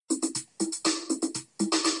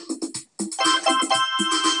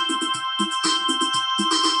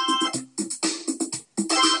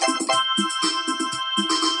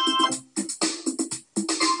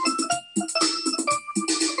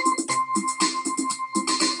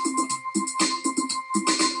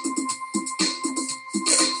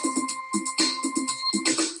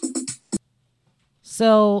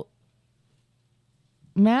So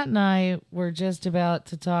Matt and I were just about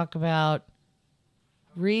to talk about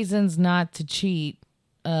reasons not to cheat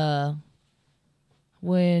when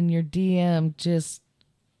your DM just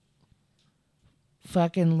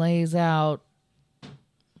fucking lays out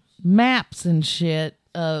maps and shit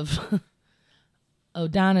of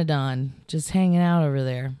Odonodon just hanging out over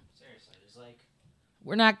there. Seriously, it's like...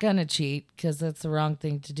 We're not going to cheat because that's the wrong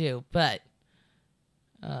thing to do. But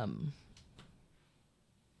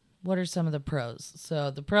what are some of the pros?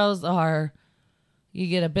 So the pros are you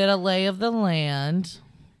get a bit of lay of the land.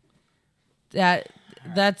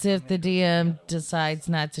 That's if the DM decides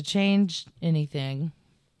not to change anything.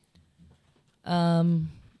 You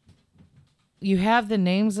have the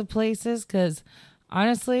names of places because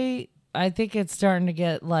honestly, I think it's starting to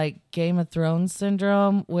get like Game of Thrones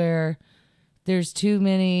syndrome where there's too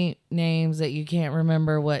many names that you can't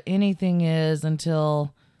remember what anything is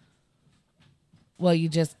until, well, you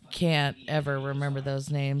just can't ever remember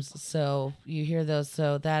those names. So you hear those,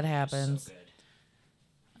 so that happens.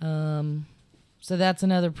 So that's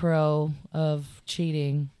another pro of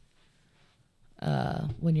cheating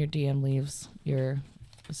when your DM leaves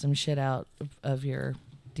some shit out of your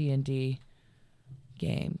D&D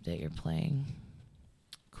game that you're playing.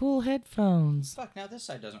 Cool headphones. Fuck, now this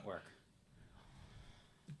side doesn't work.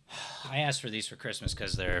 I asked for these for Christmas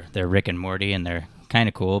because they're Rick and Morty and they're kind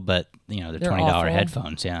of cool, but they're $20 awful.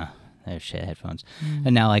 headphones. Yeah, they're shit headphones.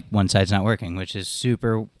 And now like one side's not working, which is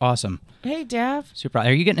super awesome. Hey, Dav. Super.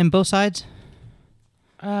 Are you getting in both sides?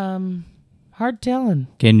 Hard telling.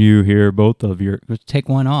 Can you hear both of your? Take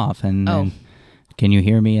one off and. Then, can you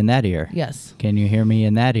hear me in that ear? Yes. Can you hear me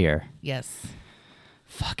in that ear? Yes.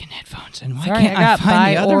 Fucking headphones. And why Sorry, can't I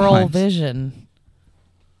find the other binaural ones? vision.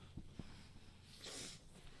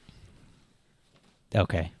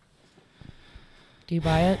 Okay. Do you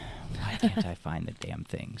buy it? Why can't I find the damn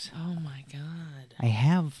things? Oh my god. I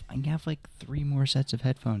have like 3 more sets of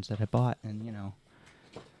headphones that I bought, and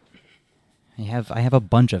I have a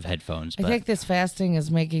bunch of headphones. I But think this fasting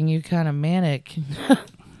is making you kind of manic.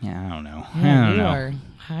 yeah, I don't know. Yeah, I don't you know. are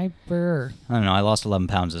hyper. I don't know. I lost 11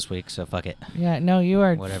 pounds this week, so fuck it. Yeah, no, you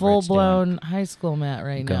are Whatever it's full-blown high school Matt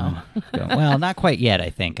right now. Well, not quite yet, I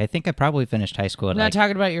think. I think I probably finished high school at I'm not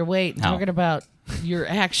talking about your weight. I'm talking about your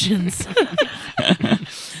actions.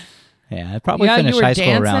 Yeah, I probably finished high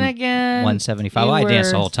school around again. 175. Well, I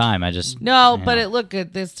danced the whole time. I just... No, but it looked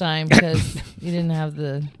good this time because you didn't have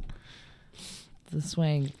the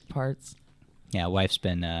swaying parts. Yeah, wife's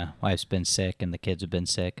been sick, and the kids have been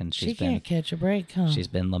sick, and she can't catch a break, huh? She's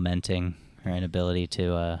been lamenting her inability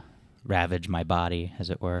to ravage my body, as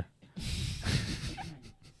it were.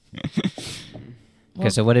 Okay,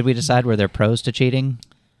 so what did we decide? Were there pros to cheating?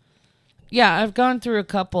 Yeah, I've gone through a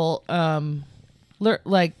couple,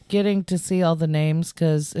 like getting to see all the names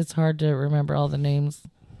because it's hard to remember all the names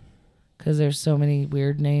because there's so many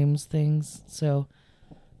weird names, things. So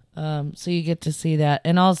you get to see that.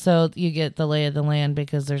 And also you get the lay of the land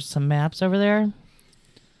because there's some maps over there.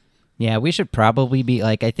 Yeah, we should probably be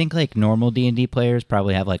like, I think like normal D&D players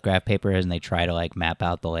probably have like graph paper and they try to like map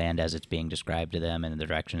out the land as it's being described to them and the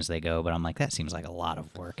directions they go. But I'm like, that seems like a lot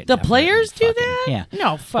of work. The players do that? Yeah.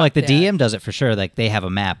 No, fuck like the that. DM does it for sure. Like they have a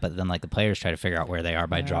map, but then like the players try to figure out where they are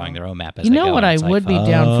by drawing their own map as you they know go. what I would be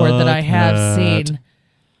down for that I have seen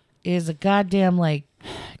is a goddamn like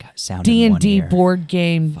D&D board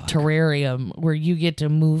game terrarium where you get to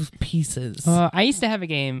move pieces. I used to have a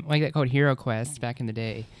game like that called Hero Quest back in the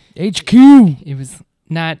day. HQ. It was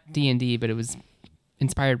not D&D, but it was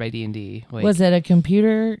inspired by D&D. Like, was it a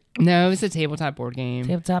computer? No, it was a tabletop board game.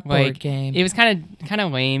 Board game. It was kind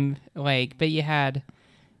of lame. Like, but you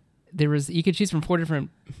could choose from 4 different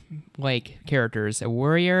like characters: a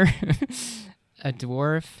warrior, a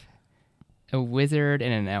dwarf, a wizard,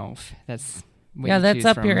 and an elf. That's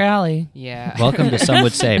up your alley. Yeah. Welcome to Some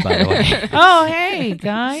Would Say, by the way. Oh, hey,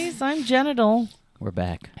 guys. I'm Genital. We're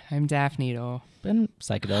back. I'm Daphneedle.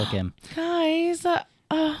 Psychedelic M. Guys, it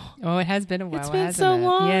has been a while. It's been so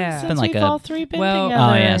long since like we've all three been together.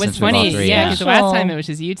 Oh, yeah, what's since we've funny, all three, because the last time it was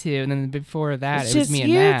just you two, and then before that It's it was just me and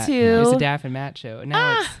you Matt. two. It was the Daph and Matt show.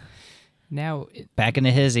 Now back in the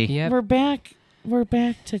hizzy. Yep. We're back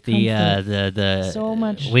to comfort. The so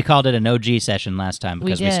much. We called it an OG session last time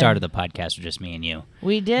because we did. started the podcast with just me and you.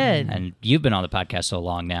 We did. And you've been on the podcast so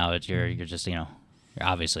long now, you're just you're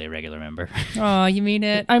obviously a regular member. Oh, you mean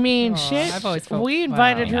it? I mean, Aw, shit. I've always felt, we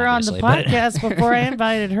invited her on the obviously, but- podcast before I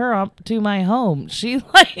invited her up to my home. She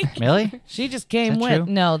Really? she just came Is that with.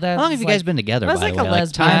 true? No, that's How long have you guys been together? That's by like the a way?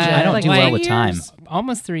 lesbian time. joke. I don't Like do well 5 with time. years?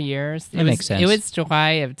 Almost 3 years. That makes sense. It was July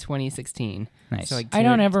of 2016. Nice. So like I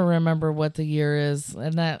don't ever remember what the year is,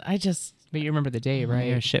 and that I just But you remember the day, right?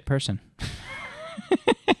 You're a shit person.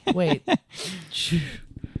 Wait.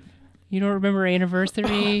 You don't remember our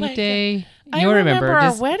anniversary my day? I You'll remember our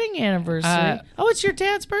Just- wedding anniversary. It's your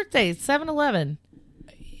dad's birthday. 7-11.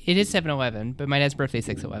 It is 7-11, but my dad's birthday is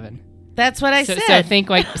 6-11. That's what I So said. think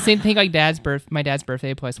like my dad's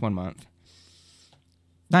birthday plus 1 month.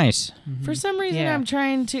 Nice. For some reason, Yeah. I'm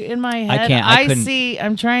trying to, in my head, I couldn't-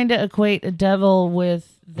 I'm trying to equate a devil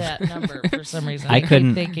with that number for some reason. I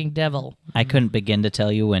couldn't- keep thinking devil. I couldn't begin to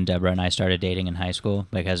tell you when Deborah and I started dating in high school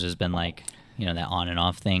because there's been like, that on and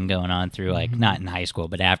off thing going on through like not in high school,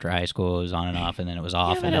 but after high school it was on and off, and then it was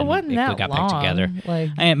off, Yeah, but and it then wasn't that we got long. back together.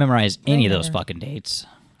 Like, I didn't memorize any of those never- fucking dates.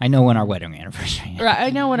 I know when our wedding anniversary is. right, I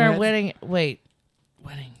know when our What? wedding,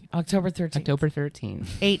 October 13th. October 13th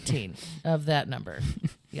 18 of that number.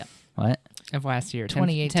 Yeah. What? of last year.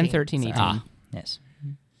 2018. 10, 13, 18. Sorry. Ah, yes.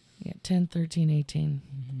 Yeah, 10, 13, 18.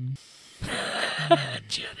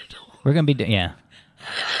 We're gonna be yeah.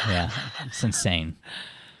 It's insane.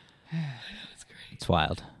 That's great. It's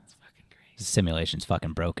wild. It's fucking great. The simulation's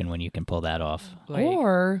fucking broken when you can pull that off. Like,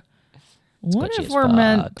 Or what glitchy if as we're fuck.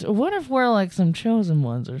 meant? What if we're like some chosen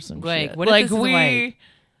ones or some Like, shit? what if like this is we? like-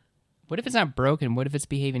 what if it's not broken? What if it's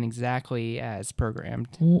behaving exactly as programmed?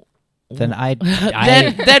 Then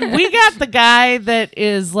then we got the guy that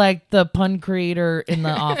is like the pun creator in the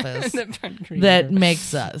office The fun that creator.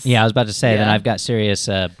 makes us. yeah, I was about to say. Then Yeah. I've got serious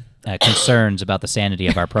concerns about the sanity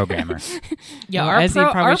of our programmer. Yeah, Well, as he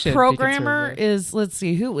probably our should be programmer conservative. is. Let's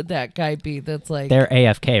see, who would that guy be? That's like They're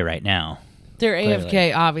AFK right now. they're clearly.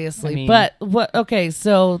 AFK, obviously. I mean- but what? Okay,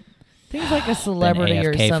 so think like a celebrity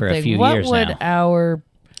or AFK for a something. few What years would now. our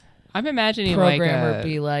I'm imagining programmer like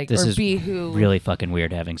be like, This or is be who? really fucking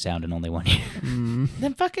weird having sound in only 1 year.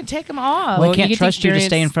 Then fucking take him off. Well, I you can't get to trust you to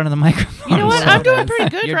stay in experience- front of the microphone. You know what? so- I'm doing pretty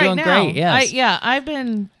good You're right doing now. great, yes. I've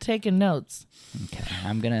been taking notes. Okay,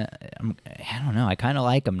 I don't know. I kind of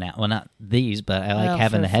like them now. Well, not these, but I like Oh,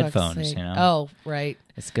 having for the fuck's headphones. sake. You know, Oh, right.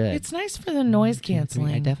 it's good. It's nice for the noise I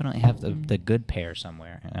canceling. definitely have the good pair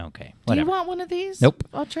somewhere. Okay, Do whatever. you want one of these? Nope.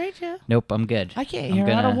 I'll trade you. Nope, I'm good. I can't I'm hear out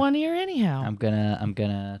gonna- of one ear anyhow. I'm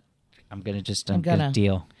gonna just I'm gonna-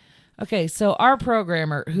 deal. Okay, so our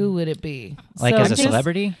programmer, who would it be? Like So as a just-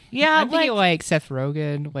 celebrity? Yeah, I'm thinking like Seth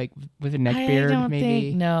Rogen, like with a neck I beard, don't maybe.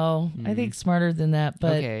 think. No, I think smarter than that,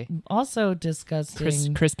 but Okay. also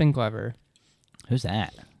disgusting. Crispin Glover. Who's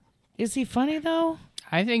that? Is he funny though?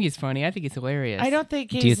 I think he's funny. I think he's hilarious. I don't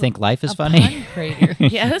think. He's Do you think life is a funny? pun creator.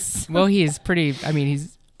 Yes. Well, he's pretty. I mean,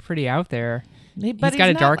 he's pretty out there. But He's got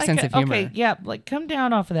a not dark like sense of humor. Okay, yeah, like come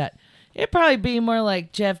down off of that. It'd probably be more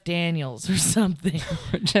like Jeff Daniels or something.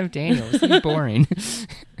 Jeff Daniels. He's boring.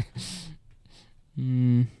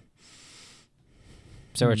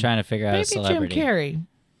 So we're trying to figure out a Maybe celebrity. Jim Carrey.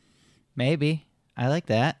 Maybe. I like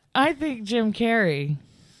that. I think Jim Carrey,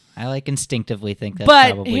 I like instinctively think that's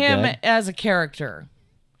but probably him good. as a character.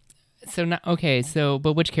 So not okay. So,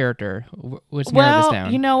 but which character? Let's narrow this Well,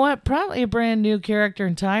 down. you know what? Probably a brand new character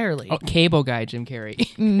entirely. Oh, cable guy Jim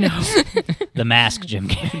Carrey. No, The Mask, Jim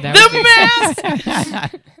Carrey. That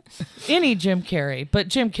would be- any Jim Carrey, but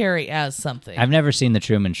Jim Carrey as something. I've never seen The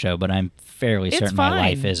Truman Show, but I'm fairly It's certain fine. my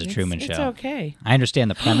life is a Truman It's Show. okay. I understand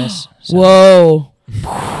the premise. So. Whoa!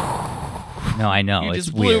 No, I know. You it's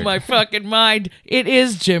just blew weird. my fucking mind. It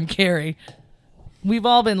is Jim Carrey. We've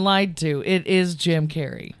all been lied to. It is Jim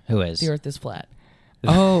Carrey. Who is? The Earth is flat.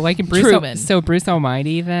 Oh, like in Bruce. Truman. So Bruce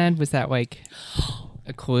Almighty. Then was that like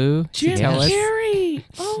a clue to Jim tell us? Carrey.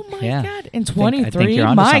 Oh my Yeah. god! In I think 23, you're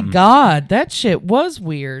onto my something. god, that shit was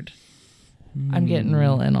weird. I'm getting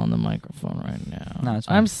real in on the microphone right now. No, it's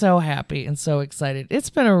fine. I'm so happy and so excited. It's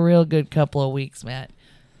been a real good couple of weeks, Matt.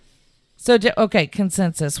 So, okay,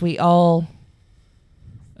 consensus. We all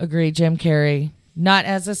agree Jim Carrey, not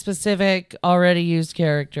as a specific already used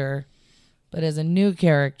character, but as a new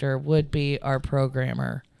character would be our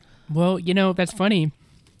programmer. Well, you know that's funny.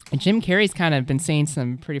 Jim Carrey's kind of been saying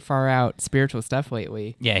some pretty far out spiritual stuff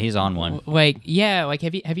lately. Yeah, he's on one. Like, yeah, like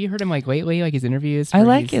have you heard him like lately? Like his interviews. I where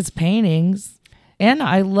like he's- his paintings, and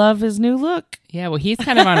I love his new look. Yeah, well, he's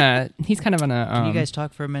kind of on a. Can you guys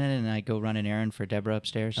talk for a minute and I go run an errand for Deborah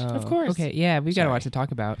upstairs? Of course. Okay, yeah, we've got a Sorry. lot to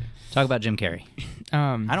talk about. Talk about Jim Carrey.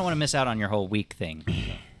 I don't want to miss out on your whole week thing.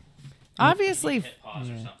 Obviously,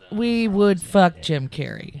 we would fuck Jim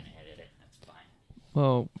Carrey.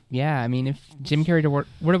 Well, yeah, I mean, if Jim Carrey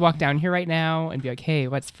were to walk down here right now and be like, "Hey,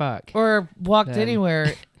 let's fuck," Or walked Then-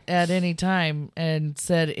 anywhere at any time and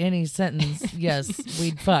said any sentence, yes,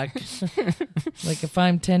 we'd fuck. Like if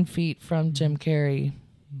I'm 10 feet from Jim Carrey,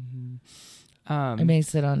 I may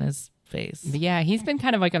sit on his face. but yeah, he's been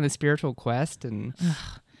kind of like on the spiritual quest, and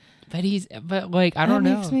But like, I don't that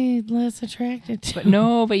know. makes me less attracted to But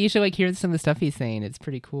no, but you should like hear some of the stuff he's saying. It's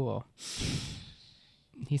pretty cool.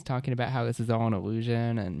 He's talking about how this is all an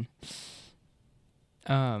illusion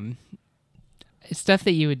and stuff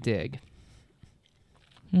that you would dig.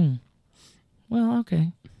 Well,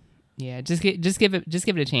 okay. Yeah, just give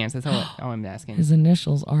it a chance. That's all I'm asking. His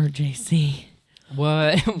initials are JC.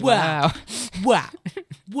 What? Wow. Wow.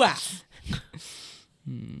 Wow.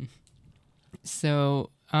 So,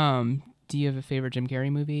 do you have a favorite Jim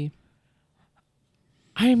Carrey movie?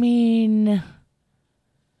 I mean,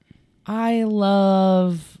 I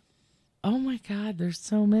love... Oh my God, there's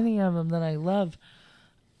so many of them that I love.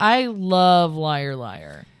 I love Liar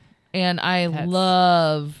Liar. And I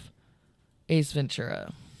love Ace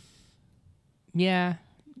Ventura. Yeah,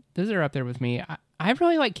 those are up there with me. I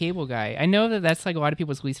really like Cable Guy. I know that that's like a lot of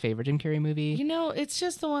people's least favorite Jim Carrey movie. You know, it's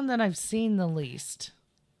just the one that I've seen the least.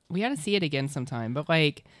 We ought to see it again sometime. But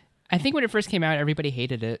like, I think when it first came out, everybody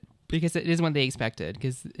hated it because it isn't what they expected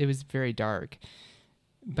because it was very dark.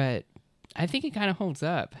 But I think it kind of holds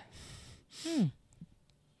up.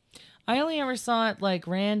 I only ever saw it like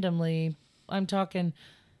randomly. I'm talking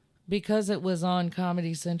because it was on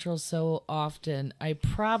Comedy Central so often. I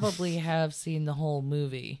probably have seen the whole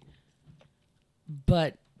movie,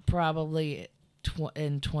 but probably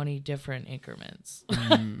in 20 different increments.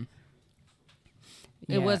 Yeah.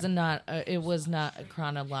 It was not a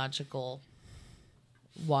chronological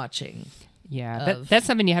watching. Yeah, that's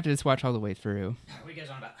something you have to just watch all the way through. What are you guys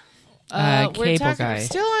on about? Cable Guy.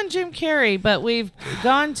 Still on Jim Carrey, but we've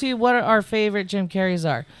gone to what our favorite Jim Carreys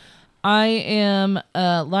are. I am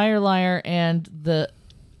Liar Liar and the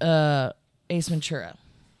Ace Ventura.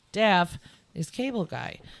 Daff is Cable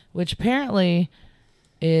Guy, which apparently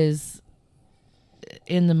is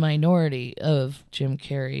in the minority of Jim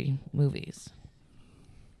Carrey movies.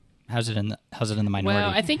 How's it in the minority? Well,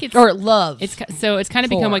 I think it's love. It's kind of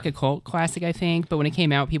become like a cult classic, I think. But when it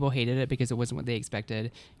came out, people hated it because it wasn't what they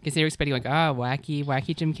expected. Because they were expecting like,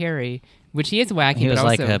 wacky Jim Carrey, which he is wacky. He was but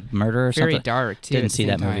like also a murderer or very something. dark too. Didn't at the see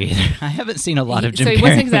same that movie time. either. I haven't seen a lot of Jim So he Carrey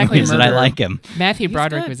wasn't exactly movies, and I murderer. like him. Matthew He's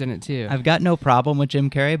Broderick good. was in it too. I've got no problem with Jim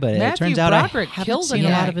Carrey, but it Matthew turns out Broderick I haven't killed seen the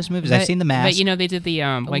a lot guy. of his movies. I've seen The Mask. But you know they did the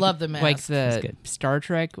like love The Mask. like That's the good. Star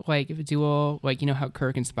Trek like duel, like you know how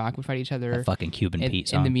Kirk and Spock would fight each other. That fucking Cuban Pete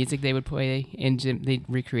song. And the music they would play, and they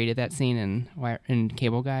recreated that scene in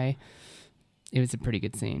Cable Guy. It was a pretty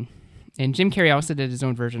good scene. And Jim Carrey also did his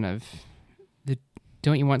own version of the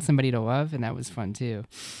 "Don't You Want Somebody to Love," and that was fun too.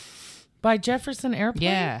 By Jefferson Airplane?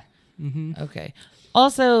 Yeah. Mm-hmm. Okay.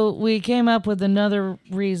 Also, we came up with another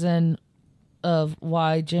reason of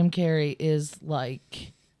why Jim Carrey is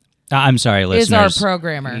like... I'm sorry, listeners. Is our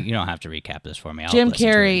programmer. You don't have to recap this for me. I'll Jim listen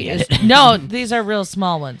to Carrey it. is... No, these are real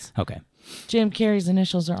small ones. Okay. Jim Carrey's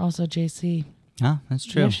initials are also JC. Oh, that's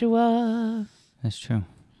true. Yeshua. That's true.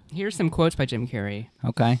 Here's some quotes by Jim Carrey.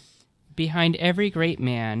 Okay. Behind every great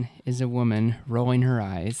man is a woman rolling her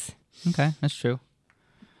eyes. Okay, that's true.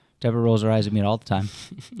 Deborah rolls her eyes at me all the time.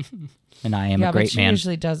 And I am a but great she man.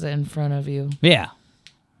 usually does it in front of you. Yeah.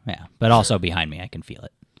 Yeah. But also behind me, I can feel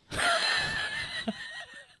it.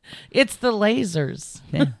 It's the lasers.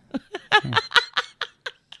 Yeah. Yeah.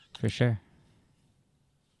 For sure.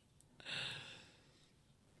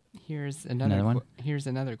 Here's another Another one? Here's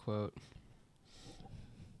another quote.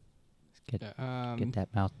 Get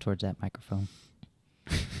that mouth towards that microphone.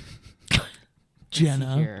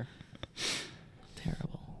 Jenna. Here.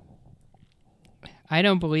 Terrible. I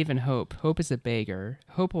don't believe in hope. Hope is a beggar.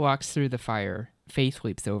 Hope walks through the fire. Faith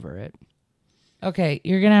leaps over it. Okay,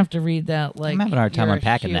 you're going to have to read that like I'm having a hard time you're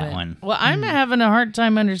unpacking that human. one. Well, I'm having a hard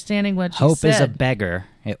time understanding what you Hope said. is a beggar.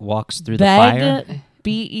 It walks through the fire. Begger?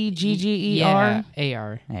 Yeah,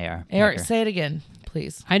 AR. AR. Eric, beggar. say it again,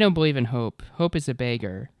 please. I don't believe in hope. Hope is a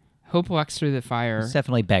beggar. Hope walks through the fire. It's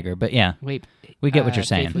definitely beggar, but yeah. Wait, We get what you're faith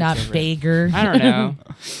saying. leaps Not over it. beggar. I don't know.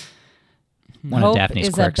 One Hope of Daphne's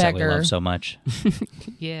is a quirks that we beggar. love so much.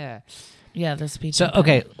 Yeah. Yeah, the speech. So,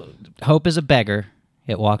 okay. Hope is a beggar.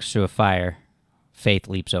 It walks through a fire. Faith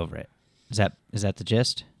leaps over it. Is that the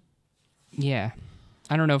gist? Yeah.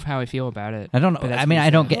 I don't know how I feel about it. I don't know. but that's I mean, what he I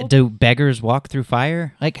don't said. get. Do beggars walk through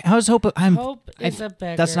fire? Like, how's hope? Hope is a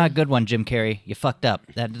beggar. That's not a good one, Jim Carrey. You fucked up.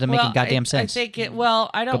 That doesn't make any goddamn sense. I think it.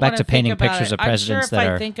 Well, I don't Go back wanna to think painting about pictures it. of presidents I'm sure that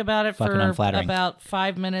if are I think about it fucking for unflattering. about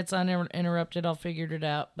 5 minutes uninterrupted, I'll figure it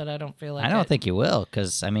out. But I don't feel like I don't it. think you will,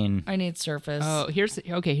 because I mean, I need surface. Oh, here's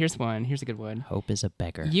one. Here's a good one. hope is a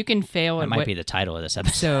beggar. You can fail That at might what... be the title of this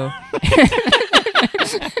episode. So,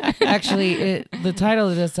 Actually, the title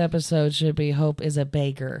of this episode should be "Hope is a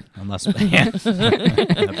Beggar." Unless yeah.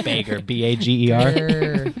 A beggar,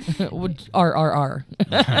 BAGER. RRR.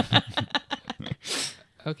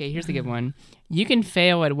 Okay, here's a good one. You can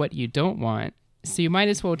fail at what you don't want, so you might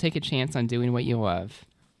as well take a chance on doing what you love.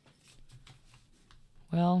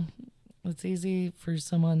 Well, it's easy for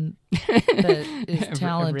someone that is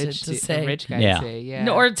talented to say. A rich guy Yeah. to say, yeah.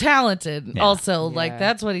 No, or talented. Yeah. Also, like Yeah.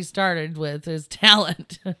 that's what he started with is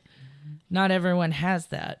talent. Not everyone has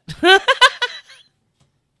that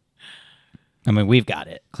I mean, we've got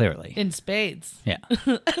it, clearly. in spades. Yeah.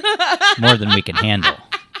 More than we can handle.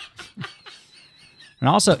 And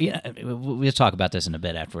also, we'll talk about this in a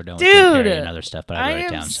bit after we're done with Dude, Harry and other stuff, but I I wrote it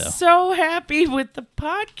am down. so happy with the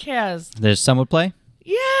podcast. There's Some Would Play?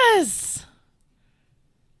 Yes.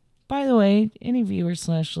 By the way, any viewers /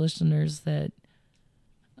 listeners that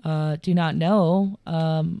do not know,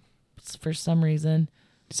 for some reason,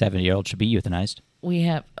 70-year-old should be euthanized. we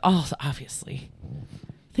have, obviously.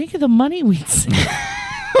 Think of the money we'd save.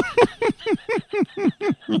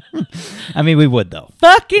 I mean, we would, though.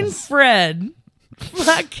 Fucking Fred.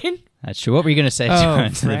 Fucking. That's true. What were you going to say Oh, to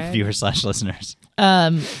the Fred? viewers / listeners?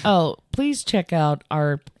 Please check out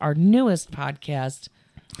our newest podcast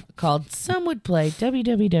called Some Would Play,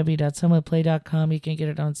 www.somewouldplay.com. You can get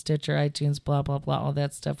it on Stitcher, iTunes, blah, blah, blah, all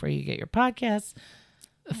that stuff where you get your podcasts.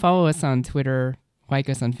 Follow us on Twitter. Like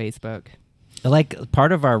us on Facebook. Like,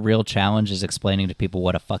 part of our real challenge is explaining to people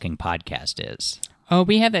what a fucking podcast is. Oh,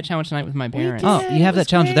 we had that challenge tonight with my parents. did. Oh, Yeah, you have it was that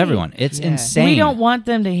challenge with great. everyone. It's Yeah. insane. We don't want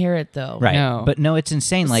them to hear it, though. Right. No. But no, it's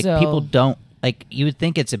insane. Like, So- people don't, like, you would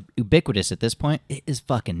think it's ubiquitous at this point. It is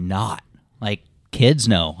fucking not. Like, kids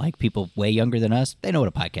know. Like, people way younger than us, they know what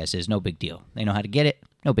a podcast is. No big deal. They know how to get it.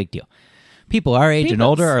 No big deal. People our age and People's-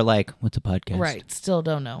 older are like, what's a podcast? Right. Still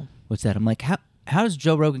don't know. What's that? I'm like, how does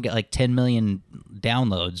Joe Rogan get like 10 million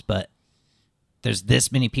downloads, but there's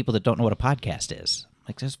this many people that don't know what a podcast is?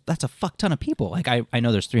 Like, that's a fuck ton of people. Like, I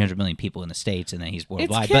know there's 300 million people in the States, and then he's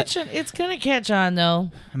worldwide. But It's going to catch on,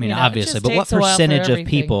 though. I mean, You know, it obviously, just but what takes a while for percentage of everything.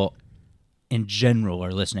 people in general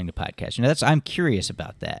are listening to podcasts? You know, I'm curious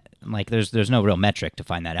about that. Like, there's no real metric to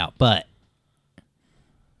find that out. But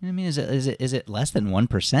I mean, is it less than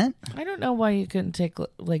 1%? I don't know why you couldn't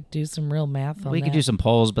do some real math on We that. could do some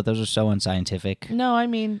polls, but those are so unscientific. No, I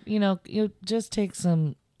mean, you just take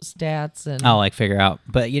some stats and Oh, like figure out.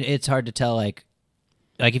 But it's hard to tell. Like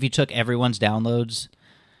if you took everyone's downloads,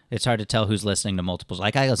 it's hard to tell who's listening to multiples.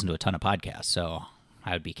 Like, I listen to a ton of podcasts, so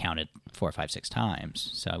I would be counted 4, 5, 6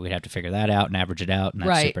 times. So we'd have to figure that out and average it out, and that's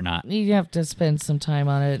right. super not. You have to spend some time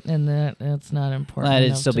on it, and that's not important. It'd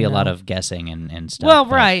enough still to be a lot know. of guessing and stuff. Well,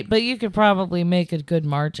 but- right, but you could probably make a good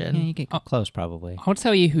margin. Yeah, you get close probably. I'll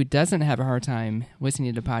tell you who doesn't have a hard time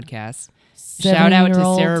listening to podcasts. Shout out to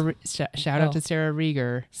 7-year-old Sarah. Shout out to Sarah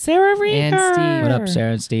Rieger. Sarah Rieger. And Steve. What up,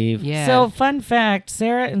 Sarah and Steve? Yeah. So, fun fact: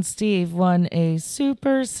 Sarah and Steve won a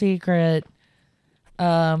super secret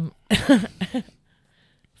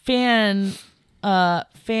fan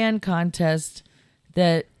contest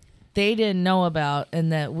that they didn't know about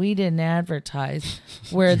and that we didn't advertise,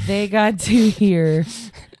 where they got to hear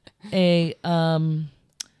a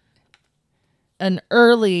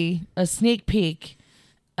sneak peek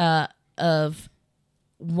of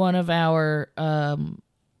one of our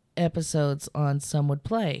episodes on Some Would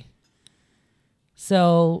Play.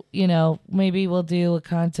 So, maybe we'll do a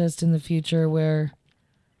contest in the future where,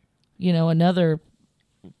 another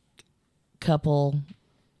couple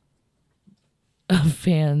of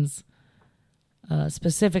fans,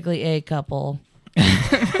 specifically a couple,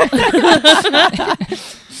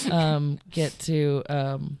 get to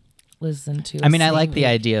listen to. I mean, I sneak like the peek.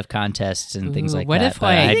 idea of contests and things Ooh, like what that, if,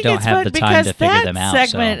 but like- I think don't it's have fun the time because to figure that them out.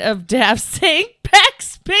 segment So. of Daft saying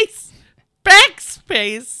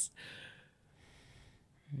backspace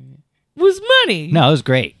was money. No, it was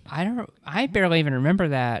great. I barely even remember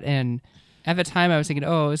that, and at the time I was thinking,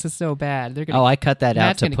 oh, this is so bad. They're gonna. Oh, I cut that out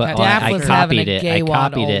Matt's to gonna put. cut Oh, that I out. copied Having a it. gay I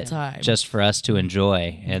wad copied all it time. just for us to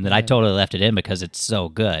enjoy, and then I totally left it in because it's so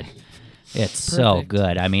good. It's so Perfect.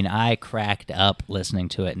 good. I mean, I cracked up listening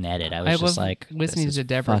to it and edit. I was I just love like, listening this to is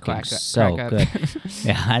Deborah fucking crack so up. good.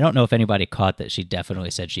 Yeah, I don't know if anybody caught that. She definitely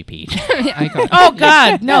said she peed. I got- Oh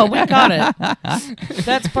God, no, we got it.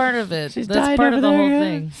 That's part of it. She's That's dying part over of the there, whole yeah.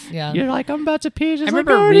 thing. Yeah. You're like, I'm about to pee. Just I like,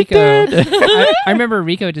 remember already Rico. did. I remember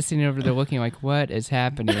Rico just sitting over there looking like, what is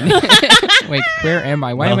happening? Like, where am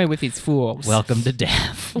I? Why am I with these fools? Welcome to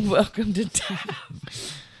Daff. Welcome to town.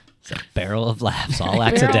 It's a barrel of laughs, all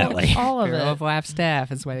accidentally. All of Barrel it. of Laugh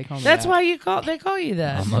Staff is why they call me That's that. why they call you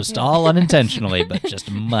that. Almost all unintentionally, but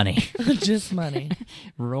just money. Just money.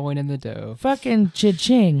 Rolling in the dough. Fucking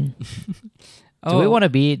cha-ching. Do we want to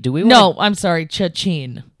be? Do we? No, I'm sorry,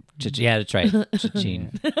 cha-ching. Yeah, that's right.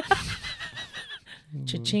 Cha-ching.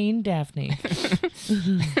 Cha-ching Daphne.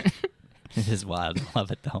 It is wild. I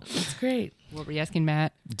love it though. It's great. What were you asking,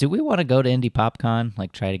 Matt? Do we want to go to Indie PopCon?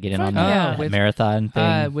 Like try to get in on Fuck yeah. that With- marathon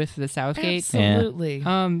thing? With the Southgate. Absolutely.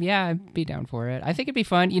 Yeah, I'd be down for it. I think it'd be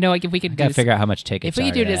fun. Like if we could Gotta figure out how much tickets. if we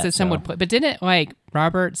could do are this at, as someone, but didn't like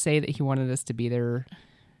Robert say that he wanted us to be there?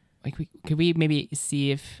 Like, could we maybe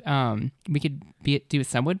see if we could do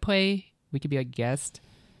some would play? We could be like guest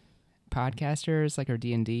podcasters, like our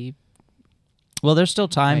D&D. Well, there's still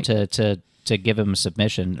time Right. to give him a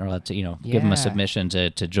submission, or to give him Yeah. a submission to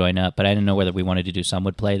join up. But I didn't know whether we wanted to do some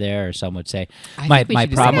would play there, or some would say I my think we my should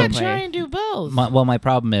do Why Some problem. Would not Play. try and do both? My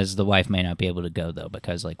problem is the wife may not be able to go though,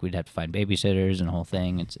 because like we'd have to find babysitters and the whole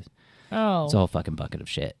thing. It's a whole fucking bucket of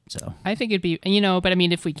shit. So I think it'd be, but I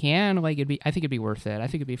mean, if we can, like, I think it'd be worth it. I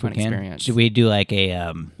think it'd be a fun we can. experience. Should we do like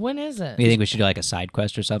a? When is it? You think we should do like a side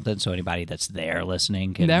quest or something, so anybody that's there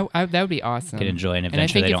listening can that would be awesome. can enjoy an And I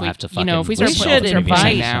adventure. think They if don't we- have to fucking. if we we start listen to should all the previous invite.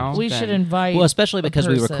 episodes. now, we should then- invite. Well, especially a because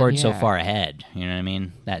we person. record so Yeah. far ahead. You know what I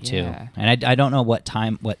mean? That too. Yeah. And I don't know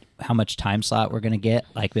how much time slot we're gonna get.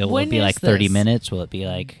 Like, will When it be is like 30 this? minutes? Will it be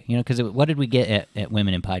like because what did we get at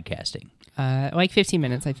Women in Podcasting? Like 15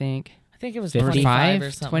 minutes, I think. I think it was 55, 25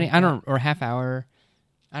 or something. 20. like I don't, or half hour.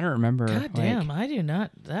 I don't remember. that. God like- damn, I do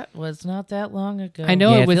not. That was not that long ago. I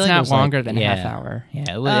know Yeah, I it was feel like not it was like- longer than a yeah. half hour.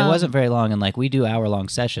 Yeah, it wasn't very long, and like we do hour-long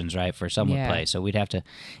sessions, right? For someone Yeah. play, so we'd have to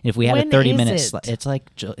if we had When a 30 is minutes. it? It's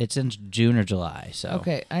like it's in June or July. So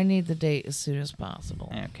Okay, I need the date as soon as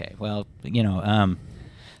possible. Okay, well,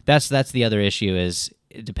 that's the other issue is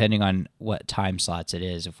depending on what time slots it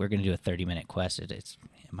is. If we're going to do a 30-minute quest, it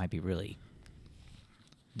might be really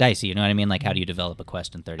dicey. You know what I mean? Like, how do you develop a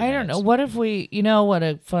quest in 30 I minutes? don't know. What if we, what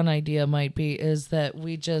a fun idea might be is that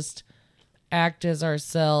we just act as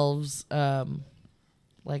ourselves,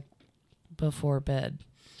 like before bed,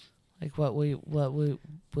 like what we would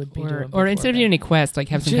be doing. Or before instead of bed. doing a quest, like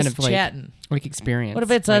have some Just kind of like chatting. experience. What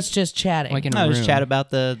if it's like, us just chatting? like in No, a room? just chat about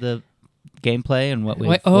the gameplay and what we've,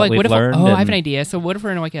 Like, what we've what if? learned. I have an and idea. So what if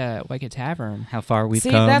we're in like a tavern? how far we've See,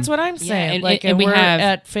 come. that's what I'm Yeah, saying. and and we we're have-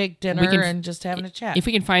 at fake dinner can- and just having a chat. If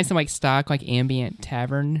we can find some like stock like ambient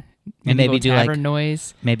tavern, And maybe little do, like, tavern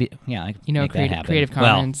noise. Maybe, yeah, I could make that happen. Creative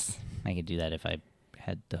Commons. Well, I could do that if I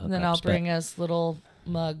had the hookups. and then I'll but bring us little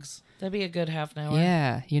mugs. That'd be a good half an hour.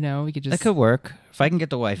 Yeah, we could just. that could work if I can get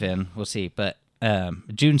the wife in. We'll see. But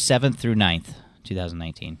June 7th through 9th,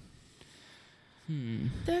 2019.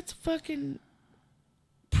 That's fucking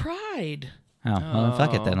Pride. Oh, well,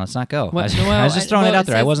 fuck it then. Let's not go. Well, I was just throwing it well, out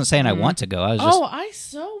there. I it wasn't saying I mhm. want to go. I was just I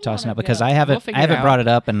so tossing wanna up because go. I haven't figure it out. brought it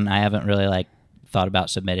up, and I haven't really like thought about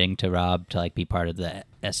submitting to Rob to like be part of the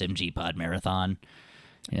SMG Pod Marathon.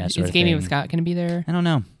 Yeah, Is sort of Gaming thing. with Scott going to be there? I don't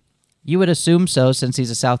know. You would assume so since he's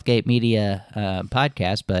a Southgate Media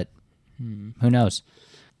podcast, but who knows?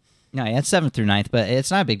 No, yeah, it's 7th through 9th, but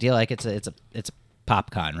it's not a big deal. Like it's a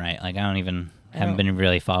PopCon, right? Like I haven't been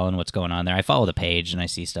really following what's going on there. I follow the page and I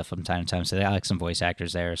see stuff from time to time. So they got like some voice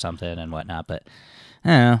actors there or something and whatnot. But I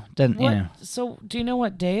don't know. Doesn't What? So, do you know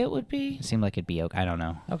what day it would be? it seemed like it'd be okay. I don't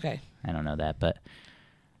know. Okay. I don't know that, but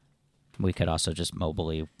we could also just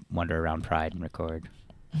mobily wander around Pride and record.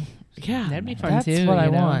 Yeah, That'd be fun that's too, what I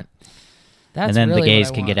you know? want. That's and then really the gays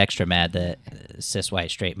what I can get want. extra mad that cis white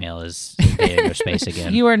straight male is invading their space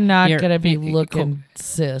again. You are not You're- gonna be you- looking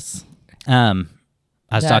cis, I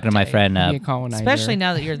was that talking to my day. friend. Be a colonizer. especially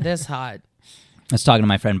now that you're this hot. I was talking to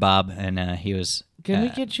my friend Bob, and he was. Can we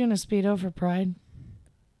get you in a Speedo for Pride?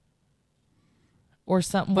 Or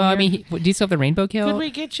something? Well, I weird? mean, do you still have the rainbow kill? could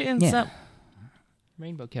we get you in Yeah. some?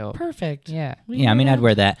 Rainbow kill. Perfect. Yeah. We Yeah, I can mean, do I'd that.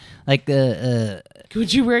 wear that. Like the.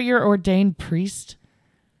 Would you wear your ordained priest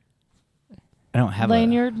I don't have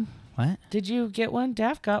lanyard? a what? Did you get one?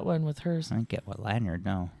 Daff got one with hers. I didn't get what lanyard.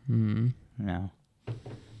 No, Mm.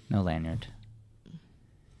 no lanyard.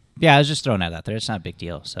 Yeah, I was just throwing that out there. It's not a big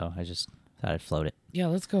deal, so I just thought I'd float it. Yeah,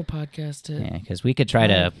 let's go podcast it. Yeah, because we could try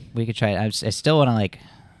to. I still want to like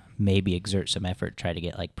maybe exert some effort, try to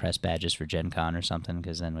get like press badges for Gen Con or something,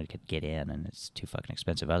 because then we could get in, and it's too fucking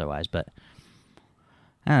expensive otherwise. But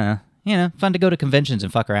I don't know. You know, fun to go to conventions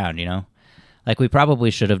and fuck around. You know, like we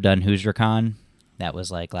probably should have done HoosierCon. That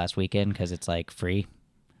was like last weekend because it's like free,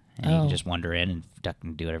 and you Oh. can just wander in and duck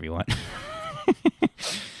and do whatever you want.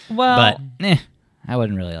 Well, But I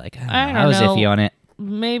wouldn't really like. I don't I was know. iffy on it.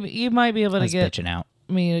 maybe you might be able I to was get bitching out.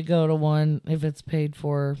 me to go to one if it's paid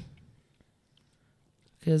for,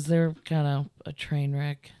 because they're kind of a train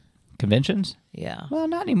wreck. Conventions? Yeah. Well,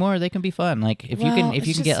 not anymore. They can be fun. Like if you Well, can it's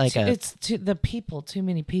get just like a. it's the people, too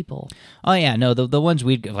many people. Oh yeah, no, the ones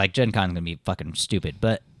we'd like Gen Con's gonna be fucking stupid,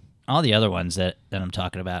 but all the other ones that I'm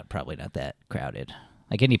talking about probably not that crowded.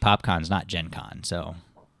 Like Indie PopCon's not Gen Con, so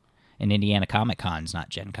And Indiana Comic Con's not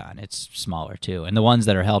Gen Con. It's smaller, too. And the ones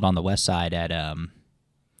that are held on the west side at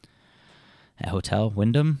Hotel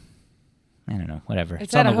Wyndham? I don't know, whatever.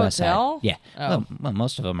 It's on at the a west hotel? side. Yeah. Oh. Well,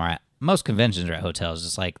 most of them are at... Most conventions are at hotels.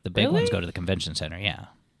 It's like the big Really? ones go to the convention center, yeah.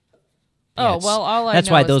 Oh, it's- well, all I that's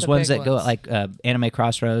know why is those the ones big that go ones. like Anime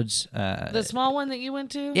Crossroads. The small one that you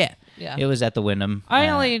went to? Yeah, Yeah. it was at the Wyndham. I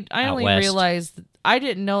only out west. realized I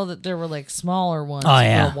didn't know that there were like smaller ones Oh,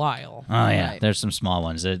 yeah. for a while. Oh yeah, Right. there's some small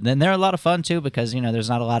ones. Then they're a lot of fun too because there's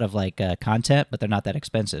not a lot of like content, but they're not that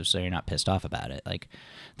expensive, so you're not pissed off about it. Like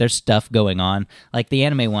there's stuff going on. Like the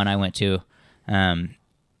anime one I went to, I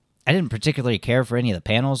didn't particularly care for any of the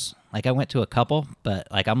panels. Like I went to a couple, but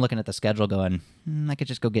like I'm looking at the schedule going, I could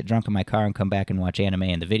just go get drunk in my car and come back and watch anime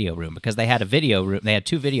in the video room because they had a video room. They had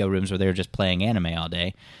 2 video rooms where they were just playing anime all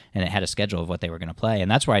day, and it had a schedule of what they were going to play. And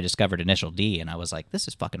that's where I discovered Initial D, and I was like, this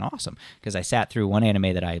is fucking awesome because I sat through one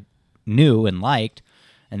anime that I knew and liked,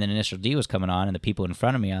 and then Initial D was coming on, and the people in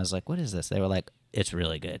front of me, I was like, what is this? They were like, it's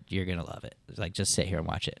really good. You're going to love it. It's like, just sit here and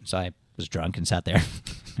watch it. So I was drunk and sat there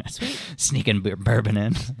sneaking bourbon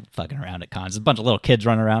in, fucking around at cons. A bunch of little kids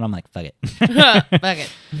running around. I'm like, fuck it. Fuck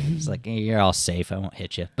it. It's like, you're all safe. I won't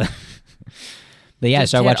hit you. But yeah, I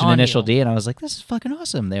Just started get watching on Initial you. D, and I was like, this is fucking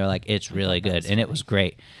awesome. They were like, it's really good. And it was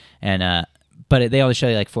great. And but they only show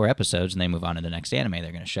you like 4 episodes, and they move on to the next anime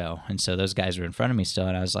they're going to show. And so those guys were in front of me still,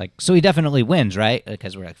 and I was like, so he definitely wins, right?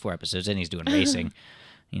 Because we're like 4 episodes in, he's doing racing.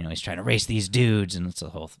 He's trying to race these dudes, and it's a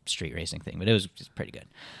whole street racing thing. But it was just pretty good.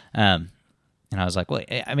 And I was like, well,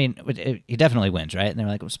 I mean, he definitely wins, right? And they were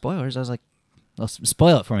like, well, spoilers. I was like, well,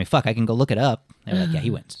 spoil it for me. Fuck, I can go look it up. They were like, yeah,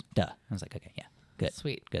 he wins. Duh. I was like, okay, yeah, good.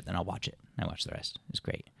 Sweet. Good, then I'll watch it. I watched the rest. It was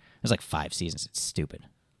great. It was like 5 seasons. It's stupid.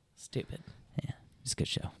 Stupid. Yeah, it's a good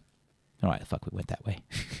show. I don't know why the fuck we went that way.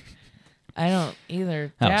 I don't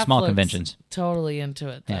either. Oh, Daff small looks conventions. Totally into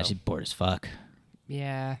it, though. Yeah, she's bored as fuck.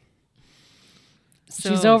 Yeah.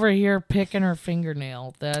 She's So- over here picking her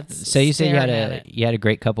fingernail. That's So you said staring at it. you had a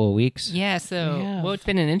great couple of weeks? Yeah, so Yeah. well, it's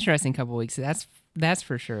been an interesting couple weeks. That's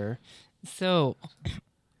for sure. So,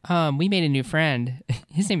 we made a new friend.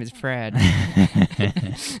 His name is Fred.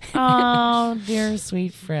 Oh, dear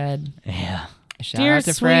sweet Fred. Yeah, Shout Dear out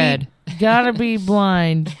to sweet, Fred. gotta be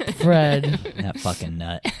blind, Fred. that fucking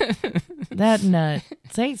nut. That nut.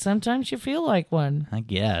 Say, sometimes you feel like one. I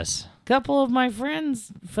guess. Couple of my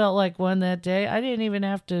friends felt like one that day. I didn't even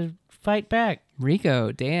have to fight back.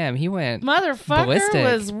 Rico, damn, he went. Motherfucker Ballistic.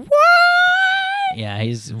 was what? Yeah,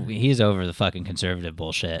 he's over the fucking conservative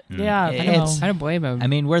bullshit. And Yeah, I know. I don't blame him. I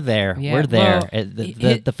mean, we're there. Yeah, We're there. well,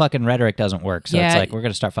 The fucking rhetoric doesn't work, so it's Yeah, like we're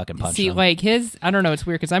gonna start fucking punching See, them. like I don't know, it's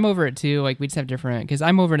weird because I'm over it too. Like we just have different. Because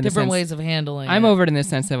I'm over it in Different the sense. ways of handling I'm it. over it in the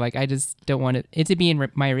sense of like I just don't want it to be in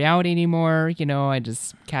my reality anymore. I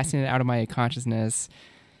just casting it out of my consciousness.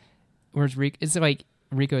 Whereas it's like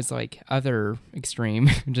Rico's like other extreme,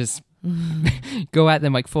 just go at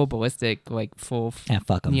them like full ballistic, like full. Yeah,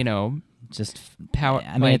 fuck 'em. Just power.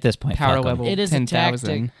 I mean, like, at this point, power fuck 'em. level. It is a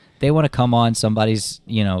 10,000. They want to come on somebody's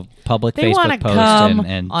public They want to Facebook post come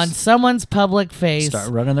and on someone's public face. start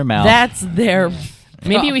running their mouth. That's their. Maybe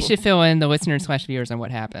we problem. should fill in the listeners/viewers on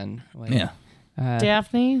what happened. Like, Yeah.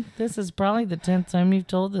 Daphne, this is probably the 10th time you've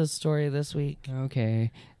told this story this week.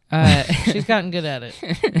 Okay. She's gotten good at it.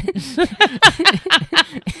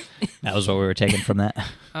 That was what we were taking from that.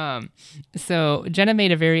 So Jenna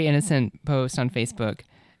made a very innocent post on Facebook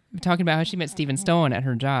talking about how she met Steven Stone at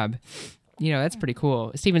her job. That's pretty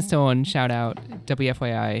cool. Steven Stone, shout out,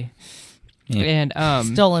 WFYI. Yeah. And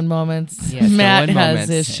Stolen moments. Yeah, Matt stolen has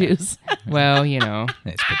moments. issues. well,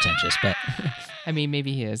 It's pretentious, but I mean,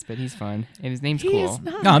 maybe he is, but he's fun, and his name's He cool. is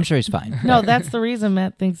not. no, I'm sure he's fine. No, that's the reason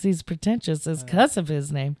Matt thinks he's pretentious is because of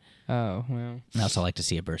his name. Oh well. I also like to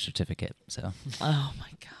see a birth certificate. So Oh my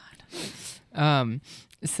God.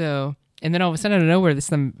 So, and then all of a sudden, out of nowhere,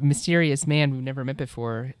 some mysterious man we've never met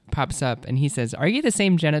before pops up, and he says, "Are you the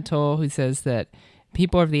same genital who says that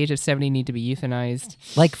people over the age of 70 need to be euthanized?"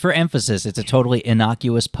 like for emphasis, it's a totally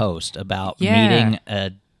innocuous post about Yeah. meeting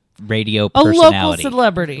a radio A local personality.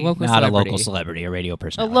 celebrity. Local Not celebrity. a local celebrity, a radio A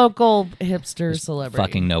personality. local hipster celebrity.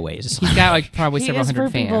 Fucking no ways. He's got like probably He several is hundred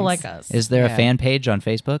for fans. people like us. Is there Yeah. a fan page on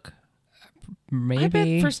Facebook? Maybe I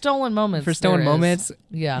bet for stolen moments. For stolen there is. moments?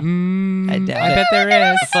 Yeah. I doubt I it. bet there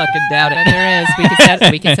is. I fucking doubt I bet it. there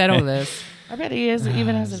is. We can settle this. I bet he is,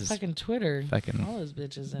 even has this a is fucking Twitter. fucking- All those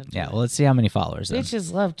bitches have Yeah, Twitter. well, let's see how many followers. Then.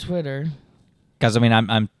 Bitches love Twitter. Because I mean,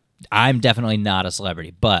 I'm definitely not a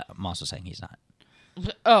celebrity, but I'm also saying he's not.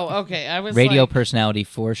 Oh, okay. I was Radio like, personality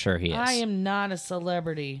for sure he is. I am not a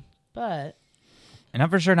celebrity, but And I'm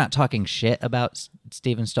for sure not talking shit about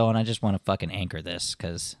Steven Stone. I just want to fucking anchor this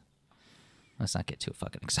because let's not get too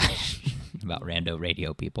fucking excited. about rando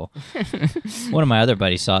radio people. One of my other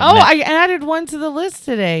buddies saw it. Oh, I added one to the list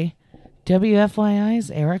today.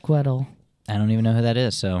 WFYI's Eric Weddle. I don't even know who that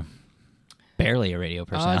is, so barely a radio Oh,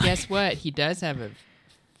 personality. guess what? He does have a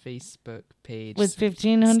Facebook page With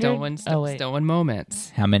 1,500? stolen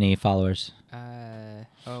moments. How many followers?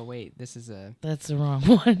 Oh wait, this is a. That's the wrong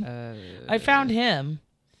one. I found him.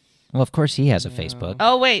 Well, of course he has a Facebook.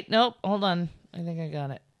 Oh, wait. Nope. Hold on. I think I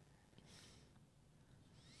got it.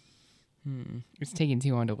 It's taking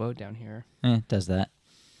too long to load down here. It does that.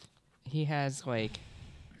 He has like.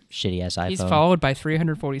 Shitty ass iPhone. He's followed by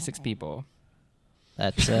 346 people.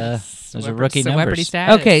 That's those are rookie Celebrity numbers.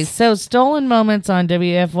 status. Okay, so Stolen Moments on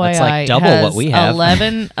WFYI That's like double has what we have.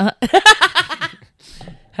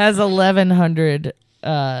 1,100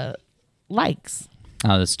 likes.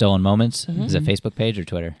 Oh, the Stolen Moments is it Facebook page or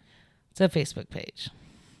Twitter? It's a Facebook page.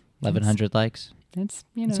 1,100 likes. It's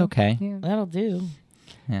It's okay. Yeah. That'll do.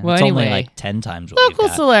 Yeah, Well, it's only anyway. like 10 times what Local we've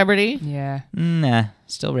got. celebrity. Yeah. Nah,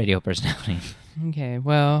 still radio personality. Okay.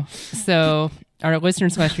 Well, so our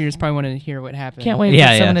listeners last year probably wanted to hear what happened. Can't wait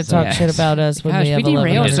Yeah, for someone yeah, to talk so- shit about us when Gosh, we have we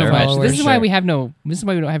derail 1,100 so much. followers. This is why Sure. we have no. This is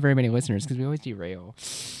why we don't have very many listeners because we always derail.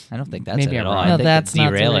 I don't think that's Maybe it at I'm all. wrong. I No, think that's the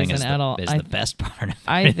not the derailing reason is at all. the I- best part of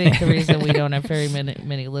I think the everything. reason we don't have very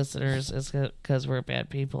many listeners is because we're bad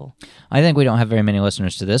people. I think we don't have very many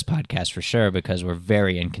listeners to this podcast for sure because we're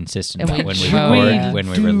very inconsistent And about we when we try. record, when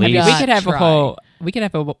we Do release. I mean, not we could have try. a whole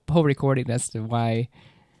recording as to why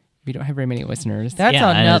we don't have very many listeners. That's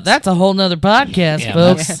Yeah, and it's- that's a whole nother podcast, Yeah,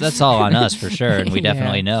 folks. that's all on us for sure, and we Yeah.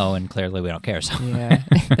 definitely know, and clearly we don't care. So Yeah,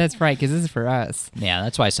 that's right because this is for us. yeah,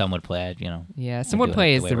 that's why some would play it. Yeah, do someone it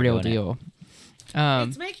play the is way the we're real doing it. deal.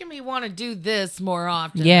 It's making me want to do this more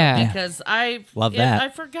often. Yeah. because I Love that. I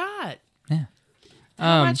forgot Yeah,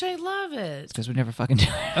 how much I love it. because we never fucking do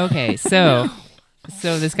it. Okay, so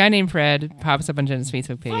this guy named Fred pops up on Jenna's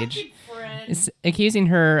Facebook page, Fucking friend. is accusing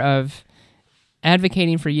her of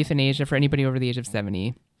advocating for euthanasia for anybody over the age of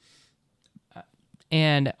 70,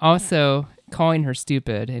 and also calling her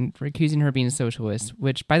stupid and accusing her of being a socialist,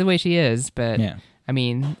 which, by the way, she is. But Yeah. I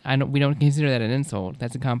mean, we don't consider that an insult.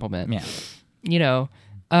 That's a compliment. Yeah,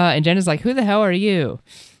 And Jenna's like, "Who the hell are you?"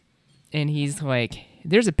 And he's like,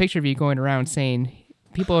 "There's a picture of you going around saying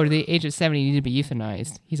people over the age of 70 need to be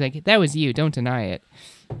euthanized." He's like, "That was you. Don't deny it."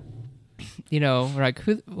 We're like,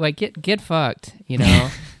 "Who? Like, get fucked."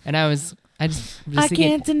 And I just I thinking-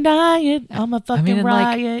 can't deny it. I'm a fucking and,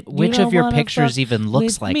 riot. You which don't of your wanna pictures fuck even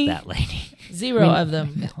looks with like me? that lady? Zero of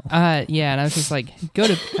them. Yeah, and I was just like,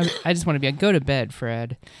 I just want to be like, go to bed,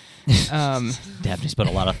 Fred. Daphne's put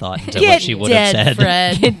a lot of thought into Get what she would have dead, said.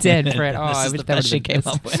 Fred. Get dead, Fred. Oh, This I is wish the that best she would've came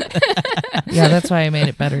been up with. Yeah, that's why I made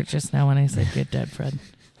it better just now when I said "Get dead, Fred."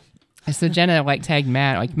 So Jenna tagged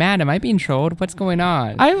Matt. Like, Matt, am I being trolled? What's going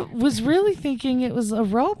on? I was really thinking it was a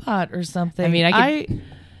robot or something. I mean,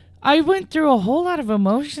 I went through a whole lot of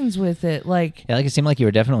emotions with it. Like, Yeah, it seemed like you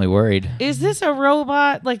were definitely worried. is this a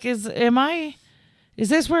robot? Like, is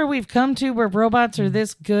this where we've come to where robots are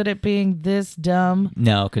this good at being this dumb?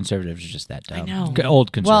 No, conservatives are just that dumb. I know.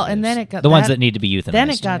 Old conservatives. Well, and then it got the ones that- that need to be euthanized. Then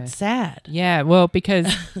it got Yeah. sad. Yeah, well,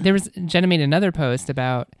 because Jenna made another post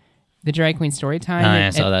about the drag queen story time Oh, yeah, I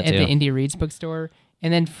saw that at the too. Indie Reads bookstore,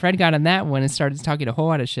 and then Fred got on that one and started talking a whole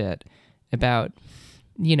lot of shit about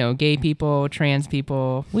gay people, trans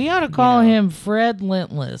people. We ought to call him Fred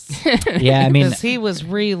Lintless Yeah, I mean, because he was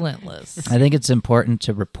relentless. I think it's important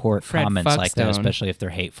to report Fred comments like that, Fuckstone. especially if they're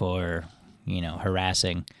hateful or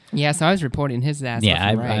harassing. Yeah, so I was reporting his ass. Yeah, left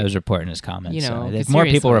and right. I was reporting his comments. So 'cause if more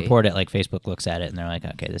people seriously. report it, like Facebook looks at it and they're like,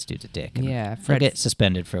 okay, this dude's a dick. And Yeah, they'll Fred- get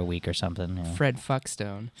suspended for a week or something. Fred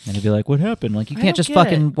Fuckstone. And he'd be like, what happened? Like, you I can't don't just get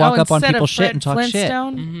fucking it. walk Oh, up on instead of people's shit Fred and talk shit.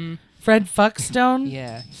 Flintstone? Mm-hmm. Fred Fuckstone?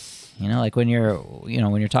 Yeah. Like when you're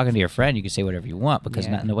talking to your friend, you can say whatever you want because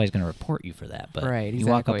Yeah. nobody's going to report you for that. But Right, you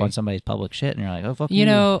walk up exactly. on somebody's public shit and you're like, oh, fuck you.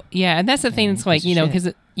 Yeah, and that's the thing. It's like, piece of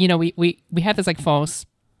because we have this false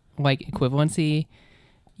equivalency.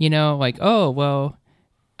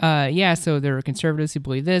 So there are conservatives who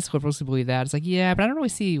believe this, liberals who believe that. It's like, yeah, but I don't really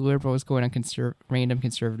see liberals going on random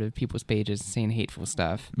conservative people's pages saying hateful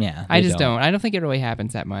stuff. Yeah, I they just don't. I don't think it really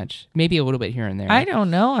happens that much. Maybe a little bit here and there. I don't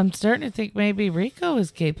know. I'm starting to think maybe Rico is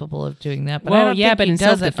capable of doing that. But Well, I don't yeah, think but he in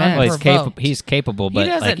does it self-defense. Well, unprovoked. he's capable, but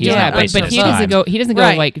doesn't like he's do not it, but wasting he his doesn't time. go. He doesn't go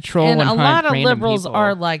Right. troll and and a hunt lot of random liberals people.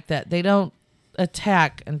 are like that. They don't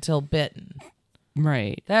attack until bitten.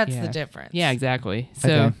 right. That's yeah. the difference. Yeah, exactly. So,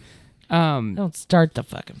 Okay. Don't start the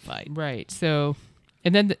fucking fight. right. So,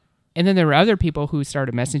 and then there were other people who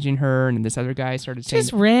started messaging her, and this other guy started saying,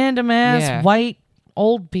 Just random ass Yeah. white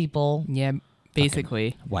old people, yeah,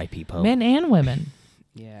 basically, White people. men and women.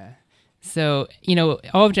 yeah. So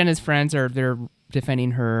all of Jenna's friends they're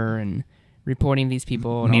defending her, and reporting these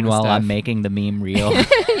people. And Meanwhile, all this I'm stuff. making the meme real.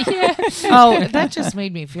 Oh, that just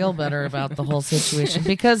made me feel better about the whole situation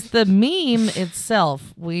because the meme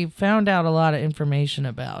itself, we found out a lot of information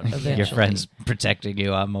about eventually. Your friend's protecting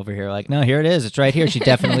you. I'm over here like, no, here it is. It's right here. She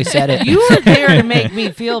definitely said it. You were there to make me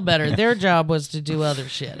feel better. Their job was to do other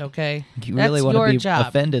shit, okay? You really want to be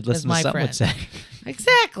offended, listen to my someone friend. say.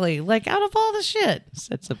 Exactly. Like, out of all the shit.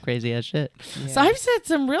 Said some crazy ass shit. Yeah. So I've said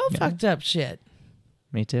some real fucked up shit.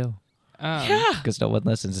 Me too. Yeah. Because no one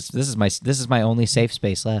listens. This is my only safe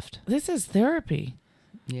space left. This is therapy.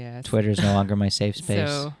 Yeah. Twitter's no longer my safe space.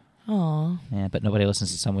 So, Aw. Yeah, but nobody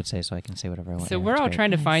listens to Some Would Say, so I can say whatever I want. so here. we're It's all great.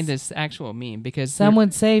 trying to find this actual meme because Some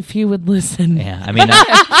would say if you would listen. Yeah, I mean,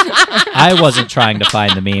 I wasn't trying to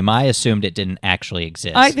find the meme. I assumed it didn't actually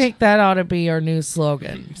exist. I think that ought to be our new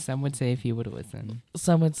slogan. some would say if you would listen.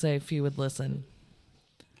 Some would say if you would listen.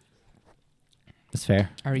 It's fair.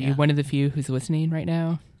 Are Yeah. you one of the few who's listening right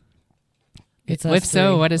now? It's If us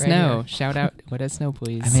so, three let us right know. here. Shout out. Let us know,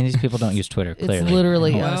 please. I mean, these people don't use Twitter, It's clearly.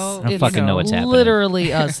 literally Well, us. I don't It's fucking know what's happening.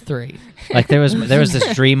 literally us three. Like, there was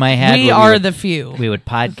this dream I had. We where are would- the few. We would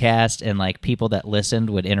podcast, and like people that listened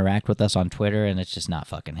would interact with us on Twitter, and it's just not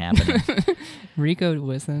fucking happening. Rico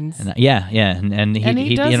listens. And, yeah, and he And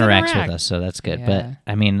he does interacts interact. with us, so that's good. Yeah. But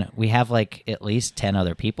I mean, we have like at least 10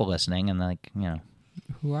 other people listening, and like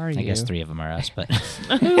Who are you? I guess 3 of them are us. But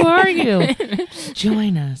Who are you?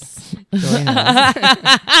 Join us. Join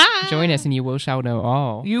us. Join us and you will shall know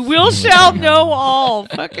all. You will shall know all.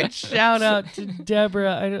 Fucking shout out to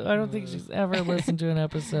Deborah. I don't think she's ever listened to an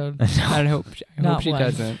episode. I hope Not she one.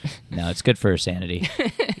 doesn't. no, it's good for her sanity.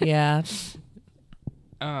 Yeah.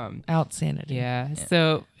 Out Sanity. Yeah.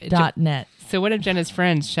 So .net. So one of Jenna's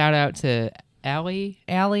friends, shout out to Allie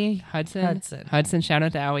Allie Hudson. Hudson. Shout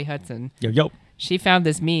out to Allie Hudson. Yo. She found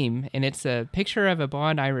this meme, and it's a picture of a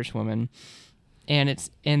blonde Irish woman, and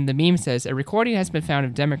the meme says, "A recording has been found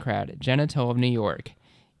of Democrat Jenna Tull of New York."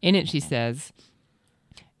 In it, she says,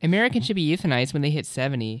 "Americans should be euthanized when they hit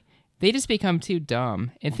 70. They just become too dumb.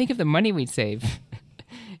 And think of the money we'd save.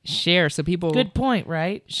 Share so people Good point,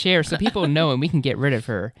 right? share so people know, and we can get rid of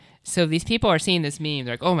her." So these people are seeing this meme.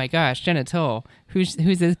 They're like, "Oh my gosh, Jenna Tull. Who's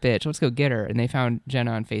this bitch? Let's go get her." And they found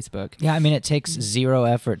Jenna on Facebook. Yeah, I mean, it takes zero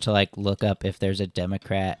effort to like look up if there's a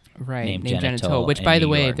Democrat Right, named named Jenna Jenna Tull, which, in by the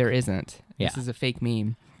New way, York. there isn't. Yeah. This is a fake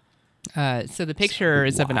meme. So the picture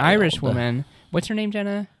is of an wild. Irish woman. What's her name,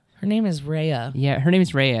 Jenna? Her name is Rhea. Yeah, her name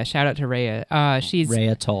is Rhea. Shout out to Rhea. She's.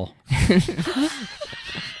 Rhea Tull.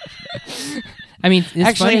 I mean, it's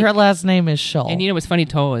Actually, funny. her last name is Shull. And you know what's funny?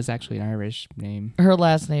 Tull is actually an Irish name. Her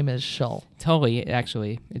last name is Shull. Tully,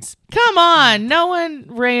 actually, it's Come on. No one.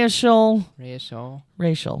 Rhea Shull. Rhea Shull.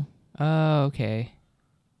 Racial. Oh, okay.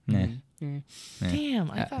 Nah. Damn,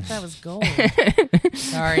 I thought that was gold.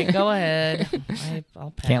 Sorry, go ahead.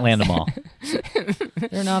 I'll pass. Can't land them all.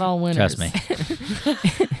 They're not all winners. Trust me.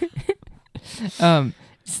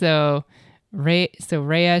 So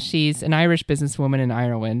Rhea, she's an Irish businesswoman in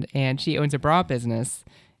Ireland, and she owns a bra business,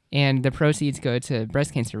 and the proceeds go to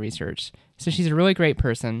breast cancer research. So she's a really great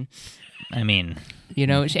person, I mean, you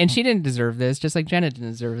know, and she didn't deserve this, just like Jenna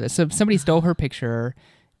didn't deserve this. So somebody stole her picture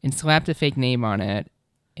and slapped a fake name on it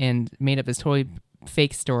and made up this totally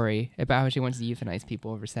fake story about how she wants to euthanize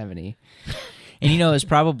people over 70. and it was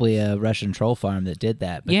probably a Russian troll farm that did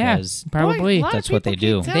that Yeah, because probably. Boy, a lot of That's what they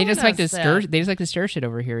people do. keep They just telling like to us stir. that. They just like to stir shit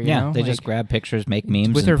over here. You know? they Like, just grab pictures, make memes,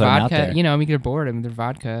 with and their put them out vodka. there. You know, I mean, they're bored with their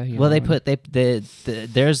vodka. You Well, know. they put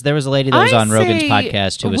there was a lady that was on Rogan's say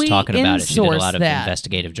podcast who was we talking about it. She did a insource lot of that.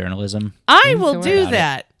 investigative journalism. I will Insource do about it.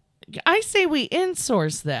 that. I say we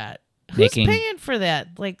insource that. Who's Making- paying for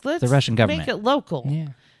that? Like, let's The Russian government. make it local. Yeah.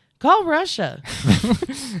 Call Russia.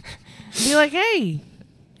 Be like, hey,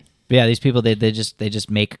 But yeah, these people they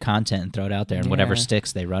just make content and throw it out there, and whatever Yeah.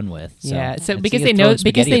 sticks they run with. So Yeah, so it's- because you they throw know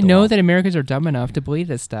spaghetti at the wall. that Americans are dumb enough to believe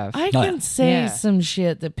this stuff. I Oh, can yeah. say Yeah. some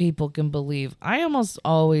shit that people can believe. I almost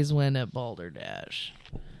always win at Balderdash.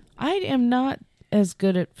 I am not as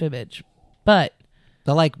good at fibbage, but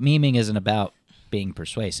But like memeing isn't about being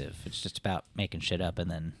persuasive. It's just about making shit up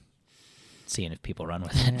and then seeing if people run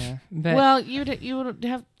with it. Yeah, but well, you would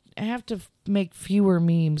have to make fewer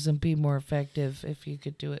memes and be more effective if you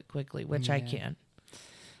could do it quickly, which I Yeah. can.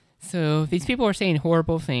 so these people are saying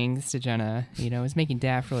horrible things to Jenna. You know, it's making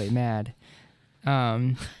Daft really mad.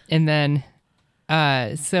 And then,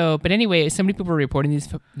 but anyway, so many people were reporting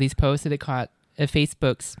these posts that it caught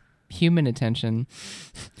Facebook's human attention.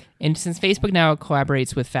 And since Facebook now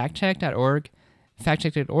collaborates with factcheck.org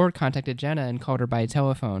contacted Jenna and called her by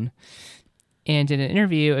telephone and did an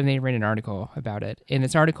interview, and they ran an article about it. And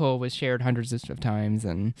this article was shared hundreds of times.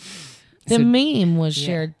 And The so- meme was Yeah.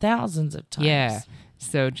 shared thousands of times. yeah.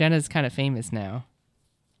 So Jenna's kind of famous now.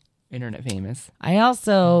 Internet famous. I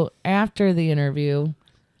also, after the interview,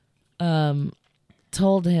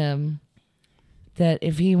 told him that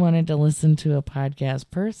if he wanted to listen to a podcast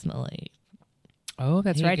personally, Oh,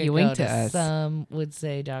 that's right. could He go linked to us.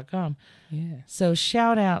 somewouldSay.com. Yeah. So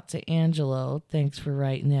shout out to Angelo. Thanks for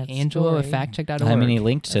writing that Angelo story. at factcheck.org. I mean, he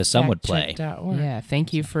linked to Some Would Play. Factcheck.org. Yeah.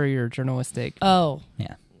 Thank you for your journalistic. Oh,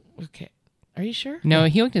 Yeah. okay. Are you sure? No,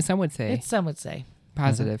 he linked to Some Would Say. It's Some Would Say.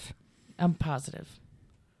 Positive. I'm positive.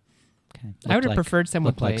 Okay. I would have Looked preferred Some Would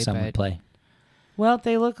looked Play. like Some Would but Play. Well,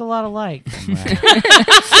 they look a lot alike. Right.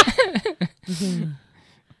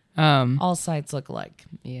 All sites look alike.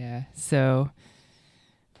 Yeah. So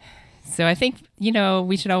I think,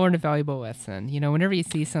 we should all learn a valuable lesson. Whenever you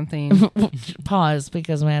see something, Pause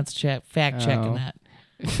because Matt's fact checking Oh. that.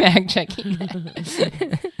 fact checking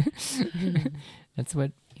that. That's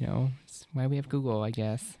what, it's why we have Google, I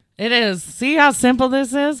guess. It is. See how simple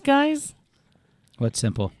this is, guys? What's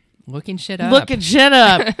simple? Looking shit up. Looking shit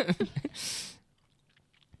up.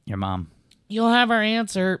 Your mom. You'll have our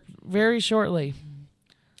answer very shortly.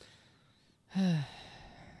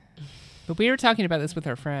 But we were talking about this with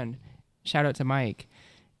our friend. Shout out to Mike.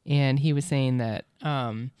 And he was saying that, he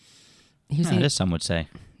was Oh, saying, it is Some Would Say.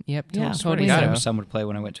 yep, Yeah, told I you I got thought it so. was Some Would Play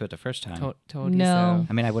when I went to it the first time. Told you No. so.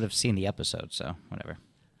 I mean, I would have seen the episode, so whatever.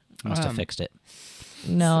 I must have fixed it.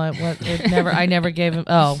 No, it never. I never gave him.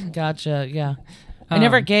 Oh, gotcha. Yeah, I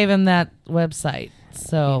never gave him that website.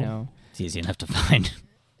 So It's easy enough to find.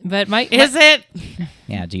 But Mike is it?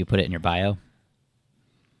 Yeah, do you put it in your bio?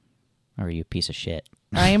 Or are you a piece of shit?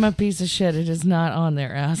 I am a piece of shit. It is not on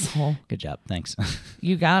there, asshole. Good job. Thanks.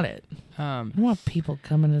 You got it. I don't want people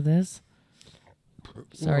coming to this.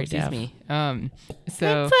 Sorry, excuse Dav. me.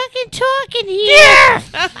 So Fucking talking here.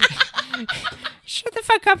 shut the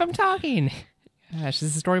fuck up, I'm talking. Gosh, this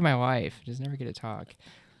is the story of my life. Just never get to talk.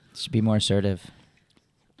 Should be more assertive.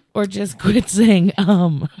 Or just quit saying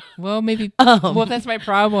Well, maybe. Well, that's my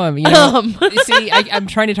problem. See, I'm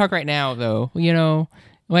trying to talk right now, though.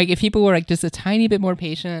 Like if people were like just a tiny bit more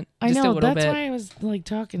patient, I just know a little that's bit. why I was like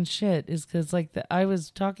talking shit. Is because I was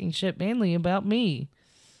talking shit mainly about me.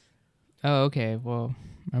 Oh, okay. Well,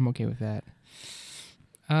 I'm okay with that.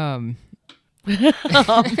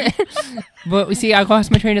 But see, I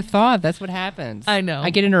lost my train of thought. That's what happens. I know. I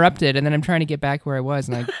get interrupted, and then I'm trying to get back where I was,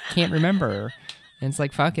 and I can't remember. And it's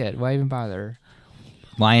like, fuck it. Why even bother?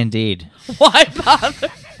 Why indeed? Why bother?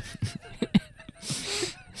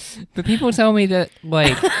 But people tell me that,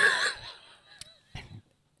 like,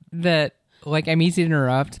 I'm easy to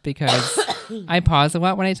interrupt because I pause a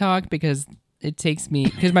lot when I talk because it takes me,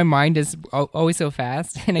 because my mind is always so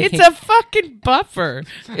fast. And It's a fucking buffer,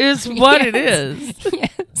 is what it is.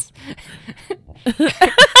 Yes.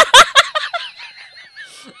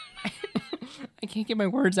 I can't get my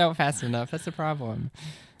words out fast enough. That's the problem.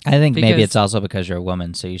 I think maybe Because- it's also because you're a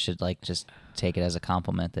woman, so you should just take it as a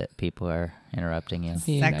compliment that people are interrupting you.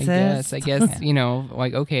 See, I Sexist. guess, Yeah.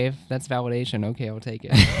 like, okay, if that's validation, okay, I'll take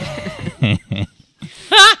it.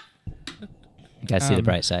 You gotta see the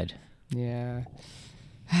bright side Yeah.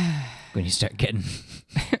 when you start getting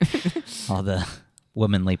all the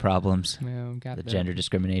womanly problems, Well, got the those. gender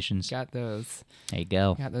discriminations. Got those. There you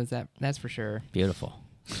go. Got those. That's for sure. Beautiful.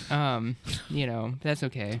 That's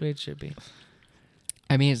okay. It should be.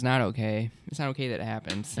 I mean, it's not okay. It's not okay that it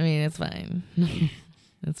happens. I mean, it's fine.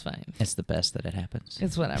 It's fine. It's the best that it happens.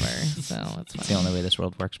 It's whatever. So it's It's the fine. only way this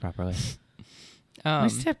world works properly. My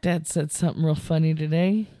stepdad said something real funny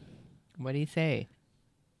today. What do you say?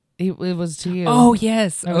 It was to you. Oh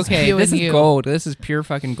yes. That was Okay, you this and is you. gold. This is pure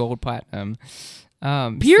fucking gold platinum.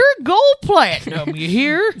 Pure gold platinum. You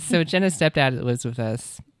hear? So Jenna's stepdad that lives with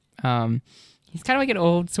us. He's kind of like an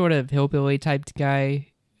old sort of hillbilly type guy.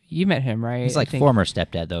 You met him, right? He's I like think. former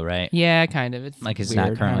stepdad, though, right? Yeah, kind of. It's Like he's weird.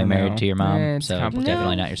 not currently I don't married know. to your mom, It's so complicated.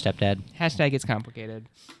 definitely No. not your stepdad. Hashtag it's complicated.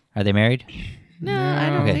 Are they married? No, I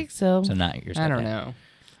don't Okay. think so. So not your stepdad. I don't know.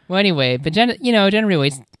 Well, anyway, but Jenna,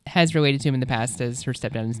 has related to him in the past as her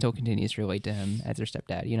stepdad and still continues to relate to him as her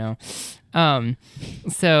stepdad,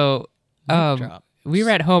 So drop. we were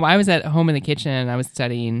at home. I was at home in the kitchen and I was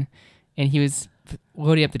studying and he was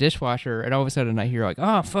loading up the dishwasher and all of a sudden I hear like,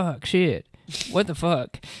 oh, fuck, shit. What the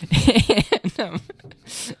fuck?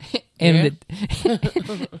 and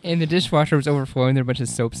the dishwasher was overflowing. There were a bunch of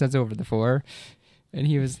soap suds over the floor. And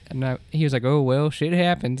he was like, oh, well, shit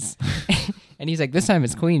happens. And he's like, this time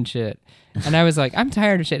it's clean shit. And I was like, I'm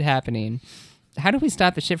tired of shit happening. How do we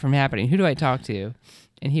stop the shit from happening? Who do I talk to?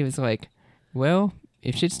 And he was like, well,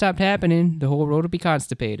 if shit stopped happening, the whole road would be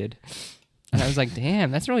constipated. And I was like,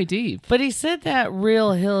 damn, that's really deep. But he said that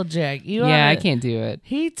real hill jack. I can't do it.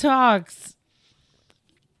 He talks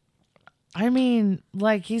I mean,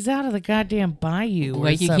 like, he's out of the goddamn bayou. Or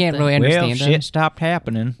Like, you something. can't really understand Well, them. shit stopped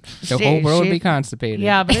happening. The whole world would be shit. constipated.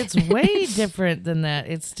 Yeah, but it's way different than that.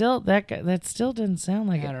 It's still that still didn't sound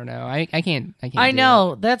like I it. don't know. I can't. I do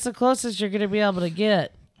know that's the closest you're gonna be able to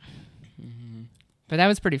get. that. But that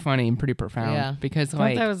was pretty funny and pretty profound. Yeah, because I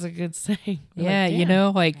like, thought that was a good saying. yeah, Like, you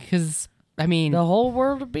know, like, because I mean, the whole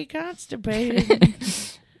world would be constipated.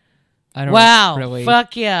 I don't Wow! really.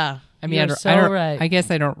 Fuck yeah! I mean, You're I don't, so I don't, right. I guess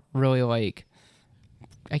I don't really like.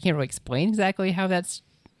 I can't really explain exactly how that's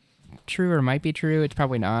true or might be true. It's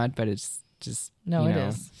probably not, but it's just no, you it know.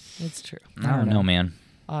 is. It's true. I don't know, man.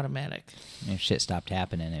 Automatic. If shit stopped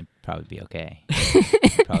happening, it'd probably be okay.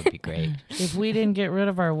 It'd probably be great. If we didn't get rid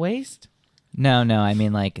of our waste. No, I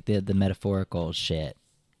mean like the metaphorical shit.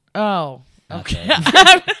 Oh. Not Okay.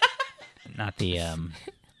 not the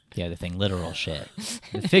other thing, literal shit.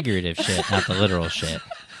 The figurative shit, not the literal shit.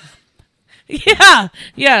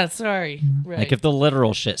 Yeah. Sorry. Right. Like if the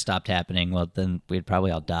literal shit stopped happening, well then we'd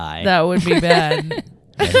probably all die. That would be bad.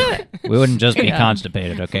 We wouldn't just be Yeah.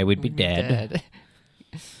 constipated, okay? We'd be dead.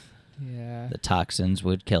 Yeah. The toxins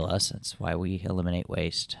would kill us. That's why we eliminate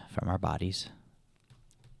waste from our bodies.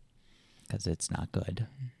 Because it's not good.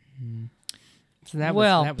 So that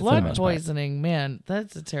well, was, that was blood the most part. poisoning, man,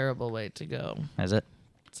 that's a terrible way to go. Is it?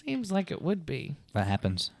 Seems like it would be. What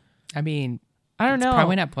happens? I mean, I don't it's know.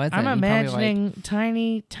 probably not pleasant. I'm You probably, like-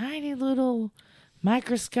 imagining tiny little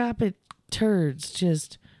microscopic turds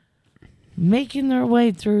just making their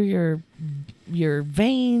way through your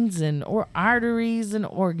veins and or arteries and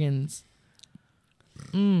organs.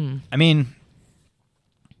 I mean,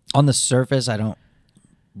 on the surface, I don't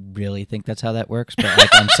really think that's how that works, but like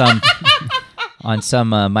on some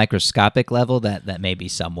microscopic level, that may be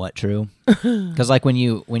somewhat true. Because like when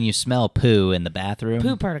you smell poo in the bathroom,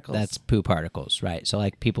 Poo particles. That's poo particles, right? So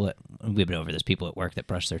like we've been over this. People at work that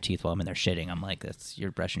brush their teeth while I'm in there shitting. I'm like,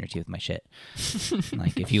 you're brushing your teeth with my shit.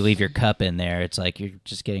 Like if you leave your cup in there, it's like you're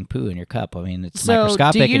just getting poo in your cup. I mean, it's So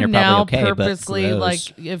microscopic do you and you're now probably okay, purposely, but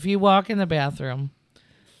gross. like, if you walk in the bathroom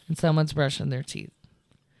and someone's brushing their teeth,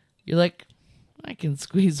 you're like, I can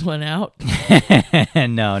squeeze one out.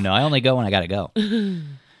 no, I only go when I gotta go.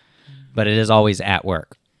 But it is always at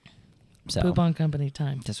work. So Poop on company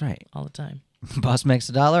time. that's right. All the time. Boss makes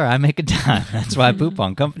 $1, I make a dime. That's why I poop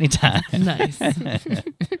on company time. Nice.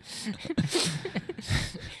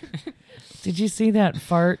 Did you see that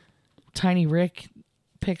fart Tiny Rick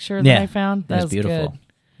picture that Yeah, I found? That was was beautiful. good.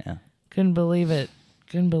 Yeah, Couldn't believe it.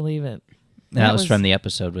 that was from the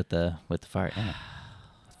episode with the fart. Yeah.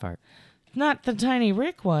 Fart. Not the Tiny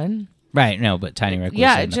Rick one. Right, no, but Tiny Rick was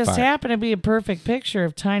Yeah, in it the just fart. happened to be a perfect picture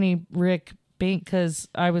of Tiny Rick being, because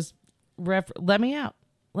I was let me out,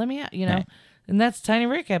 you know. Right. And that's Tiny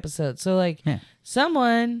Rick episode. So like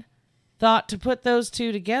someone thought to put those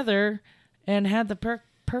two together and had the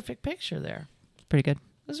perfect picture there. Pretty good.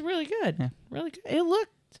 It was really good. Yeah. Really good. It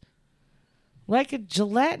looked like a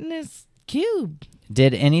gelatinous cube.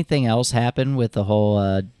 Did anything else happen with the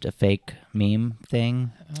whole fake meme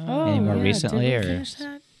thing? Any more recently, did we or finish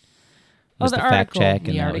that? was the the fact article. check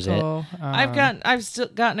and the that was it? article. I've still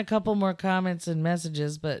gotten a couple more comments and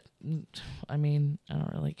messages, but I mean, I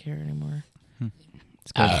don't really care anymore.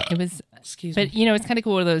 It's good. It was, Excuse me. but you know, it's kind of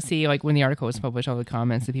cool to see like when the article was published, all the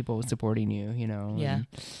comments of people supporting you. You know. Yeah, and-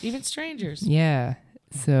 even strangers, yeah.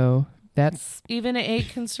 So that's even a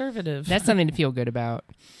conservative. that's something to feel good about.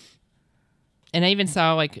 And I even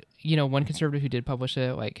saw like, you know, one conservative who did publish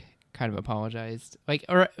it, like kind of apologized, like,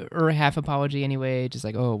 or a half apology anyway. Just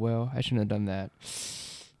like, oh, well, I shouldn't have done that.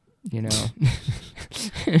 You know,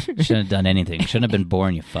 Shouldn't have done anything. Shouldn't have been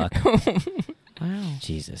born, you fuck. Wow.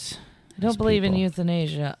 Jesus. I don't These believe in people.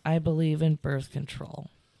 euthanasia. I believe in birth control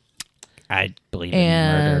I believe in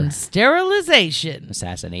and murder, sterilization.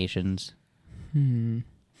 assassinations,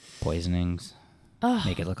 poisonings, Oh,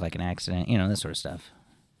 make it look like an accident, you know, this sort of stuff.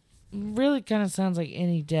 really kind of sounds like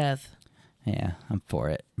any death. Yeah, I'm for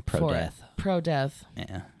it. for it. Pro-death. Pro-death.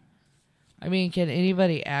 Yeah. I mean, can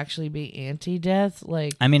anybody actually be anti-death?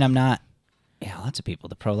 Like, I mean, I'm not... Yeah, lots of people.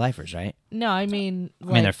 The pro-lifers, right? no, I mean,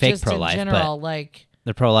 they're fake just pro-life, in but general, like,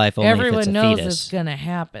 They're pro-life only if everyone it's a knows fetus. it's gonna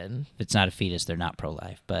happen. If it's not a fetus, they're not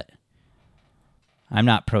pro-life. But I'm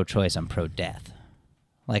not pro-choice. I'm pro-death.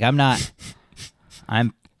 Like, I'm not...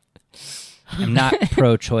 I'm not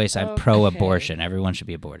pro-choice. I'm Okay. pro-abortion. Everyone should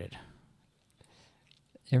be aborted.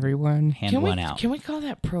 everyone. Hand one out. Can we call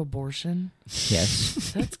that pro-abortion?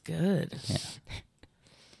 Yes. That's good.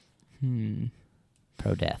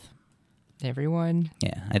 Pro-death. Everyone.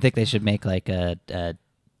 Yeah. I think they should make like a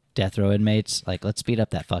death row inmates. Like, let's speed up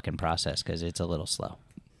that fucking process because it's a little slow.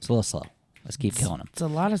 It's a little slow. Let's keep killing them. It's a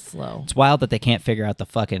lot of slow. It's wild that they can't figure out the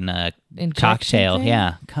fucking Injection cocktail. thing?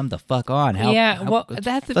 Yeah, come the fuck on.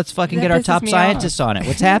 Let's fucking that get our pisses top me scientists on it.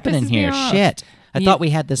 What's happening pisses me here? off. Shit. I thought we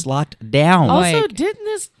had this locked down. Also, Like-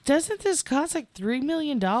 doesn't this cost like $3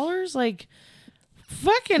 million? Like,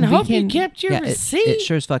 fucking hope you kept your Yeah, receipt. it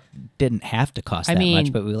sure as fuck didn't have to cost I that mean-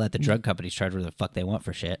 much, but we let the drug companies charge whatever the fuck they want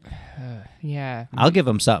for shit. Yeah. I'll give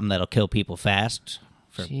them something that'll kill people fast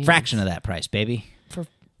for a Jeez. fraction of that price, baby. For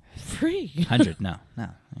free. 100? No.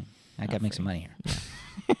 I gotta make some money here.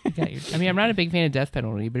 You got your- I mean, I'm not a big fan of death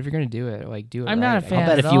penalty, but if you're gonna do it, like do it. I'm not right. a fan. I'll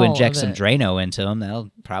bet at if you all inject of some it. Drano into them, that'll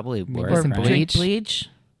probably work. Or some right? bleach. Bleach.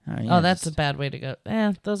 Yeah, Oh, that's a just- bad way to go.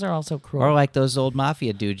 Those are also cruel. Or like those old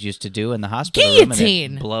mafia dudes used to do in the hospital room and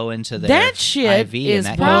Guillotine. they'd blow into their that shit IV is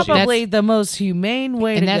and that kind of shit. probably the most humane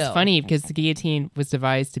way And to go. that's funny because the guillotine was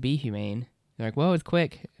devised to be humane. They're like, whoa, it's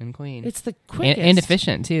quick and clean. It's the quickest. and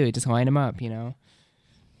efficient too. Just line them up, you know.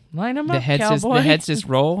 Line them The up, heads cowboy. the heads just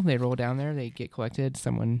roll. They roll down there. They get collected.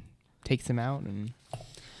 Someone takes them out, and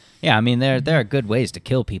Yeah, I mean there are good ways to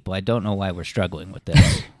kill people. I don't know why we're struggling with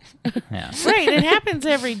this. Yeah. Right, it happens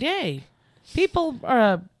every day. People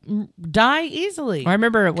die easily. I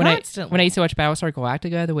remember when Constantly. I used to watch Battlestar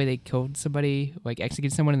Galactica, the way they killed somebody, like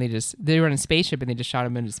executed someone, and they were on a spaceship and they just shot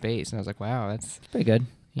him into space, and I was like, wow, that's Pretty good.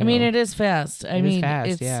 you I mean, know, it is fast. It is fast,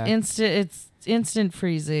 it's yeah. instant. It's instant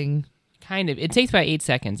freezing. kind of. It takes about 8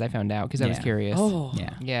 seconds. I found out because I was Yeah. curious. Oh,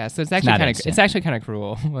 Yeah. Yeah, so it's actually not kind of instant. it's actually kind of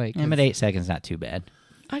cruel. Like But 8 seconds not too bad.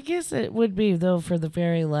 I guess it would be though for the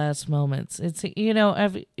very last moments. It's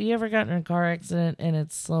have you ever gotten in a car accident and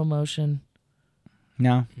it's slow motion?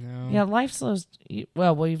 No. no. Yeah, life slows.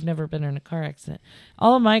 Well, you've never been in a car accident.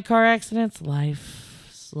 All of my car accidents, life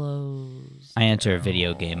slows. I enter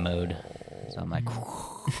video game mode. So I'm like,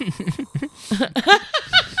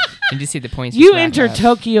 And you see the points. You just rack enter up,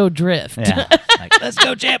 Tokyo Drift. yeah. Like, let's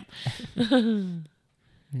go, champ. and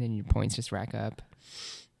then your points just rack up.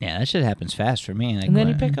 Yeah, that shit happens fast for me. Like, And then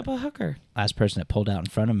you when- pick up a hooker. last person that pulled out in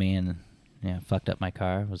front of me and fucked up my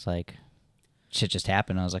car was like, shit just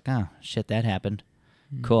happened. I was like, oh, shit, that happened.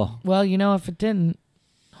 Cool. Well, if it didn't,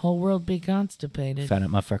 whole world be constipated. Found a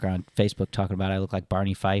motherfucker on Facebook talking about I look like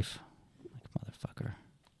Barney Fife. Like, motherfucker.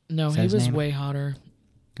 No, Is that he his was name? way hotter.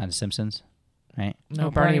 On The Simpsons, right? No,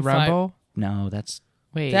 Barney Fife. Rumble. No, that's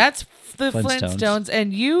Wait, That's the Flintstones. Flintstones.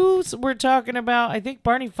 And you were talking about, I think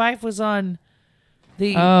Barney Fife was on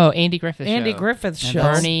the Andy Griffith. Andy show. Griffith And show.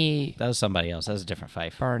 Barney. that was somebody else. That was a different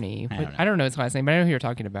Fife. Barney. I But don't know. I don't know his last name, but I know who you're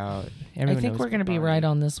talking about. I Everyone think knows we're going to be Barney. right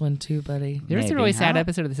on this one too, buddy. There was a Maybe. really sad How?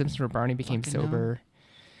 episode of The Simpsons where Barney became Fucking hell. sober,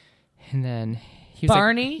 and then he was like-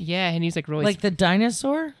 Barney? yeah, and he's like really Like the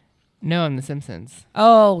dinosaur? no, in The Simpsons.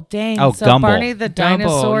 Oh, dang. Oh, so Gumball. Barney the Gumball,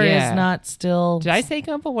 dinosaur yeah. is not still... Did I say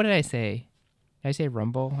Gumball? What did I say? Did I say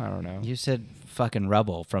Rumble? I don't know. You said fucking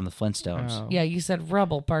Rubble from the Flintstones. Oh. Yeah, you said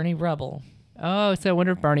Rubble, Barney Rubble. Oh, so I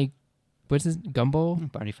wonder if Barney, what's his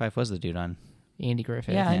Gumball? Barney Fife was the dude on. Andy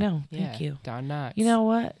Griffith. Yeah, I Yeah. know. Yeah. Thank you. Don Knotts. You know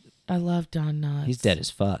what? I love Don Knotts. He's dead as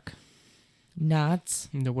fuck. Knotts.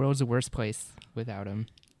 The world's the worst place without him.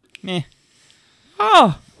 Meh.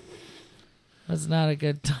 Oh! That's not a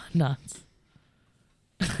good Don Knotts.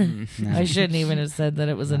 No. I shouldn't even have said that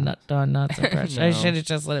it was a Don Knotts impression. I No. should have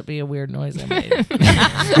just let it be a weird noise I made.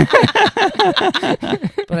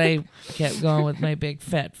 But I kept going with my big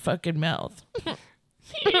fat fucking mouth.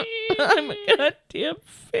 I'm a goddamn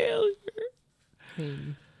failure.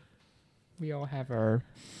 We all have our.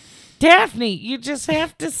 Daphne, you just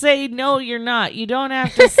have to say no, you're not. You don't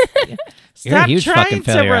have to You're a stop huge trying fucking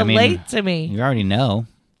to failure. I mean, relate to me. You already know.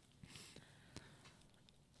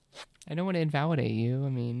 I don't want to invalidate you. I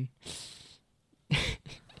mean, I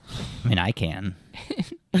mean, I can.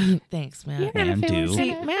 Thanks, Matt. And do.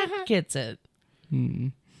 See, Matt gets it.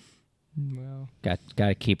 well,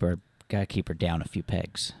 Gotta keep her down a few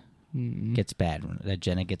pegs. mm. Gets bad when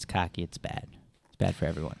Jenna gets cocky. It's bad. It's bad for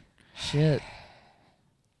everyone. Shit.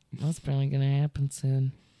 That's probably going to happen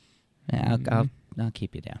soon. Yeah, I'll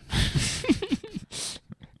keep you down.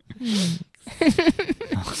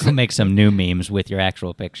 I'll make some new memes with your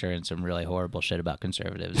actual picture and some really horrible shit about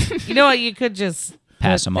conservatives. You know what? You could just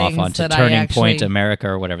Pass put them off things onto that I Turning Point actually- America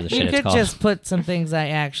or whatever the You shit it's could called. just put some things I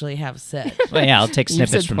actually have said. Well, yeah, I'll take You've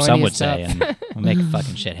snippets said from plenty some of would say, stuff. and we'll make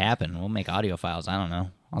fucking shit happen. We'll make audio files. I don't know.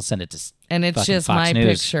 I'll send it to And it's fucking just Fox my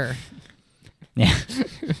News. picture. Yeah.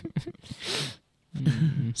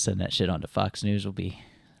 Send that shit on to Fox News will be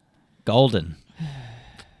golden.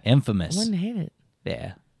 Infamous. Wouldn't hate it.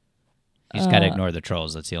 Yeah. You just gotta ignore the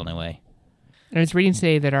trolls. That's the only way. I was reading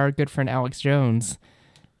today that our good friend Alex Jones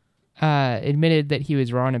admitted that he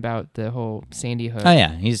was wrong about the whole Sandy Hook. Oh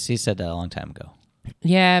yeah, he said that a long time ago.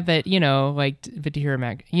 Yeah, but but to hear him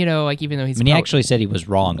act, even though he's. I mean, he actually said he was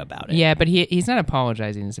wrong about it. Yeah, but he's not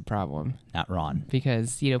apologizing is a problem. Not Ron.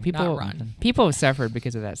 Because people have suffered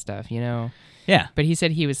because of that stuff. Yeah. But he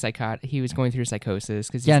said he was he was going through psychosis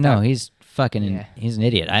because. He's fucking. He's an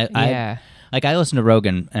idiot. I listen to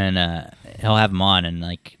Rogan and he'll have him on, and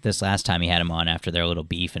like this last time he had him on after their little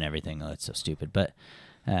beef and everything. Oh, that's so stupid. But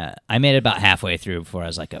I made it about halfway through before I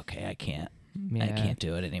was like, okay, I can't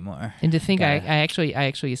do it anymore. And to think, I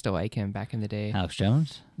actually used to like him back in the day. Alex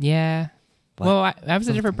Jones? Yeah. What? Well, I was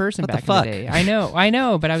a different person back in the day. I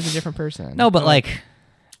know, but I was a different person. No, but like.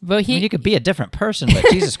 But you could be a different person, but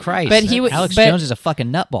Jesus Christ. But Alex Jones is a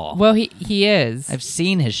fucking nutball. Well, he is. I've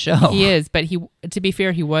seen his show. He is, but to be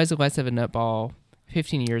fair, he was less of a nutball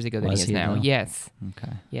 15 years ago than he is now. Though? Yes.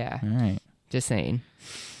 Okay. Yeah. All right. Just saying.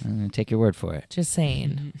 I'm gonna take your word for it. Just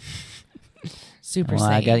saying. Super well,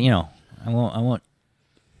 saying. I won't.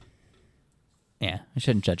 Yeah, I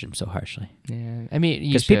shouldn't judge him so harshly. Yeah, I mean,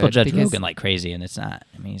 because people judge Rogan like crazy, and it's not.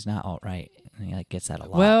 I mean, he's not alt-right. He like gets that a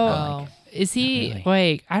lot. Well, is he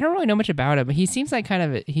like? I don't really know much about him, but he seems like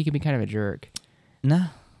he can be kind of a jerk. No,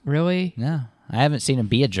 really, no. I haven't seen him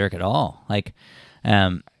be a jerk at all. Like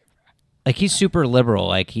he's super liberal.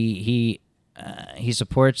 Like he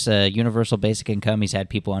supports universal basic income. He's had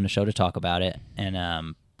people on the show to talk about it, and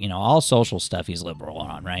all social stuff he's liberal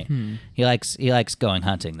on, right? He likes going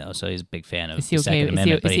hunting though, so he's a big fan of the Second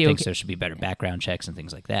Amendment, but he thinks there should be better background checks and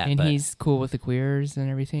things like that. And he's cool with the queers and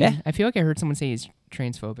everything. Yeah. I feel like I heard someone say he's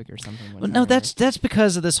transphobic or something. Well, no, that's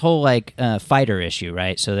because of this whole fighter issue,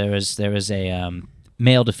 right? So there was a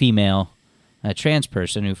male to female trans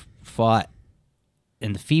person who fought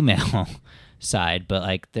in the female side, but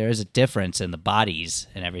like there is a difference in the bodies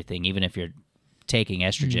and everything, even if you're taking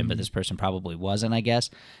estrogen, but this person probably wasn't, I guess.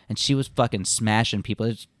 And she was fucking smashing people.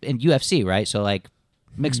 It's in UFC, right? So like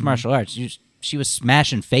mixed martial arts, she was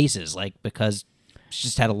smashing faces, like because she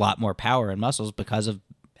just had a lot more power and muscles because of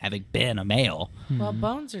having been a male. Well,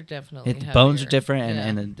 bones are definitely heavier. Bones are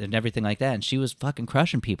different and everything like that. And she was fucking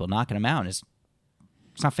crushing people, knocking them out. And it's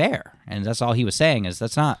not fair. And that's all he was saying is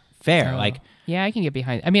that's not fair. Like. Yeah, I can get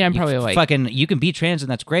behind. I mean, I'm probably like you can be trans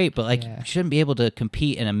and that's great, but like you shouldn't be able to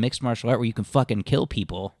compete in a mixed martial art where you can fucking kill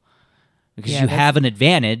people because you have an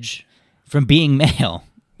advantage from being male.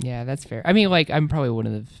 Yeah, that's fair. I mean, like I'm probably one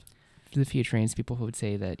of the few trans people who would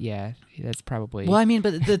say that. Yeah, that's probably. Well, I mean,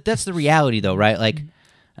 but that's the reality, though, right? Like,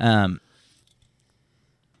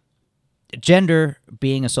 gender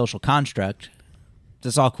being a social construct,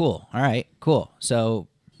 that's all cool. All right, cool. So.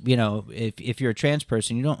 If you're a trans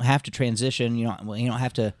person, you don't have to transition. You don't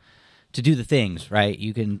have to do the things, right?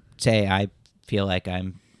 You can say, I feel like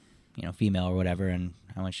I'm, female or whatever, and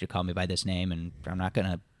I want you to call me by this name, and I'm not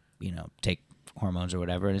gonna, take hormones or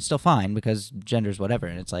whatever, and it's still fine because gender's whatever.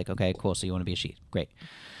 And it's like, okay, cool. So you want to be a she, great.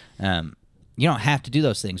 You don't have to do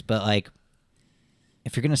those things, but like,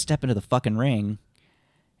 if you're gonna step into the fucking ring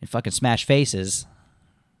and fucking smash faces,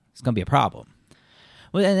 it's gonna be a problem.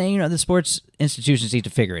 Well, and the sports institutions need to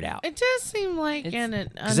figure it out. It does seem like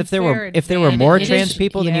because if there were more trans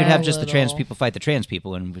people, then you'd have just the trans people fight the trans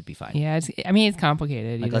people, and we'd be fine. Yeah, it's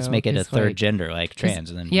complicated. Like let's make it a third gender, like trans,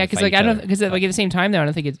 and then because like I don't because like at the same time though I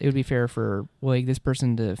don't think it would be fair for like this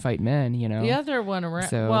person to fight men. The other one around.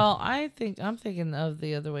 So, well, I'm thinking of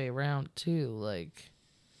the other way around too. Like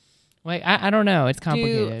I don't know. It's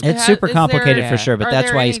complicated. It's super complicated for sure, but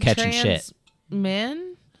that's why he's catching shit.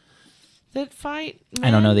 Men that fight men?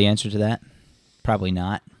 I don't know the answer to that. Probably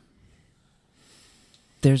not.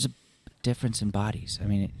 There's a difference in bodies. I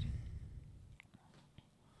mean,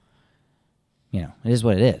 it is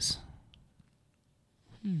what it is.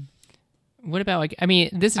 What about like? I mean,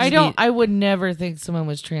 this is. I would never think someone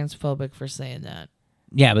was transphobic for saying that.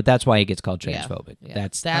 Yeah, but that's why he gets called transphobic. Yeah.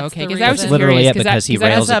 That's okay. Because I was that's literally it because he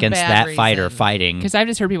rails that's against that fighter fighting. Because I've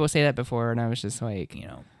just heard people say that before, and I was just like,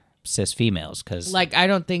 cis females. Because I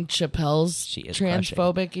don't think Chappelle's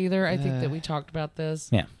transphobic crushing. either. I think that we talked about this.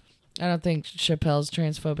 Yeah. I don't think Chappelle's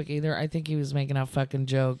transphobic either. I think he was making a fucking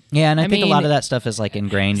joke. Yeah, and I think a lot of that stuff is like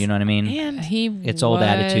ingrained. You know what I mean? And it's old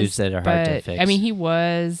attitudes that are hard to fix. I mean, he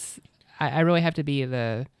was. I really have to be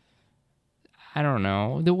the. I don't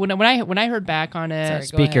know. When I heard back on it, Sorry,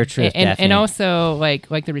 speak your truth, and also like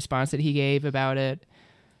the response that he gave about it.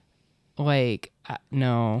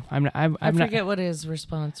 No, I'm not. I forget what his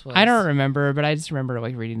response was. I don't remember, but I just remember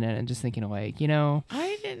like reading it and just thinking I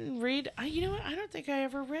didn't read. You know what? I don't think I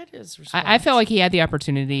ever read his response. I felt like he had the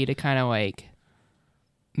opportunity to kind of like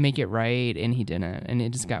make it right, and he didn't, and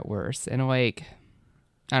it just got worse. And I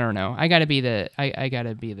don't know. I gotta be the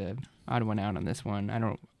odd one out on this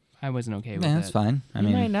one. I wasn't okay with it. That's fine. You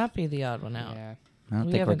might not be the odd one out. Yeah. I don't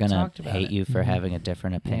We think we're haven't gonna talked about hate it. you for having a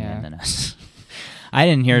different opinion Yeah. than us. I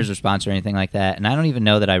didn't hear his response or anything like that, and I don't even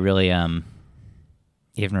know that I really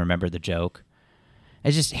even remember the joke.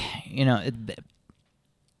 It's just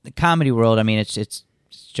the comedy world. I mean, it's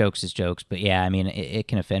jokes is jokes, but yeah, I mean, it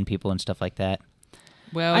can offend people and stuff like that.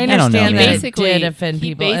 Well, I don't know, understand man. that it did offend he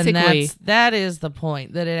people, and basically- that is the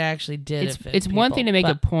point, that it actually did offend it's people. one thing to make a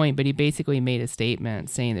but point, but he basically made a statement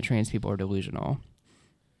saying that trans people are delusional.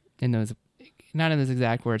 Not in those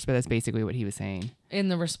exact words, but that's basically what he was saying. in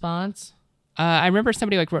the response. I remember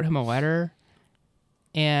somebody wrote him a letter,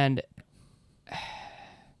 and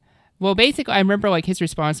well, basically, I remember his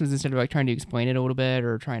response was, instead of trying to explain it a little bit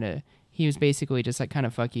or he was basically just kind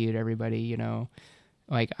of fuck you to everybody,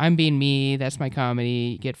 I'm being me. That's my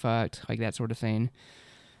comedy. Get fucked, that sort of thing.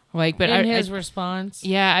 But In his response.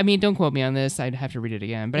 yeah, I mean, don't quote me on this. I'd have to read it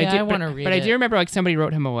again. But Yeah, I I wanna read But I it. do remember somebody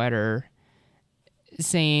wrote him a letter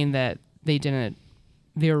saying that they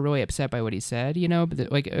were really upset by what he said,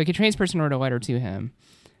 but a trans person wrote a letter to him.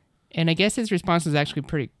 And I guess his response was actually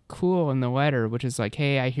pretty cool in the letter, which is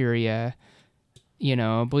hey, I hear ya,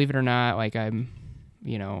 believe it or not, I'm,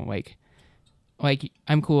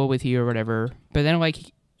 I'm cool with you or whatever. But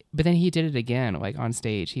then he did it again, on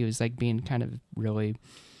stage. He was being kind of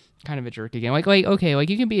a jerk again. Okay,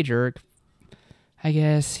 you can be a jerk, I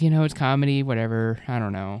guess, it's comedy, whatever. I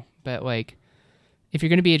don't know. But if you're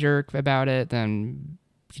going to be a jerk about it, then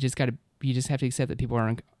you just have to accept that people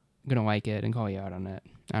aren't going to like it and call you out on it.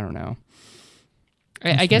 I don't know.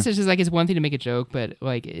 I guess it's just it's one thing to make a joke, but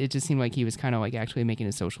it just seemed like he was kind of actually making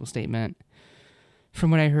a social statement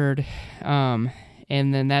from what I heard. And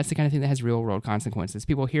then that's the kind of thing that has real world consequences.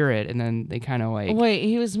 People hear it and then they kind of Wait,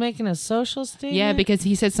 he was making a social statement? yeah, because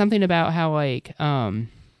he said something about how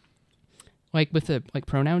with the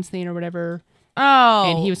pronouns thing or whatever. Oh.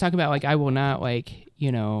 And he was talking about I will not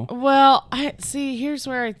Well, I see. Here's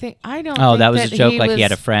where I think I don't. Oh, think that was a joke. He he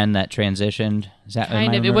had a friend that transitioned. Is that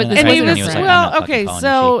Kind of. It It was- was, this and he wasn't was a friend. well. Okay,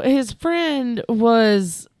 so his friend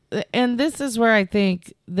was, and this is where I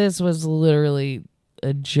think this was literally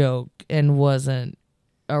a joke and wasn't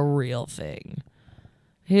a real thing.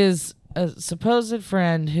 His supposed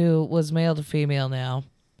friend, who was male to female now,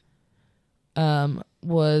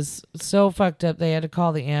 was so fucked up they had to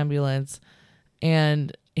call the ambulance,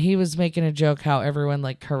 and he was making a joke how everyone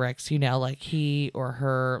corrects you now, he or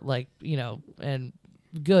her, and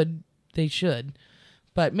good, they should,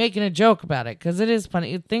 but making a joke about it because it is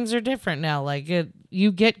funny. Things are different now.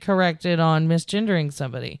 You get corrected on misgendering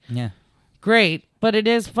somebody. yeah, Great, but it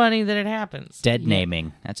is funny that it happens. dead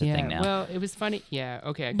naming. That's a thing now. Well, it was funny. Yeah.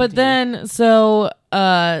 Okay. But then, so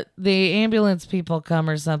the ambulance people come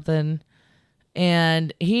or something,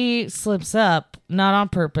 and he slips up, not on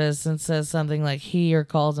purpose, and says something he or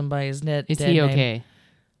calls him by his is dead he name. okay?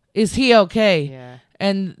 Is he okay? Yeah.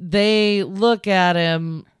 And they look at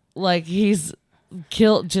him like he's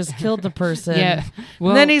killed the person. Yeah.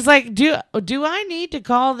 Well, And then he's like, do I need to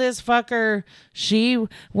call this fucker she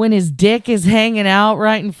when his dick is hanging out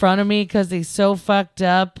right in front of me because he's so fucked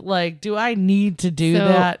up? Do I need to do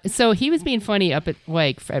that? So he was being funny up at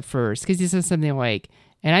at first because he said something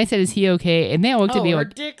and I said, "Is he okay?" And they all looked at me her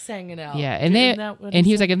like, dick's hanging out. "Yeah." And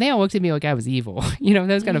he was like, and they all looked at me like I was evil. That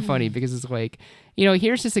was kind of funny because it's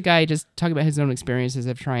here's just a guy just talking about his own experiences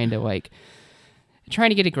of trying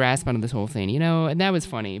to get a grasp on this whole thing, and that was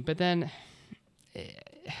funny. But then,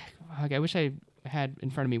 I wish I had in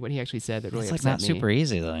front of me what he actually said that really It's upset not me. super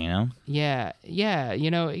easy though, Yeah,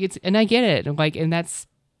 it's and I get it, and that's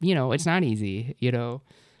it's not easy, Yeah,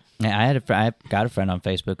 I got a friend on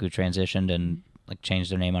Facebook who transitioned and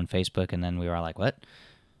changed their name on Facebook, and then we were all like, "What?"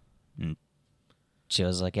 And she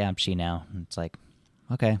was like, "Yeah, I'm she now." And it's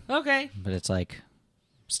okay, but it's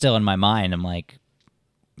still in my mind, I'm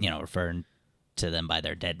referring to them by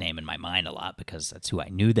their dead name in my mind a lot because that's who I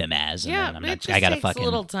knew them as. And Yeah, then it just I gotta takes a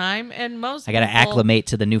little time, and I gotta acclimate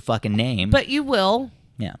to the new fucking name. But you will.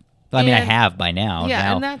 Yeah, well, I mean, I And- have by now. Yeah,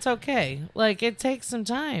 now, and that's okay. It takes some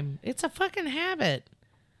time. It's a fucking habit.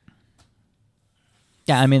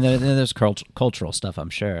 yeah, I mean, there's cultural stuff, I'm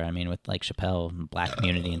sure. I mean, with Chappelle and black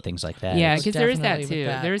community and things like that. Yeah, It's- because there is that Definitely too. with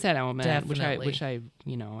that. There is that element, Definitely. which I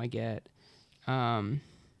I get.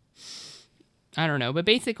 I don't know, but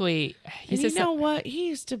basically, he And you says know what? He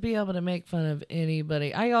used to be able to make fun of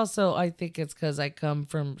anybody. I think it's because I come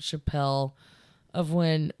from Chappelle, of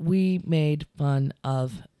when we made fun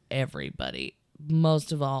of everybody,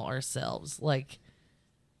 most of all ourselves.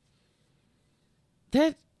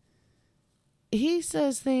 That he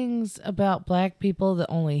says things about black people that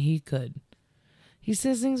only he could. He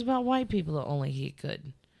says things about white people that only he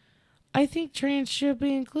could. I think trans should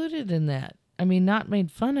be included in that. I mean, not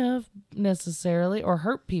made fun of necessarily or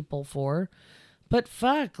hurt people for, but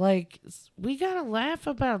fuck, like, we gotta laugh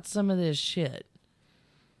about some of this shit.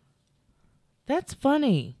 That's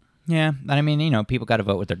funny. Yeah, but I mean, people got to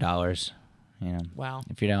vote with their dollars. Wow.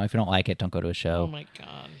 If you don't like it, don't go to a show. Oh my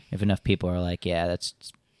God. If enough people are like, yeah, that's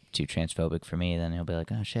too transphobic for me, then he'll be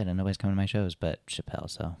like, oh shit, and nobody's coming to my shows but Chappelle,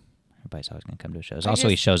 so everybody's always gonna come to shows. Also,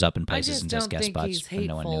 he shows up in places and does guest spots when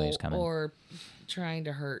no one knew he was coming. Or trying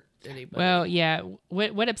to hurt anybody. Well, yeah.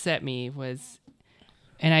 What upset me was,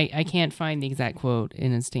 and I can't find the exact quote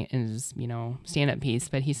in his stand-up piece,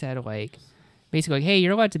 but he said like, basically like, hey,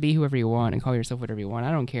 you're allowed to be whoever you want and call yourself whatever you want.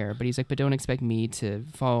 I don't care. But he's like, but don't expect me to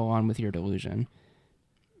follow on with your delusion.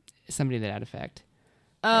 Somebody to that effect.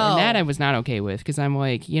 Oh. And that I was not okay with, because I'm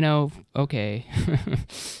like, okay.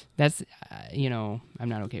 That's, I'm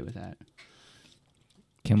not okay with that.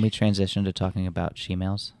 Can we transition to talking about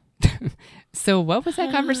she-males? So what was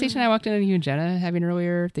that conversation I walked into you and Jenna having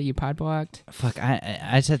earlier that you pod blocked? Fuck,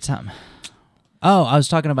 I said something. Oh, I was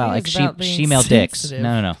talking about like she-male dicks.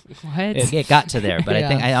 No. What? It got to there, but Yeah. I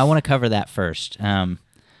think I want to cover that first,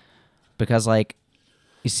 because like,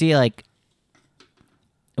 you see, like,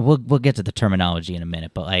 we'll get to the terminology in a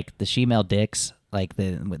minute, but like the she-male dicks, like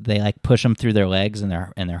they like push them through their legs and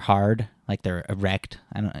they're hard, like they're erect.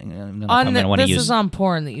 I don't know if I'm gonna want to use. This is on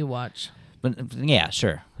porn that you watch. But yeah,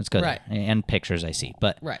 sure, let's go Right. there. And pictures I see,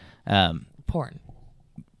 but Right. Porn.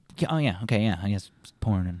 Oh yeah, okay, yeah. I guess it's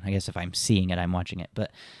porn, and I guess if I'm seeing it, I'm watching it.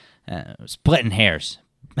 But splitting hairs.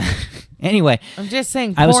 Anyway, I'm just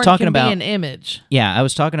saying. I Porn was talking can about be an image. Yeah, I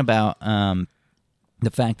was talking about the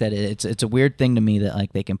fact that it's a weird thing to me that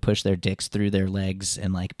like they can push their dicks through their legs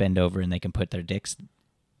and like bend over, and they can put their dicks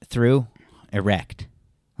through erect.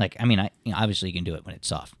 Like, I mean, obviously you can do it when it's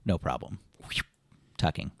soft, no problem.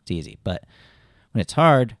 Tucking, it's easy. But when it's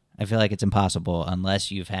hard, I feel like it's impossible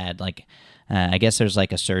unless you've had like. I guess there's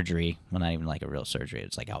like a surgery, well, not even like a real surgery.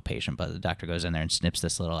 It's like outpatient, but the doctor goes in there and snips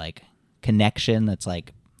this little like connection that's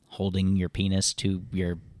like holding your penis to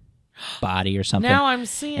your body or something. Now I'm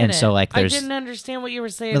seeing and it. so like I there's, didn't understand what you were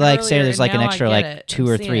saying. but like earlier, say there's like and an now extra I get like it. 2 I'm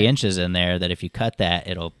or seeing 3 it. inches in there that if you cut that,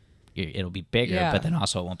 it'll be bigger, Yeah. but then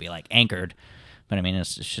also it won't be like anchored. But I mean, it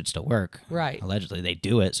should still work. Right. Allegedly they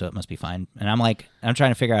do it, so it must be fine. And I'm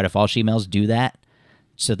trying to figure out if all she-males do that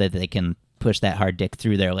so that they can push that hard dick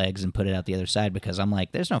through their legs and put it out the other side, because I'm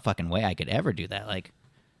like, there's no fucking way I could ever do that. Like,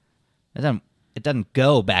 it doesn't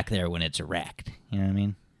go back there when it's erect. You know what I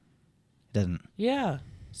mean? It doesn't. Yeah.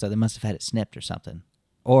 So they must have had it snipped or something.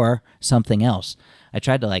 Or something else. I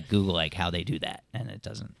tried to like Google like how they do that, and it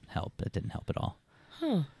doesn't help. It didn't help at all.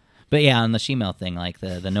 Huh. But yeah, on the she-male thing, like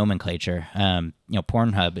the nomenclature,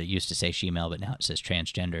 Pornhub, it used to say she-male, but now it says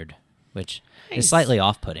transgendered, which is slightly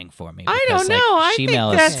off-putting for me. I don't because, know. like, I think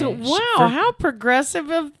she-male that's is, wow. How progressive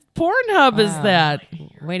of Pornhub is Wow. that?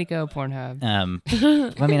 Way to go, Pornhub.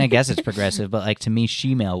 well, I mean, I guess it's progressive, but like to me,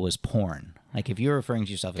 she-male was porn. Like if you were referring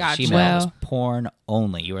to yourself as Gotcha. a she-male, it was Well- porn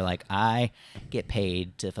only. You were like, I get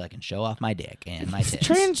paid to fucking show off my dick and my tits.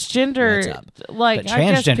 Transgender, What's up? like But I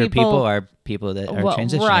guess transgender people are people that are well,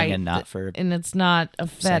 transitioning right, and not for. and it's not a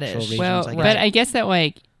fetish. reasons, Well, I but guess. I guess that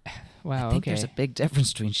like, wow, I think okay. there's a big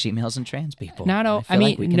difference between she-males and trans people. Not all- I feel I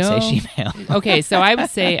like mean, we can no. say she-male. Okay, so I would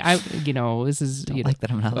say this is Don't like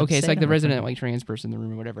that I'm not allowed to okay. It's say like it the on my resident phone. like trans person in the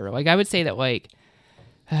room or whatever. Like I would say that like,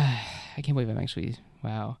 I can't believe I'm actually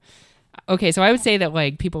wow. Okay, so I would say that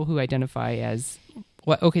like people who identify as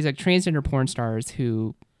what okay, so like transgender porn stars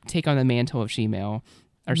who take on the mantle of she-male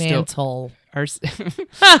are Mantle.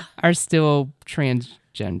 are still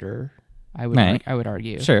transgender. I would Right. I would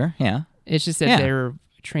argue. Sure, yeah. It's just that Yeah. they're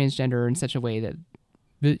transgender in such a way that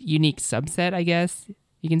the unique subset, I guess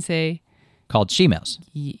you can say. Called she-males.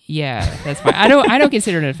 Yeah, that's fine. I don't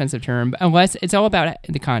consider it an offensive term unless it's all about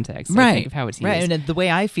the context, I think, of how it's used. Right, and the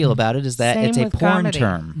way I feel about it is that Same it's a with porn comedy.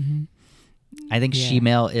 term. I think Yeah.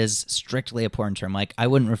 she-male is strictly a porn term. Like, I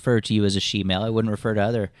wouldn't refer to you as a she-male. I wouldn't refer to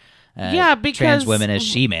other Yeah, trans because- women as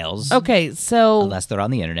she-males. Okay, so Unless they're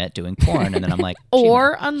on the internet doing porn, and then I'm like,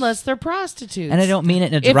 or unless they're prostitutes. and I don't mean it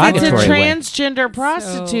in a If it's a derogatory way. transgender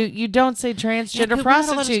prostitute, you don't say transgender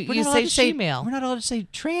prostitute. You say female. We're not allowed to say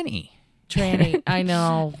tranny. Tranny. I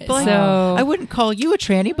know. But like, So- I wouldn't call you a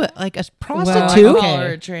tranny, but like a I prostitute. call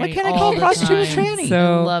her a tranny Why can't I all call a the prostitute a time. tranny?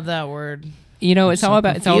 So- I love that word. You know, it's I'm all so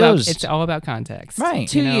about confused. it's all about context, Right.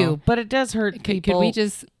 To you know? you, but it does hurt Could people. we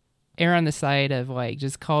just err on the side of like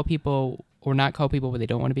just call people or not call people what they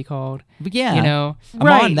don't want to be called? But yeah, You know, I'm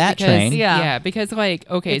Right, on that because, train. Yeah. because like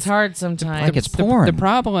okay, it's hard sometimes. Like it's the, porn. the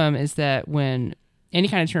problem is that when any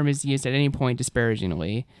kind of term is used at any point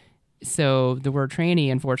disparagingly, so the word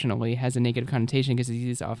tranny unfortunately has a negative connotation because it's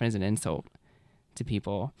used often as an insult. to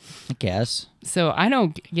people. I guess. So I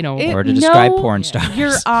don't, Or to describe porn stars.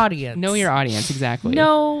 Your audience. know your audience exactly.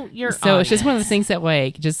 Know your So audience. it's just one of those things that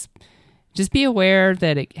like just be aware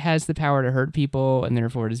that it has the power to hurt people, and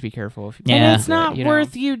therefore just be careful. If you Yeah. And it's not you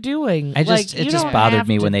worth you doing. It just you don't bothered have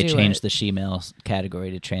me when to they do changed it. the she-male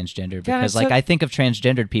category to transgender Kinda because like took- I think of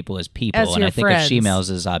transgendered people as people As and your I think friends. of she-males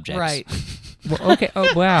as objects. Right. Well, okay. Oh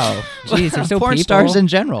wow. Jeez, they're still porn people. stars in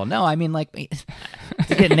general. No, I mean like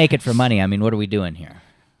to get naked for money. I mean, what are we doing here?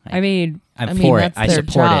 I mean, I'm for it. that's I their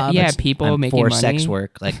support job. it. Yeah, Let's- people I'm making for money. sex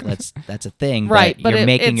work. Like that's a thing. Right, but but you're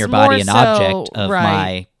making it's your body an more object so- of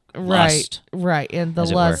right, my lust. Right. And the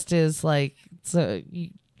as it were. lust is like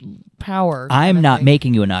power. I'm kinda not thing,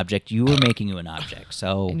 making you an object. You are making you an object.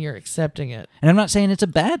 So, and you're accepting it. and I'm not saying it's a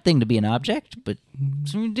bad thing to be an object, but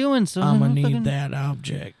that's what you're doing. So I'm gonna fucking- need that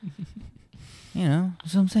object. You know,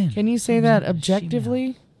 that's what I'm saying. Can you say that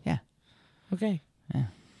objectively? Yeah. Okay. Yeah.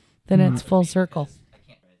 Then it's full circle.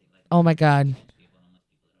 Oh my God.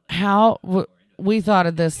 We thought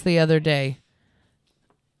of this the other day.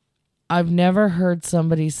 I've never heard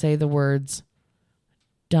somebody say the words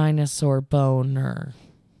dinosaur boner.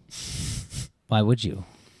 Why would you?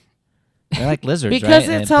 They're like lizards, Because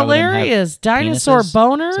right? it's They probably don't have hilarious. Dinosaur penises.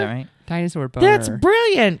 boner? Is that right? dinosaur boner. That's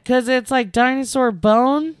brilliant because it's like dinosaur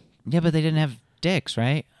bone. Yeah, but they didn't have dicks,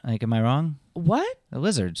 right? Like, am I wrong? What? The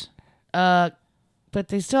lizards. But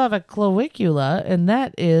they still have a cloacula, and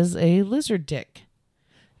that is a lizard dick.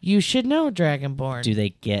 You should know, Dragonborn. Do they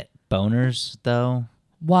get boners though?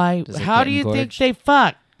 Why? Does it How get do you think engorged? they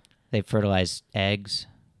fuck? They fertilize eggs.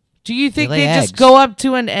 Do you think lay they just eggs. go up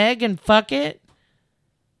to an egg and fuck it?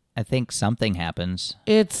 I think something happens.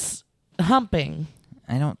 It's humping.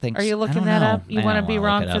 I don't think. Are you I looking don't that know. up? You I want to don't be wanna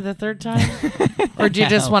wrong look it for up. the third time? Or do you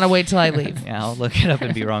just No. want to wait till I leave? Yeah, I'll look it up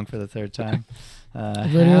and be wrong for the third time.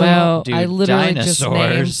 Literally, Well, do I literally just named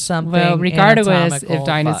dinosaurs- something. well, regardless anatomical. if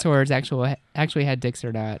dinosaurs actually had dicks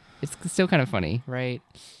or not, it's still kind of funny, right?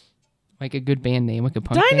 Like a good band name, like a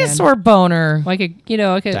punk Dinosaur boner. band. Like a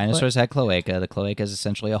Dinosaurs had cloaca. The cloaca is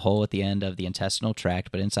essentially a hole at the end of the intestinal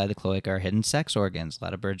tract, but inside the cloaca are hidden sex organs. A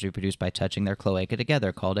lot of birds reproduce by touching their cloaca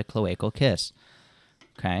together, called a cloacal kiss.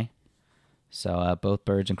 Okay? So both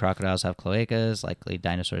birds and crocodiles have cloacas. Likely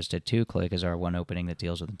dinosaurs did too. Cloacas are one opening that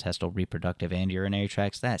deals with intestinal, reproductive, and urinary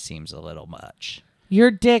tracts. That seems a little much.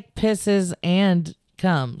 Your dick pisses and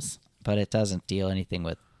comes. But it doesn't deal anything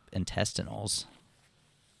with intestinals.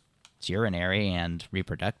 It's urinary and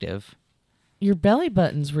reproductive. Your belly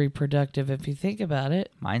button's reproductive if you think about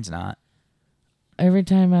it. Mine's not. Every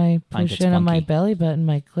time I Mine push gets in on my funky. belly button,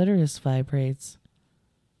 my clitoris vibrates.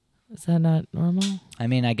 Is that not normal? I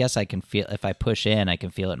mean, I guess I can feel, if I push in, I can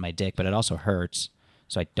feel it in my dick, but it also hurts.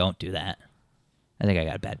 So I don't do that. I think I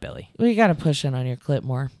got a bad belly. Well, you got to push in on your clit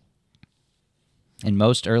more. In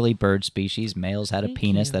most early bird species, males had a Thank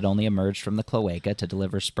penis you. that only emerged from the cloaca to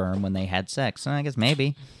deliver sperm when they had sex. I guess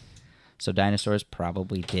maybe. So dinosaurs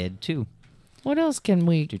probably did too. What else can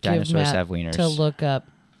we Do give dinosaurs Matt have wieners? to look up?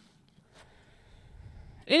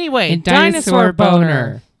 Anyway, and dinosaur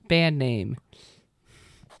boner. band name.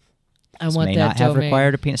 I This want may that not have domain.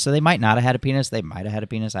 required a penis. So they might not have had a penis. They might have had a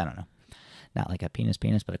penis. I don't know. Not like a penis,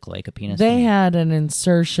 but a cloaca penis. They had an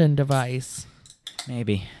insertion device.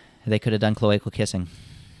 Maybe. They could have done cloacal kissing.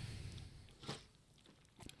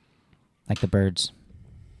 Like the birds.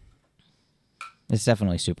 It's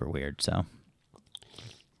definitely super weird, so.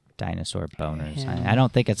 Dinosaur boners. Yeah. I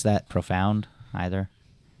don't think it's that profound either.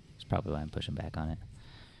 That's probably why I'm pushing back on it.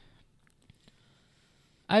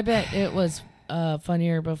 I bet it was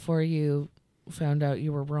funnier before you found out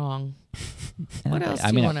you were wrong. What else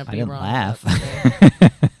do you want to I be didn't wrong laugh.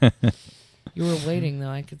 about today? You were waiting, though.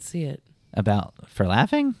 I could see it. For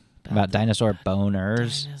laughing? About the dinosaur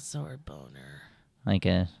boners? Dinosaur boner. Like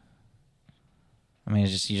a... I mean, you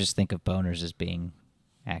just think of boners as being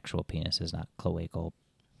actual penises, not cloacal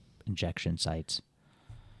injection sites.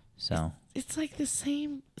 So... It's like the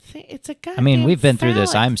same thing. It's a goddamn I mean, we've been through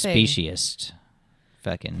this. phallic I'm thing. speciesist.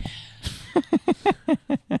 Fucking.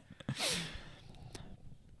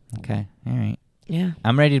 Okay. All right. Yeah.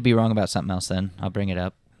 I'm ready to be wrong about something else then. I'll bring it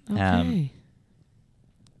up. Okay.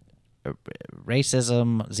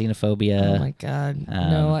 Racism, xenophobia, oh my God.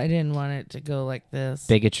 No, I didn't want it to go like this.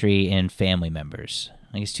 bigotry in family members.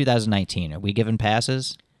 Like it's 2019. Are we given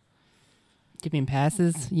passes? Giving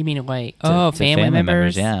passes? You mean like To family family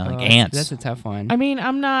members? members, yeah, like Oh, aunts. That's a tough one. I mean,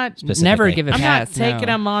 I'm not. Specifically. Never give a I'm pass. not taking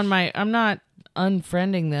no. them on my. I'm not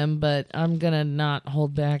unfriending them, but I'm gonna not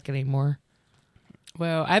hold back anymore.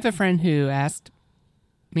 Well, I have a friend who asked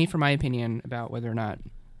me for my opinion about whether or not,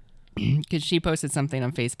 because she posted something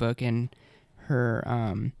on Facebook and her,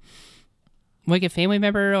 like a family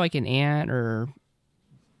member, like an aunt or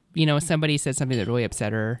somebody said something that really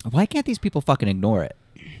upset her. Why can't these people fucking ignore it?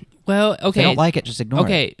 Well, okay. If they don't like it, just ignore it.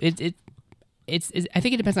 Okay, it's I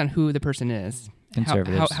think it depends on who the person is.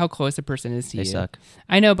 Conservatives. How close the person is to you. They suck.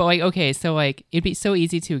 I know, but okay, so it'd be so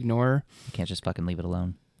easy to ignore. You can't just fucking leave it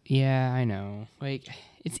alone. Yeah, I know.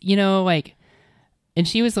 It's and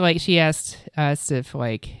she was she asked us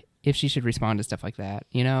if she should respond to stuff like that,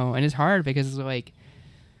 and it's hard because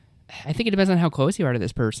I think it depends on how close you are to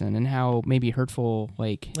this person and how maybe hurtful,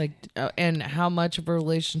 and how much of a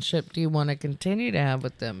relationship do you want to continue to have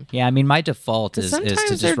with them? Yeah, I mean, my default is to sometimes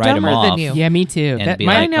just they're write them dumber than off. you. Yeah, me too. And be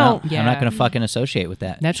I like, know. no, I'm not going to fucking associate with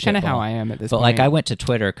that. That's kind of how shitball. I am at this But point. I went to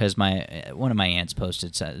Twitter because one of my aunts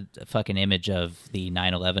posted a fucking image of the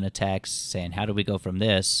 9/11 attacks, saying, "How do we go from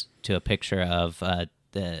this to a picture of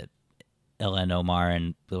the Ilhan Omar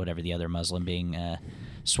and whatever the other Muslim being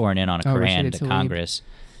sworn in on a Quran to Congress?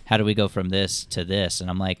 How do we go from this to this?" And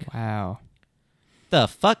I'm like, wow. The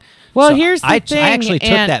fuck? Well, So here's the thing, I actually took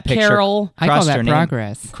Aunt that picture, Carol. I call crossed that her name-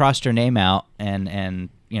 progress. crossed her name out, and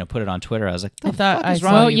put it on Twitter. I was like, I thought I is saw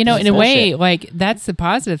wrong? Well, you in a Bullshit. way, that's the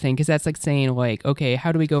positive thing because that's saying okay,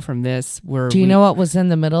 how do we go from this where Do you know what was in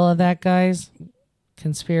the middle of that, guys?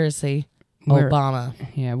 Conspiracy. Where- Obama.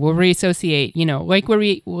 Yeah, we'll reassociate,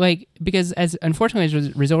 because as unfortunately as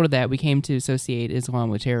a result of that, we came to associate Islam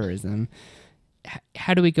with terrorism.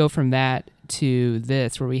 How do we go from that to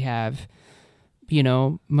this where we have,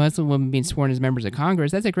 Muslim women being sworn as members of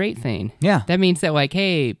Congress? That's a great thing. Yeah. That means that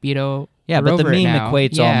hey, Yeah, we're but the over it meme now.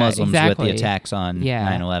 equates all Yeah, Muslims exactly. with the attacks on Yeah.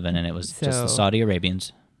 9/11, and it was just the So- Saudi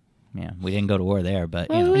Arabians. Yeah, we didn't go to war there, but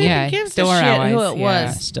Well, who Yeah, even gives still a our shit who allies, it yeah.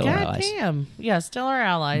 was? Still our God allies. damn. Yeah, still our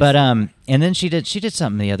allies. But and then she did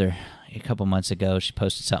something a couple months ago. She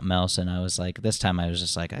posted something else, and I was like, this time I was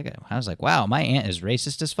just like, I was like, wow, my aunt is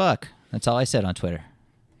racist as fuck. That's all I said on Twitter,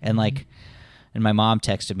 and and my mom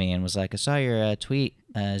texted me and was like, I saw your tweet.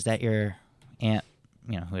 Is that your aunt?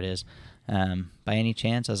 You know who it is. By any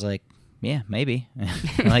chance? I was like, yeah, maybe.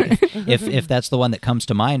 if that's the one that comes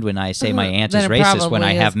to mind when I say my aunt is Then it racist, when I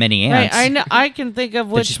probably have is. many Right, aunts. I know. I can think of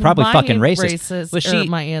which she's probably my fucking racist. But or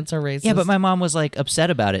my aunts are racist. Yeah, but my mom was upset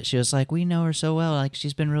about it. She was like, we know her so well.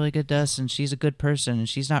 She's been really good to us, and she's a good person, and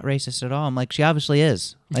she's not racist at all. I'm like, she obviously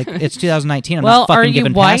is. It's 2019. I'm not are fucking you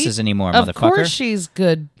giving white? passes anymore, Of motherfucker. course she's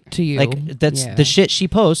good to you. That's Yeah. the shit she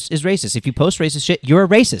posts is racist. If you post racist shit, you're a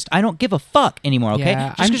racist. I don't give a fuck anymore, okay?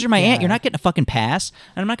 Yeah, Just because you're my aunt, yeah. you're not getting a fucking pass,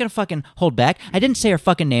 and I'm not gonna fucking hold back. I didn't say her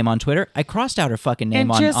fucking name on Twitter. I crossed out her fucking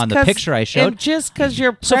name And just on the 'cause- picture I showed. And just because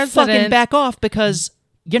you're So president, fucking back off because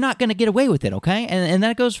you're not gonna get away with it, okay? And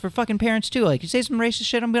that goes for fucking parents too. You say some racist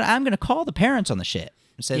shit, I'm gonna call the parents on the shit.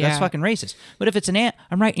 And say that's Yeah. fucking racist. But if it's an aunt,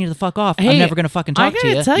 I'm writing you the fuck off. I'm Hey, never gonna fucking talk to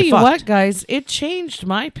you. I gotta tell You're you fucked. what, guys, it changed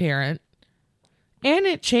my parent, and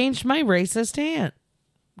it changed my racist aunt.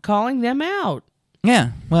 Calling them out.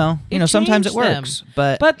 Yeah, well, It sometimes it changed them. works,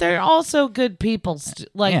 but they're also good people.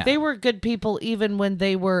 Yeah. They were good people even when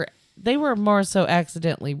they were more so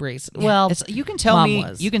accidentally racist. Well, you can tell Mom me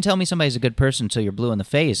was. you can tell me somebody's a good person until you're blue in the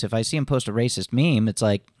face. If I see him post a racist meme, it's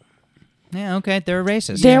like, yeah, okay, they're a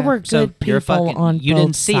racist. There were So good you're people on you both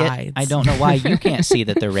didn't see sides. it. I don't know why you can't see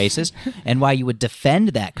that they're racist and why you would defend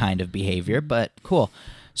that kind of behavior, but cool.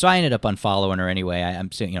 So I ended up unfollowing her anyway. I'm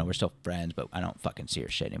still, we're still friends, but I don't fucking see her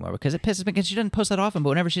shit anymore because it pisses me because she doesn't post that often. But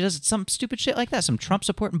whenever she does, it's some stupid shit like that, some Trump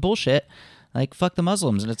supporting bullshit, like fuck the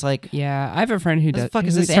Muslims, and it's like, Yeah, I have a friend who What the does. fuck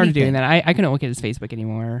is who this started doing anything? that. I couldn't look at his Facebook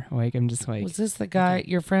anymore. I'm just was this the guy,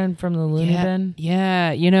 your friend from the loony bin?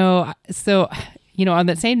 Yeah, so, on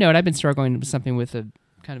that same note, I've been struggling with something with a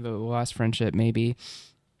kind of a lost friendship, maybe.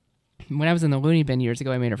 When I was in the loony bin years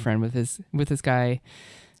ago, I made a friend with this guy.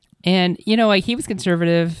 And, he was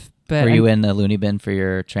conservative, but... were you in the loony bin for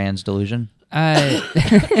your trans delusion?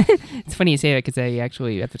 It's funny you say that because I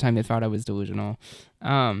actually, at the time, they thought I was delusional.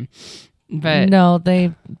 But... No,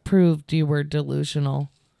 they proved you were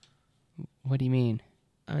delusional. What do you mean?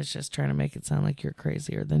 I was just trying to make it sound like you're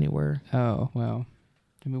crazier than you were. Oh, well.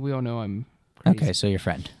 I mean, we all know I'm crazy. Okay, so your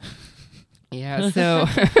friend. Yeah, so,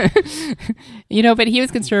 but he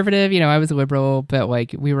was conservative, I was liberal, but,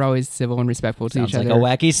 we were always civil and respectful to Sounds each like other. a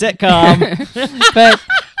wacky sitcom.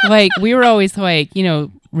 But, we were always,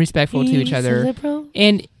 respectful to each He's a other. liberal?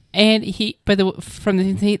 And he, but from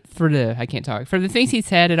the things he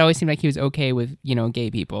said, it always seemed like he was okay with,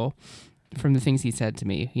 gay people. From the things he said to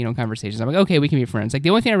me, conversations, I'm like, okay, we can be friends. The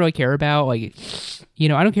only thing I really care about, I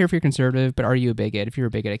don't care if you're conservative, but are you a bigot? If you're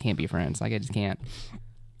a bigot, I can't be friends. I just can't.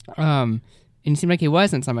 And it seemed like he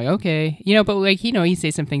wasn't, so I'm like, okay. But he'd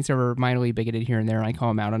say some things that were mildly bigoted here and there, and I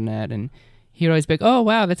call him out on that, and he'd always be like, oh,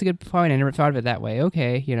 wow, that's a good point. I never thought of it that way.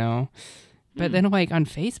 Okay, But then, on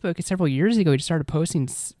Facebook, several years ago, he just started posting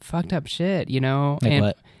fucked up shit, Like and,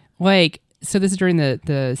 what? like, so this is during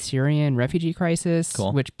the Syrian refugee crisis,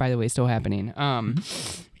 Cool. which, by the way, is still happening.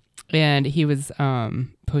 And he was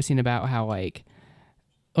posting about how like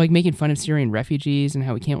making fun of Syrian refugees and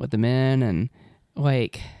how we can't let them in, and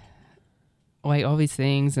like all these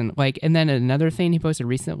things, and then another thing he posted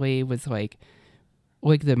recently was like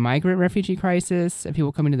the migrant refugee crisis and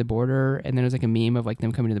people coming to the border, and then it was like a meme of like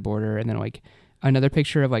them coming to the border, and then like another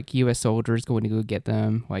picture of like U.S. soldiers going to go get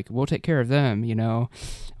them, like we'll take care of them, you know,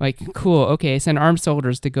 like cool, okay, send armed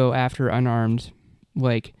soldiers to go after unarmed,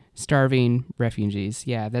 like starving refugees.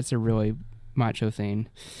 Yeah, that's a really macho thing.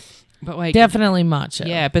 But like Definitely macho.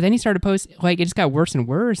 yeah, but then he started posting, like it just got worse and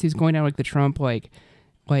worse. He's going down like the Trump what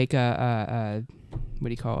do you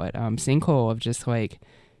call it? Sinkhole of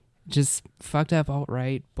just fucked up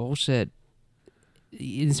alt-right bullshit.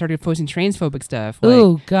 He started posting transphobic stuff.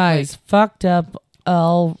 Ooh, guys, fucked up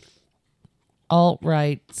alt-right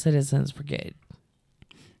Citizens Brigade.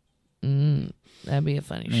 That'd be a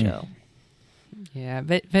funny show. Yeah,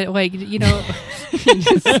 but like, you know,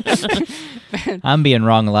 I'm being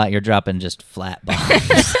wrong a lot. You're dropping just flat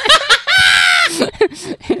bombs.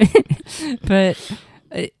 but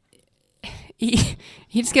he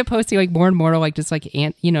just kept posting like more and more like just like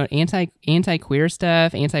anti-queer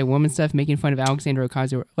stuff, anti-woman stuff, making fun of Alexandra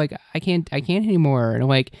Ocasio. Like I can't anymore. And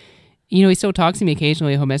like, you know, he still talks to me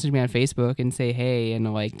occasionally. He'll message me on Facebook and say hey,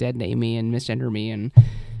 and like dead name me and misgender me, and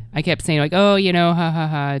I kept saying like, oh, you know, ha ha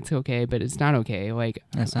ha, it's okay, but it's not okay. Like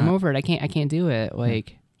I'm over it. I can't do it.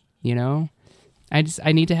 Like, you know,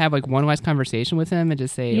 I need to have like one last conversation with him and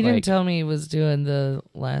just say. You didn't tell me he was doing the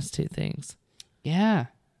last two things. Yeah.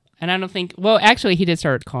 And I don't think, well, actually, he did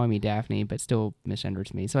start calling me Daphne, but still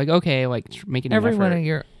misgenders me. So, like, okay, like, making an Every effort. one of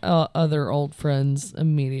your other old friends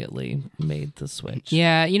immediately made the switch.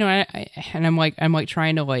 Yeah, you know, and I'm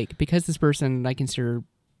trying to, like, because this person I consider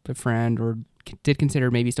a friend or did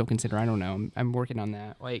consider, maybe still consider, I don't know. I'm working on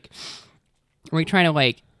that. Like, we're trying to,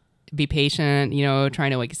 like, be patient, you know,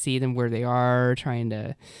 trying to, like, see them where they are, trying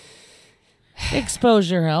to...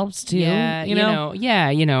 Exposure helps too. Yeah, you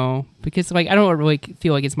know, because like I don't really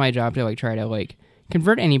feel like it's my job to like try to like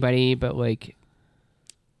convert anybody, but like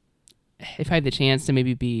if I had the chance to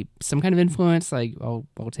maybe be some kind of influence, like I'll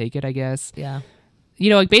take it, I guess. Yeah.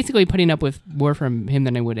 You know, like basically putting up with more from him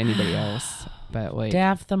than I would anybody else. But like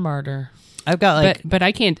Daft the martyr. I've got like, but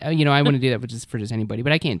I can't. You know, I want to do that for just anybody,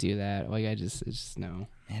 but I can't do that. Like it's just no.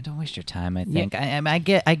 man, don't waste your time. I think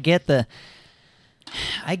I get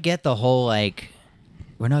the whole like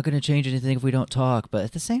we're not going to change anything if we don't talk, but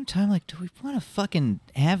at the same time, like, do we want to fucking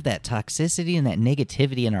have that toxicity and that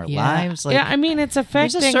negativity in our lives? Like, yeah, I mean, it's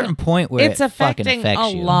affecting. There's a certain point where it's it fucking affecting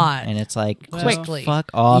affects a you, lot, and it's like quickly.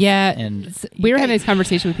 fuck off. Yeah, and we were having this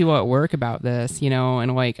conversation with people at work about this, you know,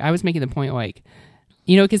 and like I was making the point, like,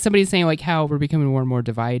 you know, because somebody's saying like how we're becoming more and more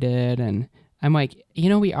divided, and I'm like, you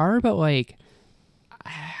know, we are, but like,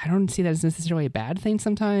 I don't see that as necessarily a bad thing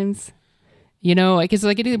sometimes. You know, like it's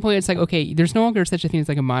like getting to the point. It's like, okay, there's no longer such a thing as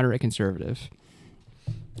like a moderate conservative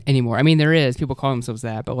anymore. I mean, there is. People call themselves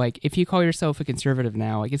that, but like, if you call yourself a conservative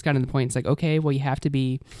now, like it's gotten to the point. It's like, okay, well, you have to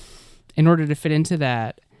be, in order to fit into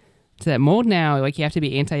that mold now. Like, you have to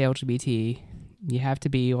be anti-LGBT. You have to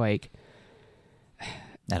be like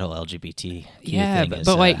that whole LGBT. Yeah, thing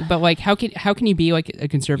but like, how can you be like a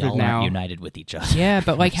conservative y'all now? aren't united with each other. Yeah,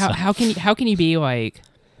 but like, how can you be like?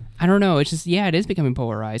 I don't know. It's just, yeah, it is becoming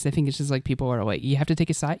polarized. I think it's just like people are like, you have to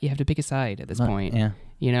take a side. You have to pick a side at this point. Yeah.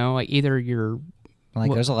 You know, like either you're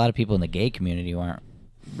like, there's a lot of people in the gay community who aren't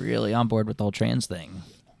really on board with the whole trans thing,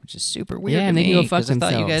 which is super weird. Yeah, to and me, they can go fuck I thought you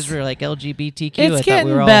themselves. guys were like LGBTQ. It's I thought getting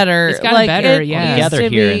we were all, better. It's gotten better, yeah. Together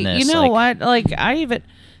here in this, You know like, what? Like I even.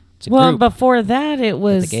 it's a Well, group. before that, it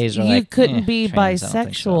was the gays are you like, couldn't be trans, I don't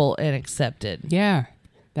think bisexual and accepted. Yeah,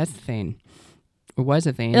 that's the thing. It was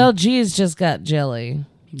a thing. LG's just got jelly.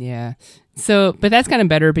 Yeah. So, but that's kind of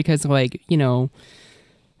better because, like, you know,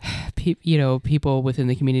 people within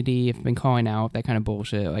the community have been calling out that kind of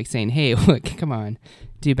bullshit, like saying, "Hey, look, come on,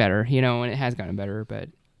 do better," you know, and it has gotten better. But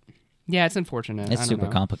yeah, it's unfortunate. It's I don't super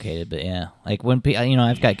know. complicated, but yeah, like when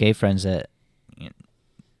I've got gay friends that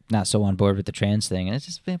not so on board with the trans thing, and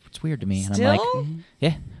it's weird to me. And Still? I'm like,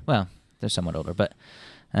 yeah, well, they're somewhat older, but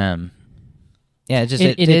yeah,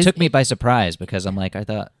 It it took me by surprise because I'm like, I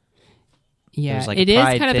thought. Yeah, There's like it a is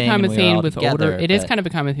pride kind of a thing common and we were thing all with together, older. It is but- kind of a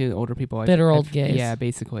common thing with older people. Bitter old gays. Yeah,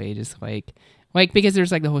 basically, just like because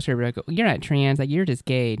there's like the whole stereotype. Like, you're not trans. Like you're just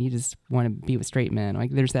gay and you just want to be with straight men.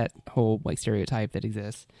 Like there's that whole like stereotype that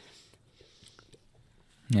exists.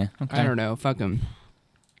 Yeah, okay. I don't know. Fuck them.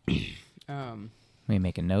 We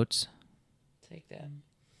making notes. Take that.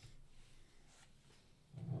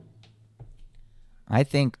 I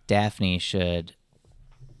think Daphne should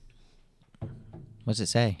What's it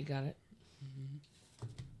say? You got it.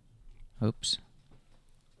 Oops.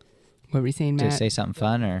 What were you saying, Did Matt? it say something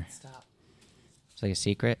fun or Stop. it's like a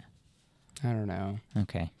secret? I don't know.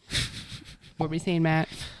 Okay. What were you saying, Matt?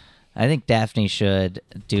 I think Daphne should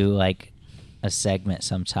do like a segment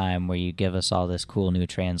sometime where you give us all this cool new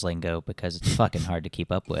trans lingo because it's fucking hard to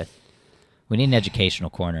keep up with. We need an educational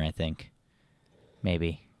corner, I think.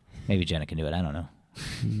 Maybe Jenna can do it. I don't know.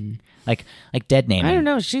 like dead naming. I don't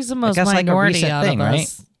know. She's the most Like, that's like a minority recent out thing, of right?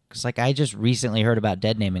 us. Because like I just recently heard about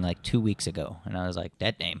dead naming like 2 weeks ago, and I was like,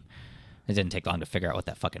 dead name. It didn't take long to figure out what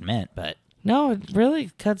that fucking meant, but No, it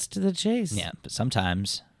really cuts to the chase. yeah. But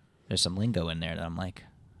sometimes there's some lingo in there that I'm like,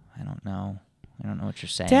 I don't know what you're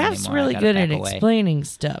saying. Daph's anymore. I really gotta good at back away. explaining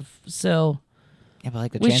stuff. So Yeah, but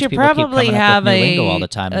like the we trans should people keep probably coming up have with new lingo all the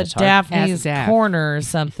time. a And it's hard. Daphne's Ask Daph. corner or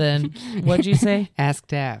something. What'd you say? Ask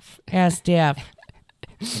Daph. Ask Daph.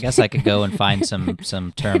 I guess I could go and find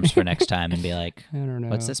some terms for next time and be like, I don't know.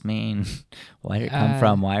 what's this mean? Where did it come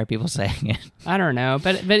from? Why are people saying it? I don't know,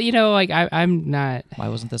 but you know, like I'm not. Why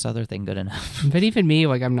wasn't this other thing good enough? But even me,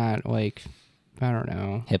 like I'm not like, I don't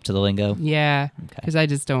know. Hip to the lingo? Yeah, Okay. because I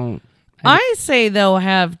just don't. I say though,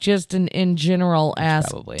 have just an in general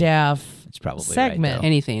Ask probably- Daph It's probably segment. right, though.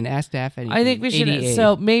 Anything. Ask Daph anything. I think we should. 88.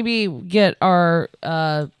 So maybe get our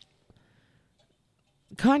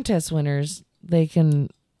contest winners. They can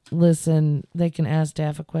listen. They can ask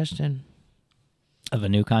Daph a question. Of a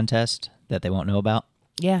new contest that they won't know about?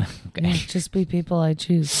 Yeah. Okay. Yeah, just be people I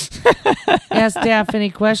choose. Ask Daph any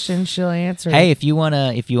question, she'll answer. Hey, if you want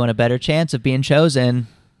a better chance of being chosen,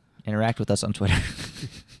 interact with us on Twitter.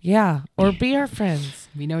 Yeah, or be our friends.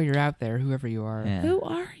 We know you're out there, whoever you are. Yeah. Who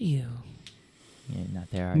are you? You're not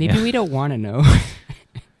there, are Maybe you? we don't want to know.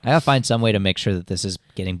 I gotta find some way to make sure that this is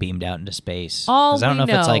getting beamed out into space. All 'Cause I don't we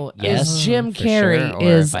know if it's like know yes, is Jim for Carrey sure, or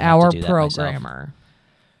is if I have to our do that myself. programmer.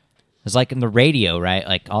 It's like in the radio, right?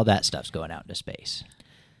 Like all that stuff's going out into space,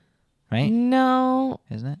 right? No,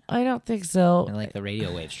 Isn't it? I don't think so. And like the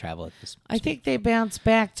radio waves travel at this. I think they bounce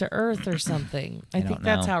back to Earth or something. I think don't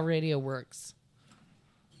that's know. how radio works.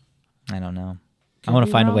 I don't know. Could I want be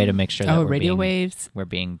to find a way wrong. to make sure that Oh, we're radio being, waves. we're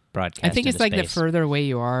being broadcast. I think it's into like the space. further away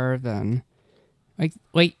you are, then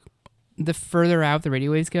like the further out the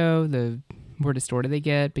radio waves go, the more distorted they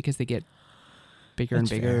get because they get bigger and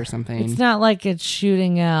That's bigger fair. or something. It's not like it's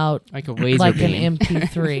shooting out like a laser like beam. an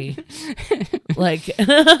MP3. Like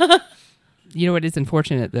You know what is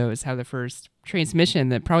unfortunate though is how the first transmission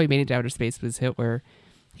that probably made it to outer space was Hitler.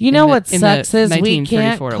 you know the- what in the sucks is we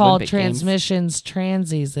can't 1934 call Olympic Games. transmissions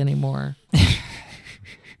transies anymore.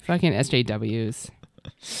 Fucking SJWs.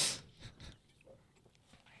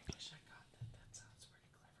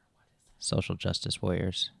 social justice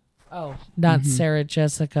warriors, Oh, not Sarah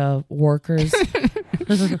Jessica workers.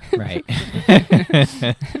 right?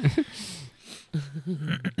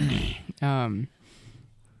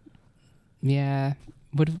 Yeah.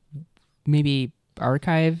 Would maybe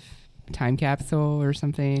archive time capsule or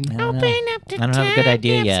something. I don't know. I don't have a good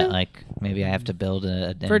idea yet. Like maybe I have to build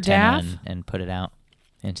an For antenna Daph? and put it out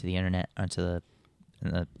into the internet, onto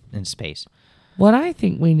in space. What I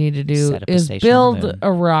think we need to do Set up a is station on the build moon.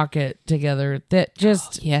 a rocket together that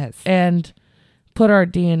just Yes. and put our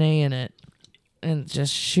DNA in it and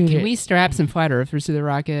just shoot Can it. we strap some flat earthers to the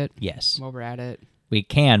rocket Yes, while we're at it? we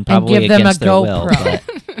can probably give them a against their will. GoPro.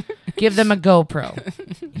 But Give them a GoPro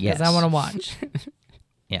because yes, I want to watch.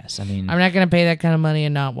 Yes, I mean I'm not going to pay that kind of money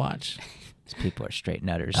and not watch. these people are straight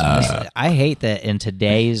nutters. I hate that in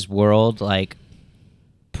today's world, like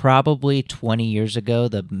probably 20 years ago,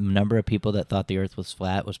 the number of people that thought the Earth was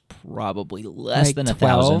flat was probably less Like than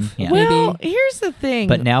 12? 1,000. Yeah. Well, here's the thing.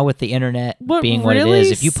 But now with the internet What being what really it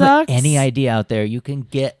is, if you sucks- put any idea out there, you can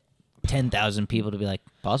get 10,000 people to be like,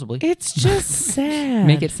 possibly. it's just sad.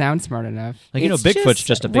 Make it sound smart enough. Like, you know, it's Bigfoot's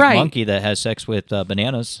just a big right. monkey that has sex with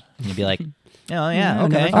bananas. And you'd be like, oh, yeah, I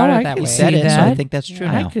never okay. thought of I it that could way. He said see it, so I that. think that's true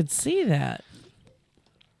I now. could see that.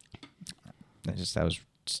 That was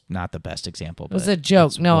just not the best example. It was but a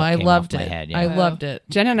joke. that's No, what I came loved off my it. head, I yeah. loved it.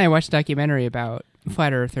 Jenna and I watched a documentary about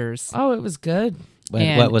flat earthers. Oh, it was good.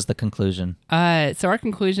 What was the conclusion? So our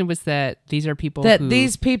conclusion was that these are people That who,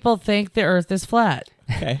 these people think the Earth is flat.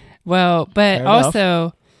 Okay. well, but Fair enough.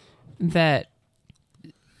 also that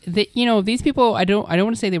these people. I don't want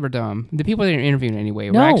to say they were dumb. The people they were interviewing anyway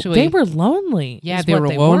were No, actually they were lonely. yeah is they what were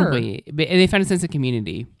they lonely, but and they found a sense of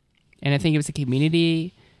community, and I think it was a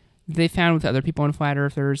community they found with other people in flat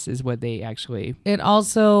earthers is what they actually. It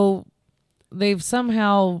also, they've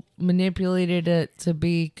somehow manipulated it to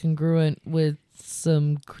be congruent with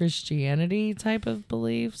some Christianity type of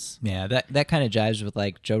beliefs. Yeah, that kind of jives with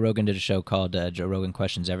like Joe Rogan did a show called Joe Rogan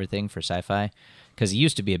Questions Everything for Sci-Fi. because he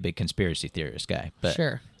used to be a big conspiracy theorist guy, but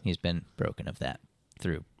Sure. he's been broken of that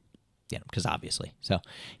through, because obviously. So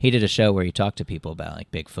he did a show where he talked to people about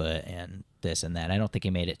like Bigfoot and this and that. I don't think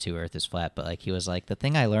he made it to Earth is flat, but like he was like, the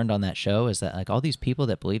thing I learned on that show is that like all these people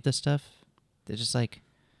that believe this stuff, they're just like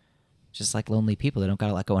lonely people. They don't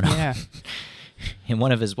got a lot going on. Yeah. And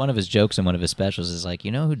one of his jokes in one of his specials is like,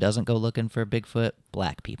 you know who doesn't go looking for Bigfoot?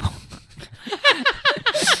 Black people.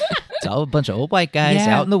 It's all a bunch of old white guys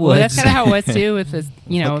out in the woods. Well, that's kind of how it was too with this,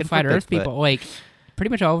 Looking flat for Earth Bigfoot. people. Like, pretty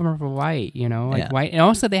much all of them were white, white, and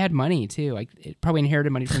also they had money too. Like, probably inherited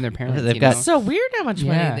money from their parents. They've got- It's so weird how much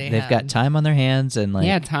Yeah. money They've had. got time on their hands and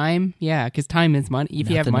like time. Yeah, because time is money. If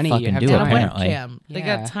you have Nothing to money, you fucking have do, And a time. apparently. webcam. They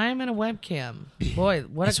Yeah. got time and a webcam. Boy,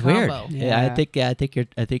 what it's a weird. combo. Yeah, I Yeah. think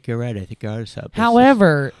you're right. I think you're onto something.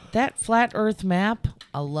 However, that flat Earth map,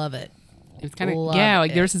 I love it. It's kind of Love like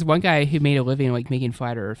it. there's this one guy who made a living like making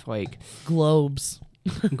flat Earth like Globes,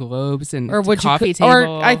 globes and or what coffee you could, table.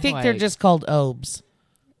 or I think they're like, just called obes.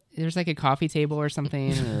 there's like a coffee table or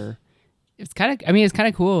something, or it's kind of. I mean, it's kind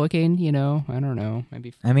of cool looking. I don't know.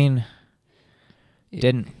 Maybe. I mean,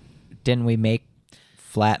 didn't we make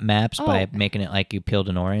flat maps by Oh. making it like you peeled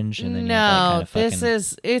an orange and then you No, kind of this fucking,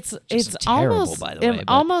 is it's terrible, almost by the way, it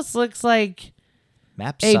but- almost looks like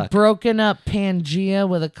maps a suck. broken up Pangea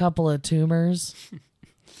with a couple of tumors,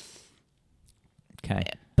 Okay.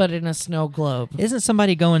 but in a snow globe. Isn't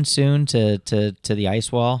somebody going soon to the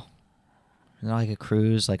ice wall? Isn't it like a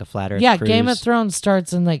cruise, like a flat Earth Yeah, cruise? Game of Thrones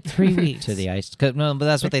starts in like 3 weeks. To the ice. No, but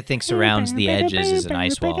that's what they think surrounds the edges is an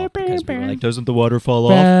ice wall. Because people are like, doesn't the water fall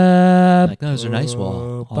off? Like, no, there's an ice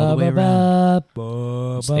wall all the way around.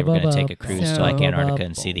 So they were going to take a cruise to like Antarctica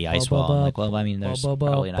and see the ice wall. I'm like, well, I mean, there's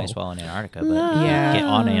probably an ice wall in Antarctica, but Yeah. get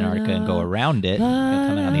on Antarctica and go around it, you'll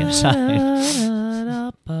come out on the other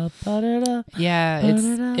side. Yeah,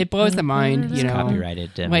 it blows the mind. It's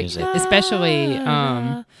copyrighted like music. especially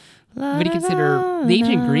what do you consider the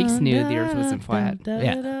ancient Greeks knew the Earth wasn't flat.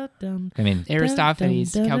 Yeah. I mean,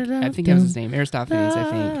 Aristophanes, I think that was his name. Aristophanes, I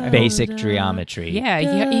think. basic geometry. Yeah,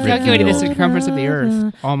 he calculated the Revealed. circumference of the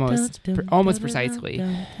Earth almost precisely.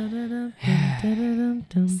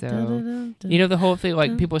 So, the whole thing,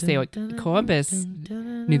 like people say, like Columbus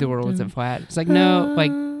knew the world wasn't flat. It's like no,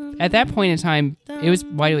 like at that point in time, it was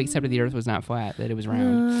widely accepted the Earth was not flat, that it was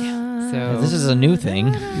round. So This is a new thing.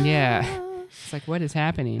 yeah, it's like what is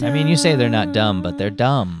happening? I mean, you say they're not dumb, but they're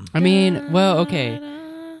dumb. I mean, well, okay.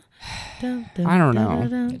 I don't know.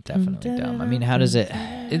 They're definitely dumb. I mean, how does it...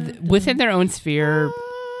 Within their own sphere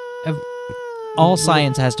of All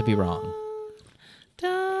science has to be wrong.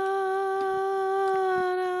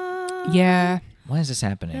 yeah, Why is this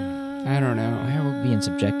happening? I don't know. Why are we being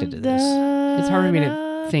subjected to this? It's hard for me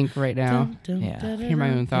to think right now. Yeah. Hear my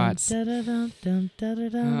own thoughts. Just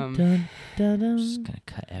gonna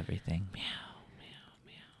cut everything.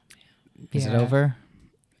 Is it Yeah. over?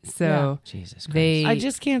 So Jesus Christ. they. I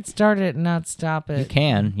just can't start it and not stop You it.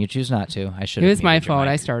 can. You choose not to. I should. It was my fault.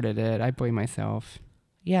 I started it. I blame myself.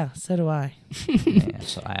 Yeah, so do I. Yeah,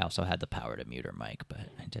 so I also had the power to mute her mic, but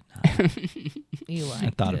I did not. You I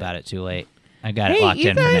liked thought it. about it too late. I got it Hey, locked you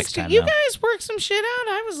in for guys, next time. you though. guys worked some shit out.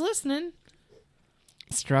 I was listening.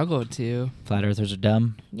 Struggled to. Flat earthers are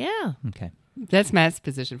dumb. Yeah. Okay. That's Matt's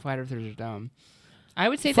position. Flat earthers are dumb. I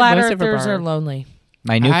would say Flat that most of earthers our are lonely.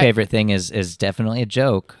 My new I- favorite thing is definitely a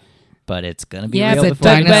joke, but it's gonna be yeah, real. It's a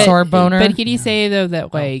before you know it. dinosaur boner. But can you say though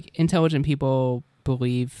that like intelligent people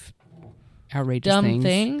believe outrageous Dumb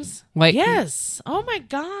things? Like Yes. Oh my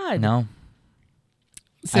God. No,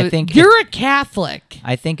 So I think You're a Catholic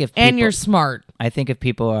I think if people, and you're smart. I think if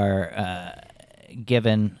people are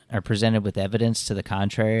given or presented with evidence to the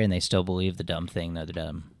contrary and they still believe the dumb thing, they're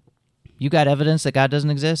dumb. You got evidence that God doesn't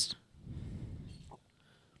exist?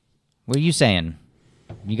 What are you saying?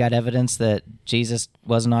 You got evidence that Jesus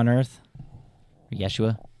wasn't on earth?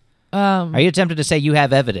 Yeshua? Are you attempting to say you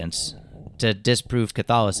have evidence to disprove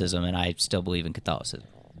Catholicism and I still believe in Catholicism?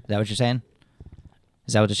 Is that what you're saying?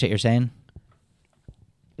 Is that what the shit you're saying?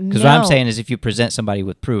 Because what I'm saying is if you present somebody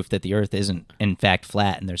with proof that the earth isn't in fact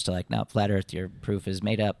flat and they're still like, no, flat earth, your proof is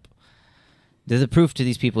made up. The proof to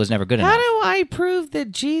these people is never good How enough. do I prove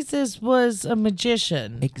that Jesus was a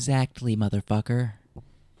magician? Exactly, motherfucker.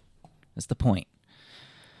 That's the point.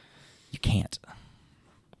 You can't.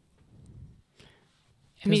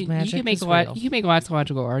 I mean, you magic can make is a lot. real. You can make lots of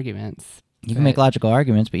logical arguments. You can make logical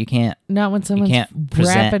arguments, but you can't. Not when someone's can't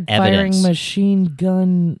present rapid firing evidence. machine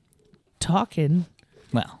gun talking.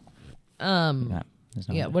 Well, there's no Yeah,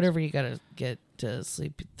 evidence. whatever you gotta get to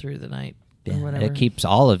sleep through the night. Or Yeah, whatever. it keeps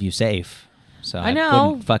all of you safe. So I, I know.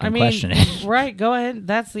 wouldn't fucking I mean, question it. Right, go ahead.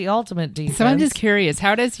 That's the ultimate defense. So I'm just curious.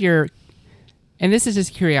 How does your And this is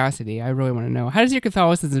just curiosity. I really want to know. How does your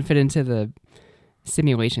Catholicism fit into the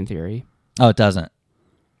simulation theory? Oh, it doesn't.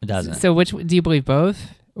 It doesn't. So which do you believe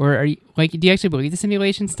both? Or are you do you actually believe the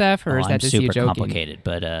simulation stuff, or is that I'm just super you joking? complicated,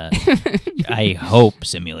 but I hope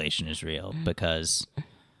simulation is real because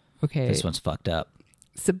this one's fucked up.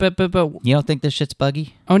 So, but You don't think this shit's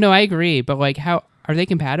buggy? oh no, I agree. But like, how are they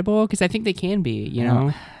compatible? Because I think they can be. You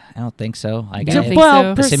know, I don't think so. I You don't think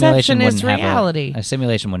well, so? a simulation perception is wouldn't have reality. a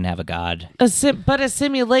simulation wouldn't have a god. But a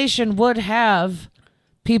simulation would have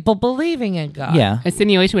people believing in God. Yeah, a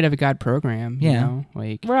simulation would have a God program. You Yeah. know?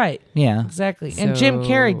 Like Right. yeah. Exactly. And Jim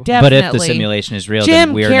Carrey So- definitely. But if the simulation is real, Jim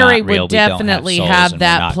then we're Carrey not real. would We don't definitely souls, have and we're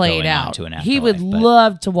that not played going on out. to an He would afterlife, but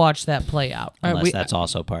love to watch that play out. unless that's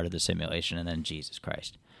also part of the simulation, and then Jesus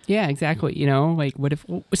Christ. yeah, exactly. You know, like what if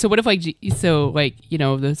like you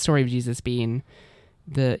know the story of Jesus being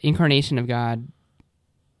the incarnation of God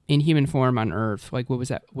in human form on Earth. Like what was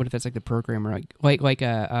that? What if that's like the programmer, like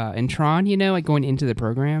in Tron? You know, like going into the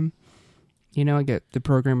program. You know, like the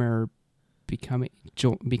programmer becoming.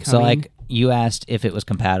 So, like, you asked if it was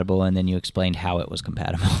compatible, and then you explained how it was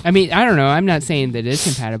compatible. I mean, I don't know. I'm not saying that it's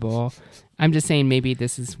compatible. I'm just saying maybe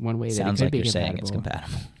this is one way that Sounds it could like be you're compatible. saying it's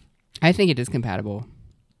compatible. I think it is compatible.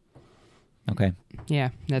 Okay. Yeah,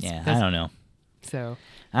 that's I don't know. So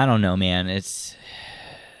I don't know, man. It's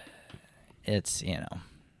you know.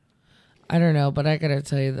 I don't know, but I gotta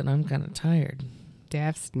tell you that I'm kind of tired.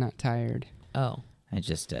 Daft's not tired. Oh, I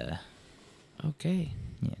just okay.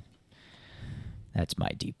 that's my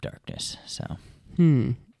deep darkness. So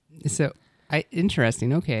So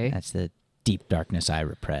interesting. Okay, that's the deep darkness I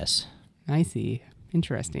repress. I see.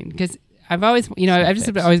 Interesting. Because I've always, you know, I've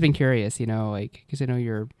just always been curious. You know, like because I know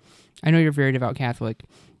you're very devout Catholic.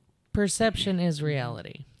 Perception is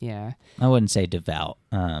reality. Yeah. I wouldn't say devout.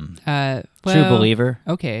 Well, True believer,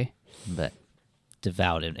 Okay. but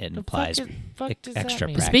devout it implies fuck does that extra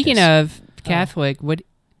mean? practice. Speaking of Catholic,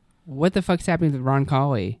 what the fuck's happening with Ron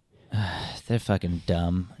Colley? They're fucking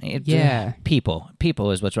dumb. Yeah.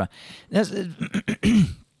 People is what's wrong.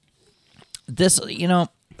 This, you know,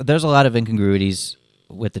 there's a lot of incongruities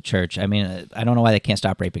with the church. I mean, I don't know why they can't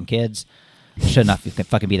stop raping kids. Should not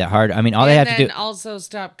fucking be that hard. I mean, all they have to do. And also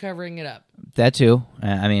stop covering it up. That too.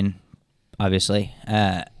 I mean, obviously,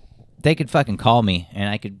 they could fucking call me, and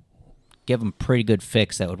I could give them a pretty good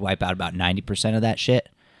fix that would wipe out about 90% of that shit.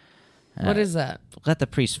 What is that? Let the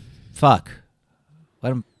priest fuck.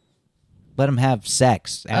 Let them have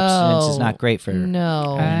sex. Abstinence is not great for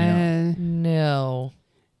No. No.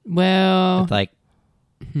 Well, with, like,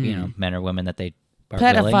 you know, men or women that they are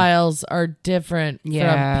willing. Pedophiles are different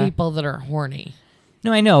Yeah. from people that are horny.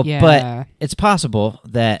 No, I know, Yeah. but it's possible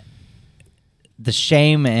that the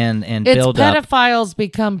shame and It's build up. pedophiles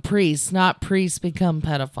become priests, not priests become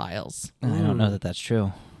pedophiles. I don't know that that's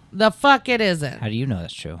true. The fuck it isn't. How do you know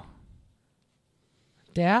that's true?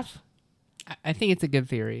 Daff, I think it's a good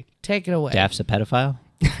theory. take it away. Daph's a pedophile?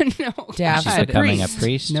 No. Daph's She's a becoming priest. a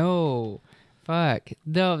priest? No. Fuck.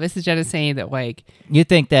 No, this is Jenna saying that, like, You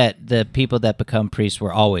think that the people that become priests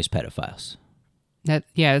were always pedophiles?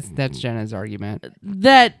 that's Jenna's argument.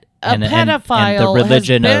 That a And the pedophile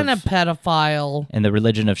religion has been of- a pedophile. And the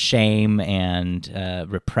religion of shame and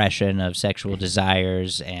repression of sexual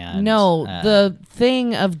desires and No, the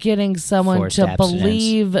thing of getting someone forced to abstinence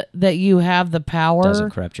believe that you have the power.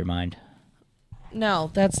 doesn't corrupt your mind.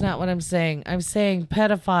 No, that's not what I'm saying. I'm saying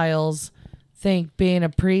pedophiles think being a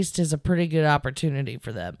priest is a pretty good opportunity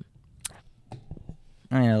for them.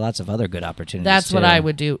 I mean, lots of other good opportunities. That's what too. I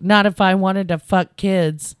would do. Not if I wanted to fuck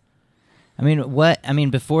kids. I mean,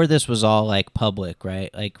 before this was all like public,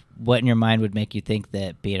 right? Like, what in your mind would make you think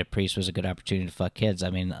that being a priest was a good opportunity to fuck kids? I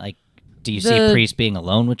mean, like, do you see priests being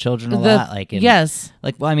alone with children a lot? Like, yes.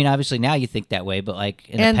 Like, well, I mean, obviously now you think that way, but like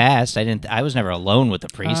in the past, I was never alone with a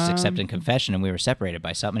priest except in confession, and we were separated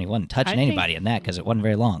by something. He wasn't touching anybody in that because it wasn't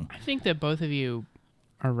very long. I think that both of you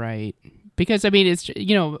are right. Because, I mean, it's,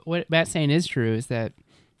 you know, what Matt's saying is true is that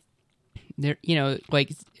there, you know,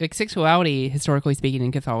 like sexuality, historically speaking,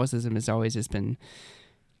 in Catholicism has always just been,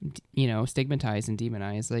 you know, stigmatized and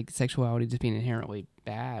demonized. Like sexuality just being inherently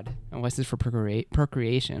bad, unless it's for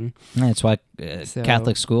procreation. That's why So-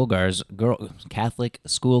 Catholic schoolgirls.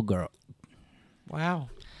 Wow.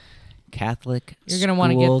 Catholic. You're gonna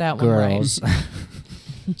wanna get that one right. girls,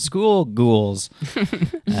 school ghouls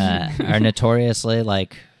are notoriously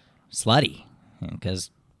like slutty because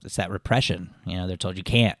it's that repression. You know, they're told you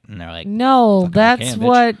can't, and they're like, No, "Fucking I that's can, bitch."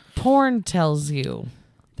 what porn tells you.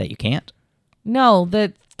 That you can't. No,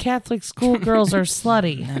 that Catholic schoolgirls are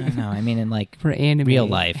slutty. No. I mean, in like For anime. real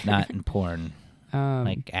life, not in porn.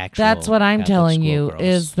 Like actual. That's what I'm Catholic telling you, schoolgirls.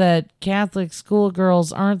 is that Catholic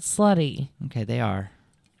schoolgirls aren't slutty. Okay, they are.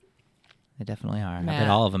 They definitely are. I Matt, bet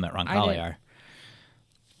all of them at Roncalli didn't- are.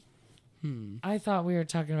 I thought we were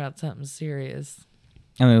talking about something serious.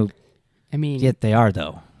 I mean, yeah, they are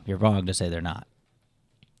though. You're wrong to say they're not.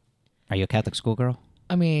 Are you a Catholic schoolgirl?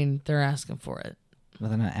 I mean, they're asking for it. Well,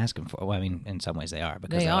 they're not asking for it. Well, I mean, in some ways they are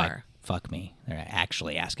because They they're like, are. fuck me. They're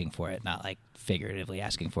actually asking for it, not like figuratively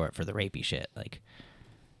asking for it for the rapey shit. Like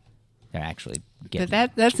they're actually getting.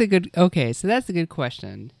 but that's a good. Okay, so that's a good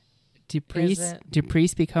question. Do it?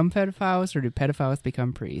 priests become pedophiles, or do pedophiles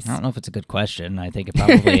become priests? I don't know if it's a good question. I think it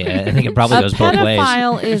probably. I think it probably A goes both ways.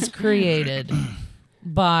 pedophile is created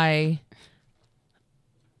by...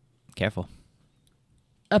 Careful.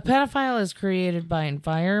 A pedophile is created by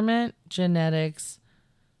environment, genetics,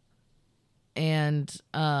 and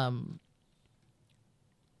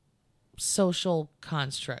social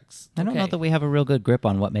constructs. I don't know that we have a real good grip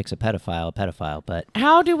on what makes a pedophile, but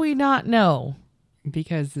How do we not know?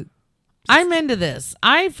 Because I'm into this.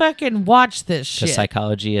 I fucking watch this shit. because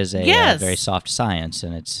psychology is a Yes. very soft science,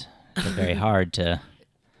 and it's very hard to.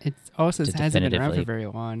 it also To hasn't been around definitively- for very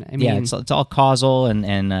long. I mean, Yeah, it's all causal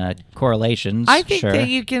and correlations. I think sure. that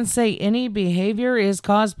you can say any behavior is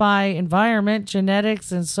caused by environment,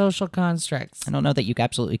 genetics, and social constructs. I don't know that you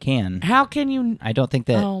absolutely can. How can you... I don't think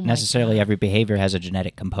that Oh my necessarily God. every behavior has a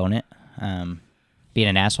genetic component. Being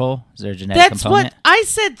an asshole, is there a genetic That's component? what I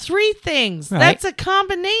said. 3 things. Right. That's a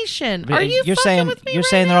combination. Are you You're fucking saying with me you're right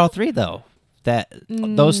saying they're now? all 3 though. That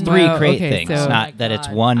those 3 Well, create okay, things, so- Oh not my that it's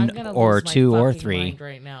God. I'm 1 gonna or lose my 2 or fucking 3. mind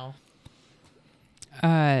right now.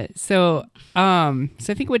 so I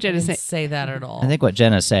think what I Jen is didn't saying. say that at all. I think what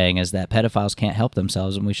Jenna's saying is that pedophiles can't help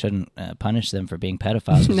themselves, and we shouldn't punish them for being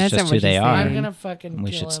pedophiles. 'Cause it's That's just not who what they she's are. saying. I'm gonna fucking.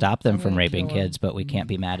 We kill should him. stop them I'm from gonna raping kill him. kids, but we can't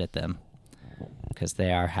be mad at them because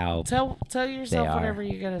they are how. Tell yourself are. whatever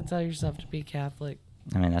you gotta tell yourself to be Catholic.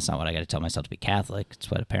 I mean, that's not what I got to tell myself to be Catholic. It's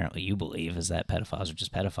what apparently you believe is that pedophiles are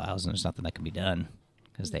just pedophiles, and there's nothing that can be done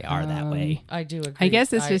because they are that way. I do agree.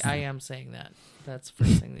 guess it's just- I am saying that. That's the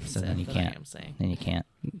first thing that you So said. then you that can't. I am saying. Then you can't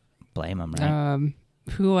blame them, right?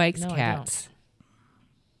 Who likes No, I cats?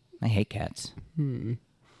 I hate cats. What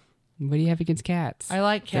do you have against cats? I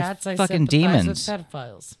like They're cats. I fucking sympathize demons. with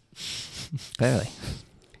pedophiles. Clearly,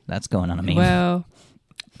 that's going on a meme. Well,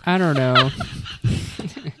 I don't know.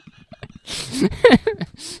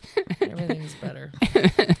 Everything's better.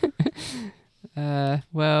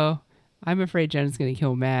 Well, I'm afraid Jen's gonna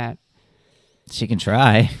kill Matt. She can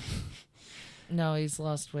try. No, he's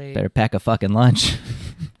lost weight. Better pack a fucking lunch.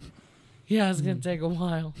 Yeah, it's gonna take a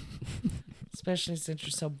while, especially since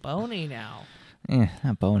you're so bony now.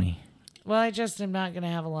 Not bony. Well, I just am not gonna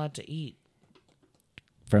have a lot to eat.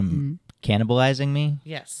 From cannibalizing me?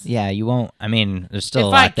 Yes. Yeah, you won't. I mean, there's still a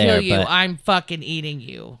If lot I kill there, you, but I'm fucking eating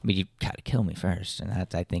you. you gotta kill me first, and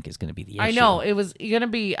that I think is going to be the issue. I know it was gonna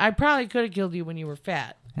be. I probably could have killed you when you were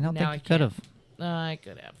fat. I don't Now think you could can't. have. I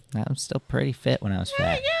could have. I'm still pretty fit when I was Yeah,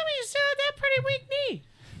 fat. but you still had that pretty weak knee.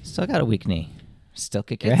 Still got a weak knee. Still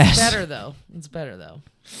kick your It's ass. better though. It's better though.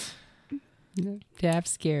 Dav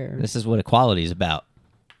scared. This is what equality is about.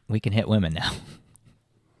 We can hit women now.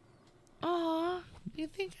 Aw, you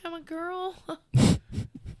think I'm a girl?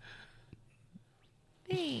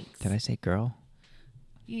 Thanks. Did I say girl?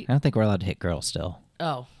 You- I don't think we're allowed to hit girls still.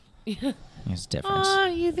 Oh. There's a difference. Aw,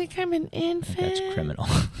 you think I'm an I think infant? that's criminal.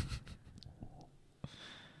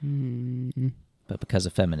 But because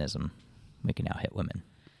of feminism, we can now hit women.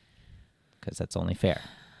 Because that's only fair.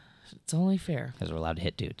 It's only fair. Because we're allowed to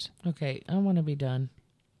hit dudes. Okay, I want to be done.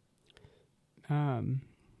 I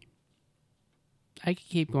could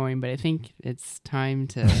keep going, but I think it's time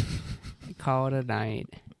to call it a night.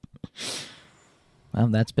 Well,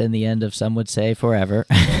 that's been the end of Some Would Say Forever.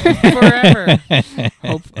 Forever.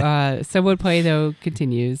 Hope Some Would Play though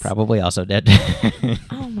continues. Probably also dead.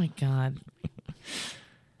 Oh my God.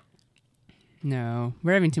 No,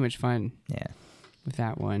 we're having too much fun Yeah. with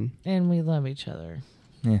that one. And we love each other.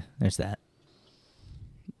 Yeah, there's that.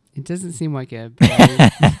 It doesn't seem like a.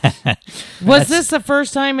 Was this the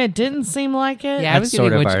first time it didn't seem like it? Yeah, I was That's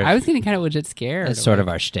sort getting of our- I was getting kind of legit scared. That's sort of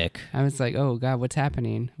our shtick. I was like, oh God, what's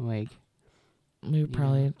happening? Like, We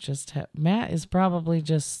probably just have. Matt is probably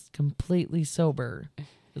just completely sober,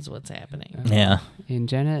 is what's happening. Yeah. and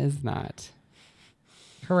Jenna is not.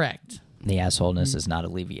 Correct. The assholeness is not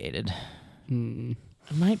alleviated. Mm.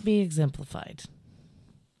 It might be exemplified.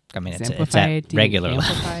 I mean, it's Exemplified, at regular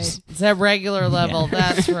amplified. levels. It's at regular level.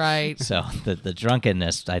 That's right. So the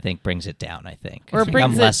drunkenness, I think, brings it down, I think. Or it I'm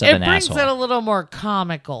brings less it. of It an brings asshole. it a little more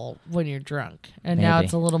comical when you're drunk, and now Maybe.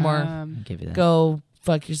 it's a little more. I'll give you that. Go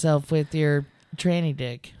fuck yourself with your tranny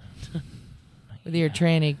dick. with your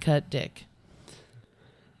tranny cut dick.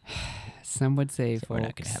 Some would say, So we're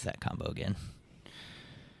not folks. gonna have that combo again.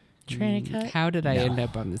 Tranny cut? How did I No. end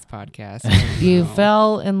up on this podcast? I don't You know.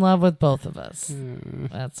 fell in love with both of us. Hmm.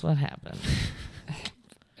 That's what happened.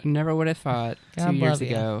 Never would have thought God 2 years love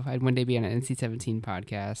ya. ago I'd one day be on an NC-17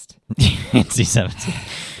 podcast. NC-17.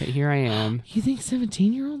 But here I am. You think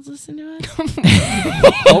 17-year-olds listen to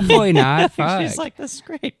us? Hopefully not. Fuck. She's like, this is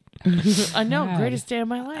great. I know, God. greatest day of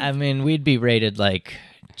my life. I mean, we'd be rated like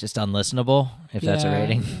just unlistenable if that's a Yeah,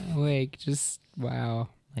 rating. Like, just, wow.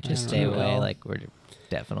 Like, I just don't stay know. away. Like, we're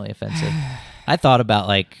definitely offensive. I thought about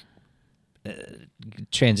like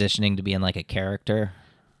transitioning to being like a character.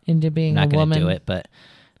 Into being Not a gonna woman. do it, but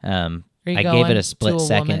Are you I gave going it a to split a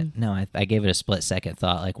second. woman? No, I gave it a split second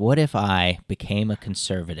thought. Like, what if I became a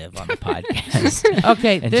conservative on the podcast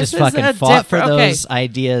Okay, and this just is fucking a fought for different. Okay, those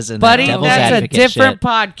ideas and buddy, that devil's that's a advocate different shit?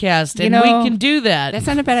 podcast, You and know, we can do that. That's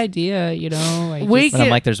not a bad idea, you know? Like, We just- But I'm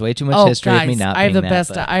can- like, there's way too much oh, history guys, of me not I have being the that, best.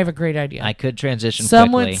 but I have a great idea. I could transition Some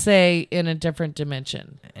quickly. would say in a different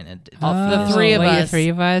dimension. And it, the three of like us. The three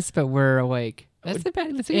of us, but we're like, that's a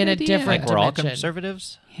bad that's In a idea. different like we're all dimension.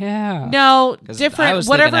 conservatives. Yeah. No, 'Cause different. I was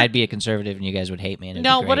whatever. thinking I'd be a conservative and you guys would hate me. And it'd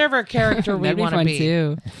No, be great. whatever character we That'd be want to fun be.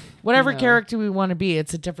 too. Whatever You know. character we want to be,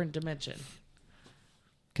 it's a different dimension.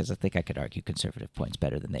 Because I think I could argue conservative points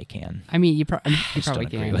better than they can. I mean, you probably Just don't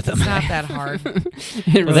can. agree with It's them. not that hard.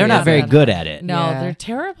 Well, they're not very isn't. good at it. No, Yeah. they're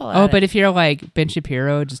terrible at Oh, it. but if you're like Ben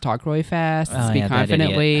Shapiro, just talk really fast, Oh, speak yeah, that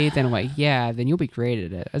confidently, then like, yeah, then you'll be great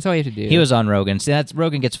at it. That's all you have to do. He was on Rogan. See,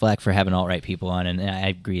 Rogan gets flack for having alt-right people on, and I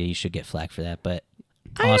agree he should get flack for that. But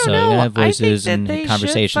I also, don't you're know. gonna have voices I think that and they should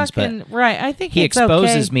conversations, but fucking, right. I think he it's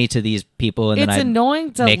exposes okay. me to these people, and It's then I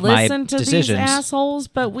annoying to make my listen to decisions. these assholes,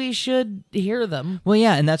 but we should hear them. Well,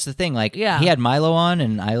 yeah, and that's the thing. Like, Yeah. he had Milo on,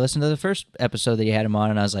 and I listened to the first episode that he had him on,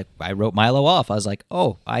 and I was like, I wrote Milo off. I was like,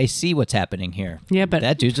 oh, I see what's happening here. Yeah, but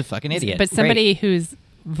that dude's a fucking idiot. But Great. somebody who's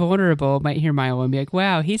vulnerable might hear Milo and be like,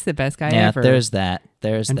 "Wow, he's the best guy yeah, ever." there's that.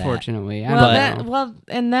 There's Unfortunately, I Well, don't know.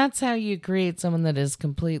 and that's how you create someone that is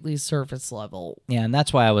completely surface level. that. Yeah, and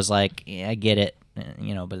that's why I was like, yeah, I get it,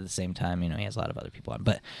 you know. But at the same time, you know, he has a lot of other people on.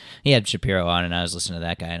 But he had Shapiro on, and I was listening to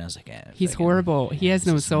that guy, and I was like, He's fucking- horrible. He has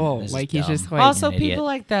this no is- soul. this is Like he's dumb. just like Also, an idiot. people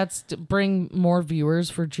like that bring more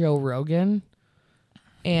viewers for Joe Rogan,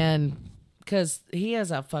 and because he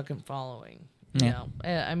has a fucking following. You Yeah. know,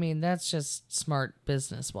 I mean, that's just smart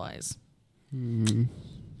business wise. mm,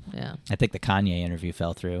 Yeah. I think the Kanye interview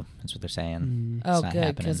fell through. That's what they're saying. Oh, It's not good,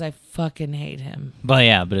 happening. because I fucking hate him. But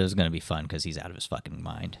yeah, but it was gonna be fun because he's out of his fucking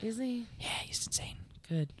mind. Is he? Yeah, he's insane,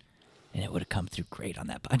 Good. and it would have come through great on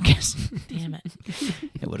that podcast. Damn it.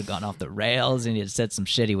 It would have gone off the rails, and he had said some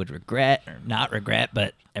shit he would regret or not regret,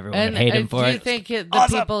 but everyone And would hate him for do it. you think the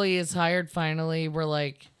Awesome. people he has hired finally were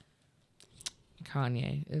like,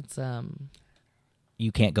 Kanye? It's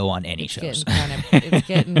You can't go on any shows. it's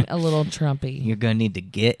getting a little Trumpy. You're gonna need to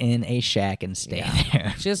get in a shack and stay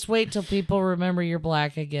there. Just wait till people remember you're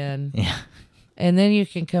black again, Yeah, and then you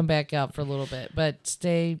can come back out for a little bit. But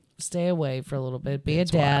stay away for a little bit. Be It's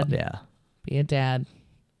a dad. wild, yeah. Be a dad.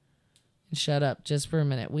 And shut up just for a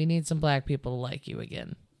minute. We need some black people to like you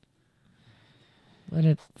again. What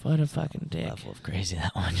a fucking dick. Level of crazy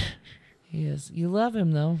that one. He is. You love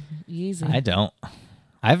him though. Easy. I don't.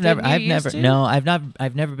 I've Didn't never. you used to? No,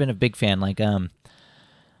 I've never been a big fan. Like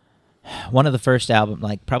one of the first album,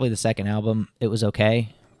 like probably the second album, it was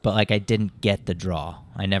okay, but like I didn't get the draw.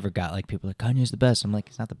 I never got like people like Kanye's the best. I'm like,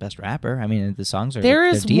 he's not the best rapper. I mean, the songs are There they're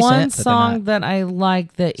is decent, one but they're song not- that I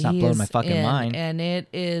like that It's not he blowing is my fucking in, mind. and it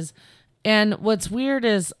is. And what's weird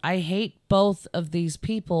is I hate both of these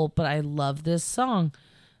people, but I love this song.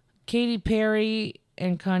 Katy Perry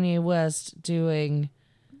and Kanye West doing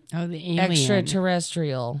oh, the alien.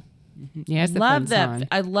 Extraterrestrial. Yeah, it's the Love fun that. song.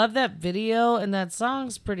 I love that video, and that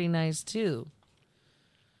song's pretty nice too.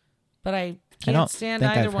 But I I can't don't stand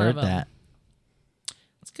think either I've one heard of them. that.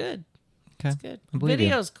 It's good. Okay, It's good. I believe you.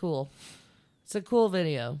 Video's cool. It's a cool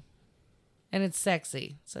video. And it's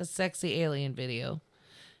sexy. It's a sexy alien video.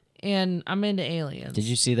 And I'm into aliens. Did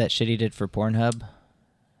you see that shit he did for Pornhub?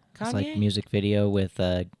 It's Kanye? like music video with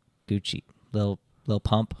Gucci, Lil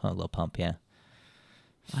Pump, Lil Pump, yeah.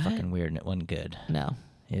 What? Fucking weird, and it wasn't good. No.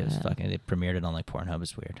 It was Yeah. fucking. They premiered it on like Pornhub.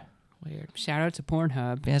 It's weird. Weird. Shout out to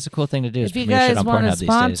Pornhub. Yeah, it's a cool thing to do. Is If you premiere shit guys on wanna Pornhub these days.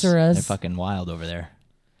 sponsor us- They're fucking wild over there.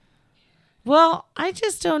 Well, I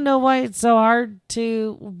just don't know why it's so hard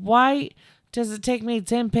to. Why does it take me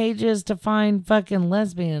 10 pages to find fucking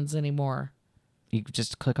lesbians anymore? You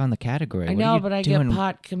just click on the category. I What are know, you but I doing? get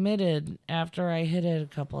pot committed after I hit it a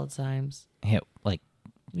couple of times. Hit what?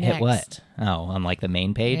 Next. Oh, on like the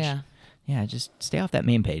main page. Yeah. Yeah, just stay off that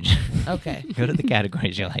main page. Okay. Go to the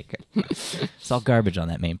categories you like. It's all garbage on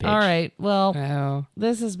that main page. All right. Well, Oh.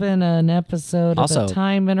 this has been an episode Also, of a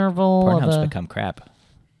time interval of Pornhub's a. become crap.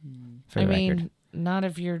 For I the mean, record. not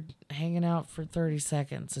if you're hanging out for 30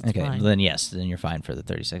 seconds. It's Okay, fine. then yes, then you're fine for the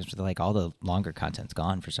 30 seconds. But like all the longer content's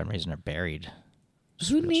gone for some reason or buried. It's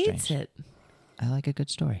Who real needs strange. it? I like a good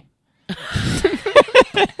story.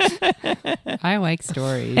 I like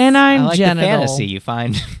stories. And I'm I like genital. the fantasy you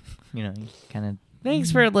find. You kind of.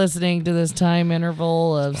 Thanks for listening to this time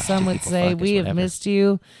interval of Some Would People Say fuck is We Have whatever. Missed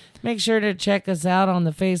You. Make sure to check us out on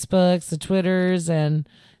the Facebooks, the Twitters, and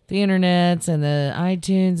the internets, and the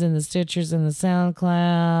iTunes, and the Stitchers, and the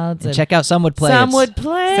SoundClouds. And check out Some Would Play. Some It's- Would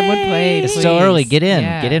Play. Some Would Play. It's Please. still early. Get in.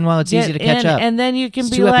 Yeah. Get in while it's Get easy to catch in, up. And then you can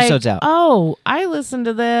It's be 2 like, episodes out. oh, I listened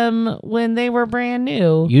to them when they were brand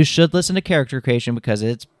new. You should listen to Character Creation because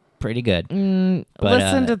it's pretty good. But,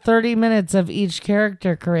 Listen to 30 minutes of each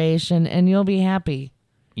character creation, and you'll be happy.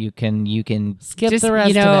 You can Skip Just, the rest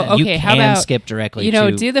you know, of it. okay, you how can about- skip directly. You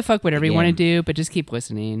know, to do the fuck whatever you want to game. do, but just keep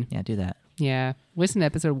listening. Yeah, do that. Yeah. Listen to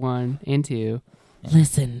episode 1 and 2.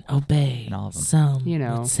 Listen, obey. And all of them. Some You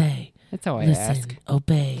know. would say. That's all I Listen, ask.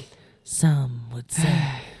 obey. Some would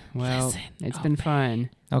say. Well, Listen, it's been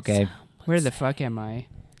fun. Okay. Where the fuck am I?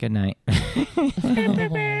 Good night.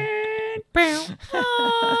 Bow.